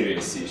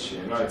serious issue.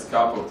 You know, it's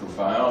coupled to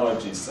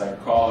biology,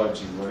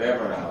 psychology,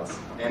 whatever else,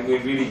 and we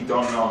really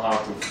don't know how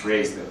to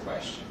phrase the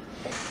question.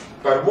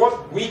 But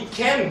what we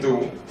can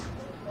do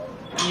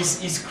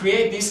is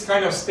create these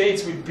kind of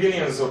states with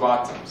billions of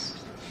atoms.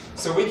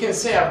 So we can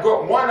say I've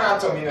got one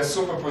atom in a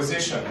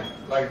superposition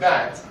like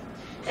that,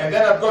 and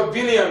then I've got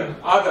billion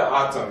other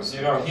atoms.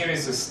 You know, here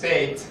is a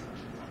state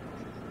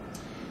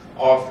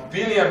of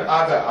billion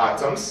other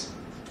atoms,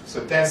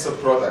 so tensor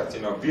product,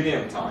 you know,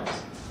 billion times.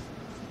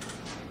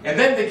 And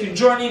then they can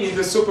join in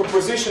the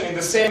superposition in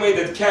the same way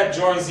that cat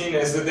joins in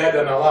as the dead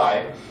and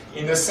alive,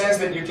 in the sense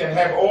that you can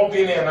have all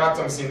billion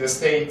atoms in the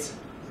state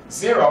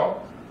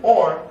 0,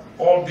 or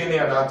all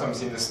billion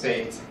atoms in the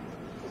state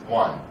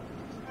 1.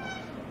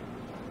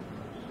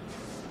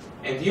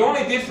 And the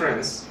only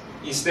difference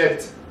is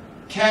that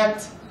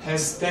cat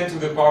has 10 to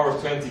the power of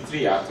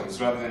 23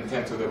 atoms rather than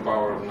 10 to the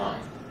power of 9.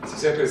 It's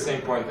exactly the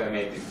same point I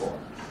made before.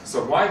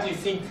 So why do you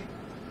think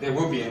there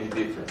will be any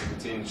difference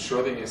between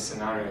Schrodinger's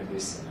scenario and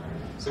this scenario?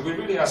 So we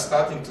really are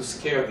starting to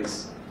scale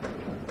this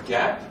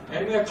gap,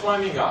 and we are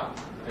climbing up.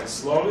 And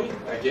slowly,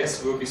 I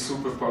guess, we'll be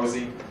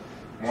superposing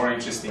more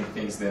interesting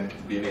things than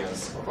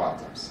billions of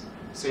atoms.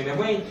 So in a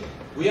way,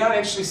 we are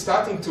actually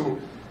starting to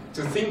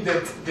think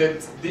that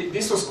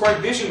this was quite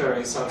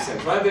visionary in some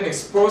sense. Rather than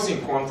exposing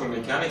quantum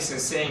mechanics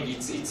and saying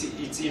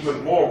it's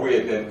even more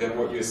weird than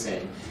what you're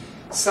saying.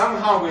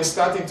 Somehow we're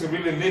starting to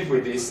really live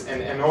with this,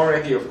 and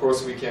already, of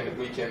course, we can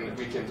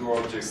do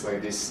objects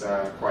like this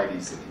quite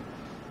easily.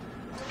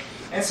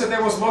 And so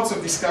there was lots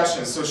of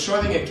discussion. So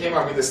Schrödinger came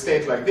up with a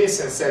state like this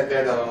and said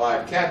dead and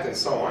alive cat and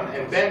so on.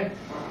 And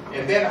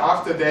then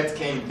after that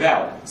came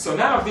Bell. So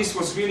none of this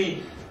was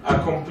really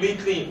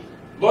completely.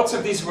 Lots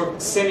of these were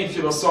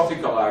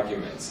semi-philosophical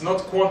arguments, not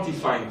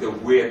quantifying the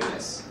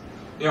weirdness.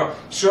 You know,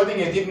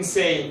 Schrödinger didn't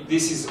say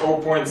this is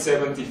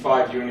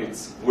 0.75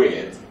 units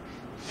weird,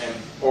 and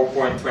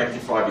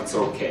 0.25 it's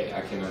okay,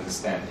 I can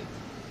understand it.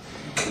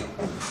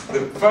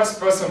 The first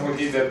person who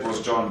did that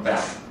was John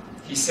Bell.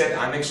 He said,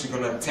 I'm actually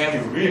going to tell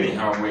you really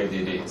how weird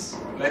it is.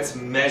 Let's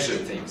measure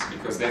things,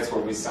 because that's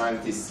what we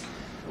scientists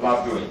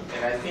love doing.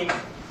 And I think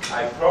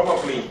I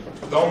probably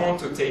don't want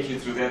to take you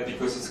through that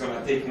because it's going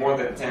to take more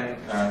than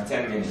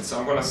 10 minutes. So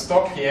I'm going to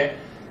stop here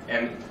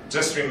and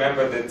just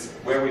remember that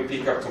where we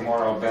pick up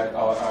tomorrow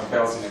are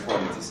Bell's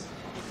inequalities.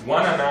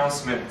 One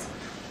announcement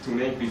to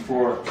make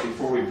before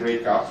we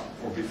break up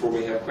or before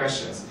we have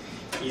questions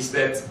is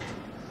that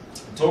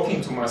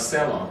talking to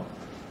Marcelo,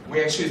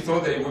 we actually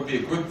thought that it would be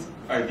a good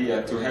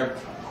idea to have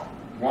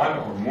one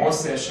or more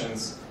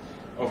sessions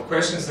of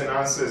questions and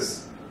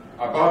answers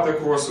about the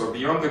course or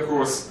beyond the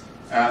course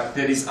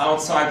that is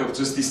outside of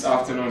just this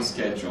afternoon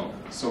schedule.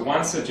 So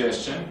one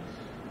suggestion,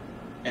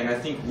 and I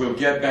think we'll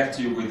get back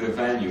to you with the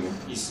venue,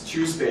 is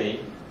Tuesday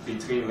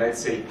between, let's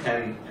say,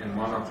 10 and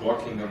 1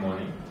 o'clock in the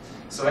morning.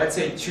 So let's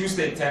say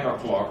Tuesday 10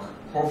 o'clock,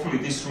 hopefully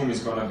this room is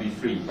going to be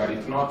free, but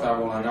if not, I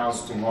will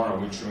announce tomorrow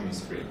which room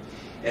is free.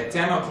 At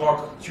 10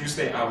 o'clock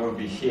Tuesday I will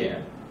be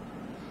here,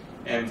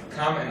 and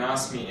come and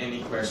ask me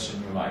any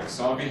question you like.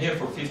 So I'll be here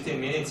for 15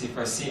 minutes. If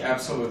I see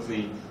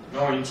absolutely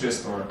no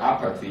interest or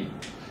apathy,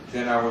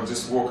 then I will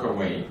just walk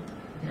away.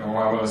 You know,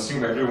 I will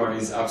assume everyone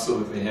is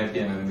absolutely happy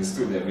and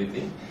understood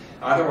everything.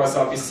 Otherwise,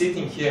 I'll be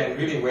sitting here and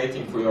really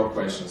waiting for your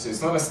questions. So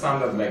it's not a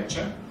standard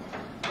lecture,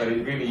 but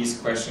it really is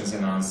questions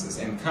and answers.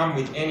 And come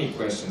with any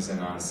questions and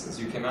answers.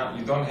 You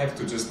don't have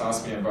to just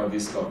ask me about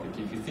this topic.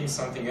 If you think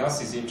something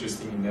else is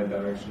interesting in that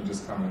direction,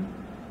 just come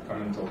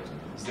and talk to me.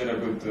 Is that a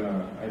good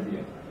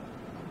idea?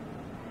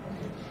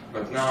 Okay.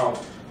 But now,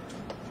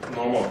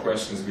 no more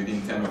questions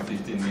within 10 or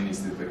 15 minutes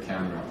that the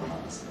camera will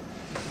ask.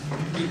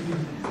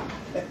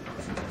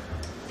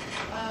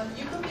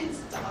 You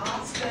convinced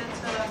us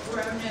that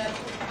quantum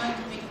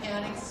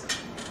mechanics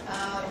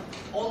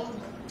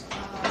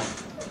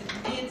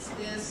needs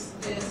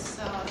this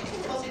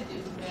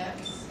positive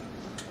mass,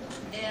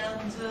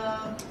 and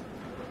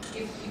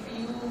if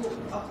you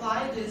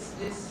apply this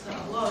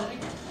logic,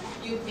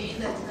 you mean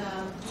that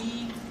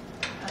he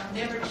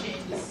never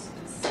changes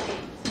its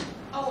state.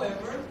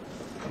 However,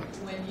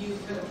 when you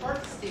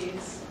teleport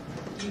states,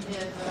 you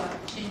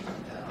have changed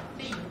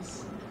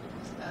things.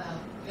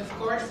 Of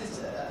course,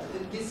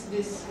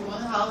 this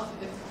 1/2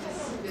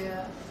 is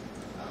the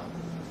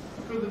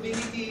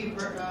probability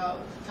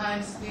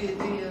times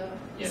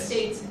the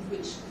states in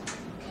which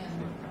you can.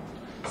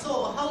 So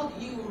how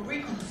do you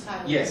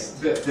reconcile? Yes,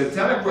 the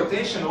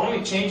teleportation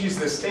only changes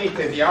the state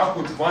at the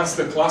output once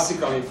the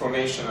classical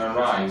information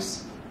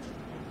arrives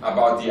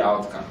about the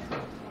outcome.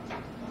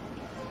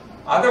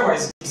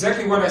 Otherwise,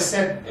 exactly what I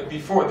said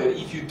before, that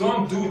if you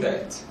don't do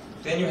that,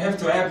 then you have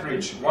to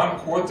average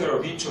 1/4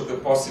 of each of the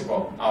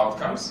possible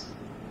outcomes,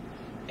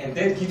 and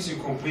that gives you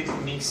completely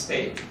mixed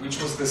state, which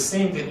was the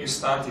same that you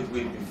started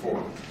with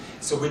before.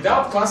 So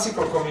without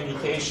classical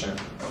communication,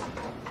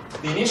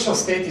 the initial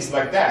state is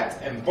like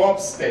that, and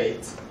Bob's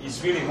state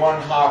is really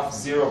 1/2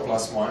 0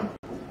 plus 1.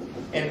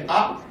 And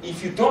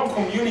if you don't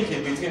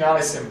communicate between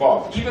Alice and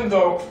Bob, even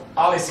though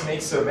Alice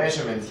makes a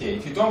measurement here,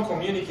 if you don't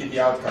communicate the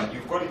outcome,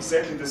 you've got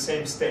exactly the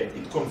same state.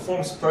 It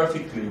conforms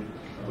perfectly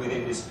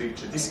within this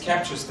picture. This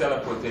captures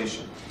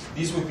teleportation.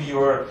 These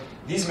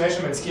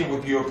measurements here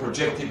would be your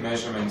projected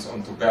measurements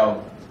onto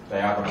Bell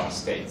diagonal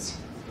states,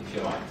 if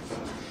you like.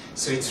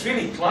 So it's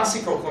really,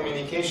 classical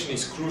communication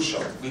is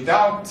crucial.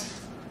 Without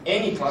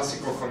any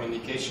classical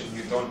communication,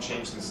 you don't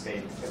change the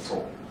state at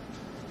all,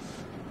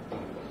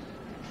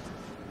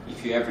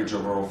 if you average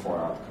over all 4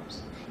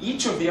 outcomes.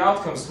 Each of the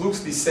outcomes looks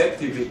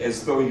deceptively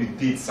as though you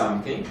did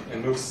something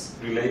and looks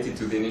related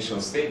to the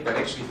initial state, but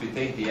actually if you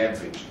take the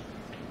average,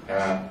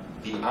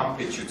 the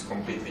amplitudes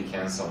completely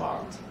cancel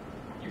out.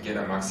 You get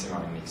a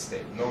maximum mixed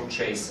state. No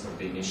trace of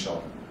the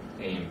initial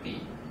A and B.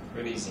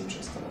 Really is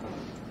interesting.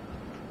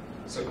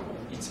 So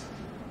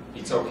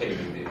it's okay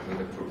with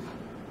the proof.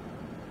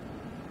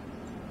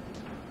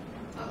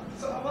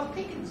 So I was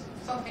thinking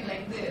something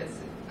like this.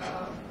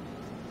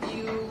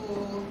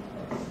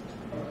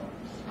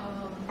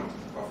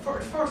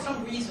 For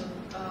some reason,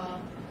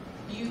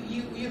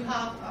 you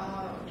have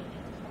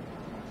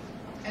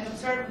an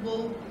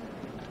observable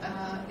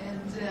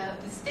and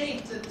the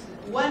state that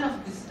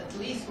at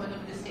least one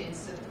of the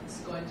states that is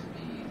going to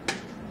be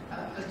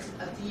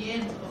at the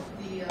end of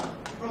the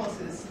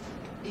process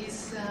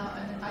is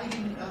an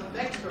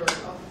eigenvector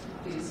of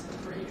this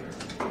operator.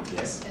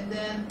 Yes. And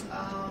then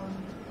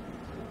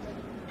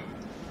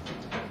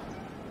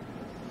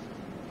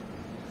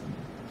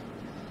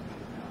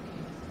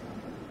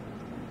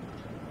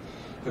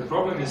the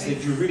problem is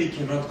that you really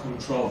cannot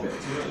control that.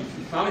 You know,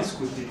 if Alice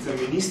could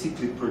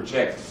deterministically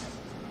project,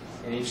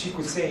 and if she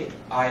could say,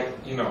 I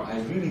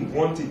really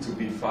want it to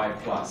be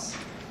 5 plus,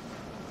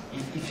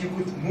 if you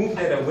could move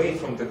that away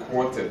from the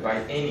quarter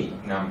by any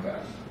number,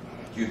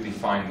 you'd be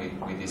fine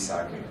with this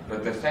argument.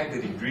 But the fact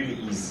that it really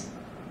is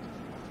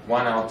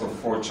 1 out of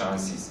 4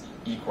 chances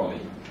equally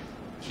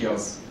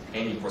kills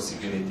any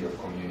possibility of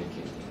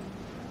communicating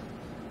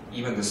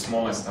even the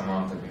smallest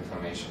amount of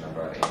information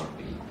about A and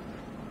B.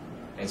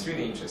 It's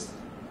really interesting.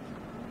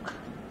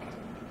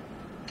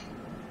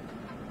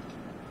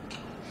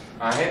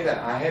 I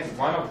had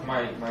one of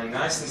my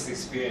nicest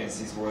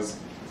experiences was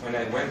when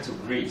I went to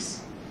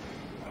Greece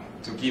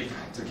to give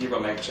a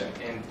lecture,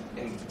 and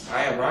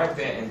I arrived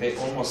there and they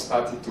almost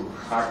started to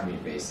hug me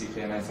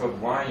basically, and I thought,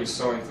 why are you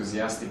so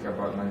enthusiastic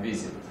about my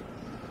visit?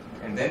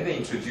 And then they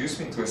introduced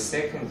me to a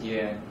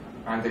second-year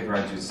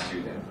undergraduate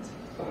student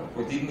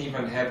who didn't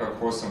even have a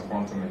course on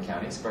quantum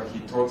mechanics, but he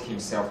taught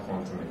himself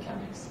quantum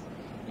mechanics.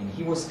 And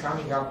he was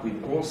coming up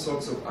with all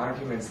sorts of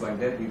arguments like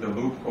that with the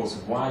loopholes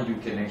why you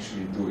can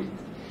actually do it.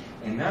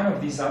 And none of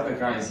these other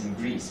guys in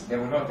Greece, they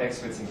were not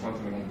experts in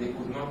quantum mechanics, they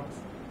could not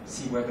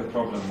see where the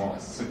problem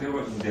was. So they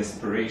were in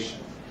desperation.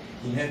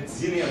 He had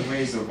zillion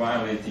ways of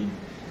violating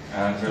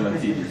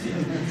relativity.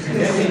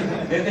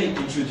 And then they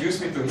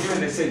introduced me to him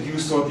and they said, you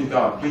sort it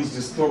out, please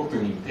just talk to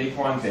him, take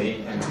 1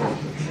 day and talk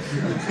to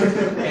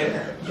him.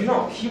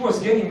 And he was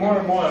getting more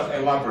and more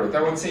elaborate.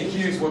 I would say,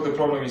 here's what the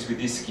problem is with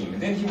this scheme.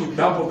 And then he would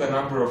double the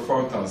number of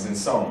photons and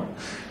so on.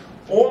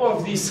 All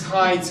of this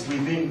hides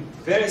within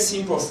very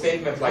simple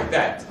statement like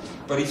that.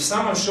 But if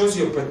someone shows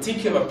you a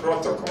particular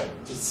protocol,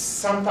 it's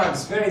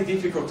sometimes very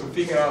difficult to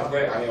figure out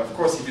where, of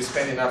course, if you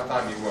spend enough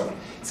time, you will.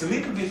 It's a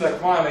little bit like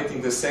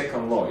violating the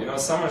second law.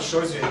 Someone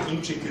shows you an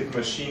intricate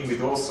machine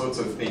with all sorts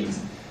of things,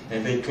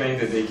 and they claim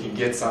that they can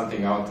get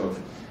something out of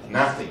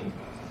nothing.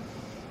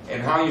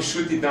 And how you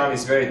shoot it down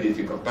is very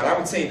difficult. But I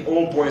would say it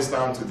all boils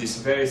down to this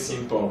very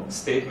simple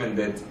statement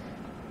that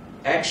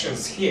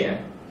actions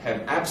here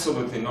have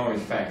absolutely no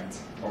effect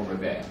over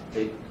there,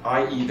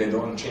 i.e. they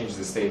don't change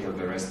the state of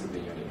the rest of the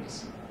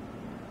universe.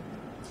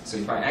 So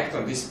if I act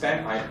on this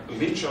pen, I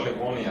literally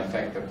only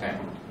affect the pen.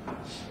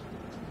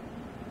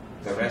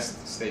 The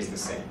rest stays the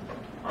same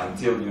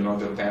until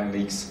the pen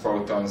leaks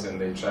photons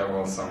and they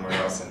travel somewhere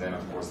else, and then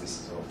of course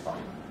this is all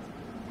fine.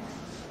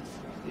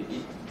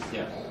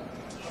 Yeah.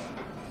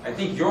 I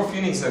think your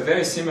feelings are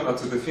very similar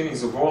to the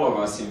feelings of all of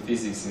us in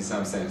physics in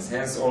some sense,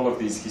 hence all of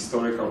these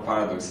historical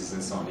paradoxes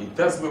and so on. It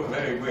does look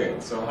very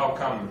weird, so how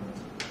come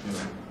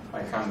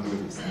I can't do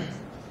these things?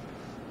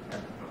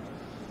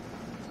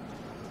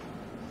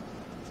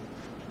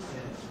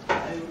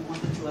 I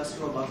wanted to ask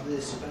you about the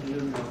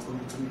superunion of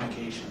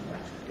communication.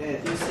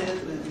 You said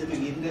at the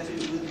beginning that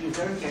you would be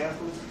very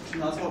careful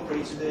not to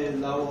operate the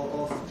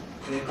law of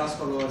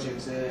classical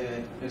logic's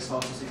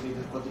exhaustive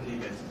significant quantum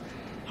limit.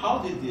 How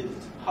they did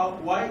it?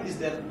 Why is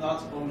that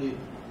not only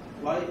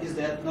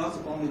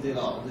the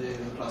law, the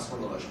classical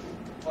logic?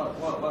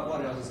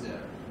 What else is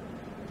there?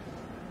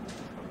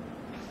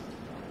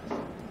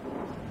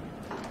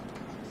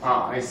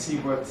 I see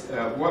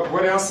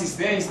what else is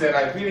there is that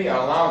I really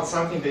allowed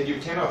something that you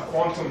cannot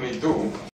quantumly do,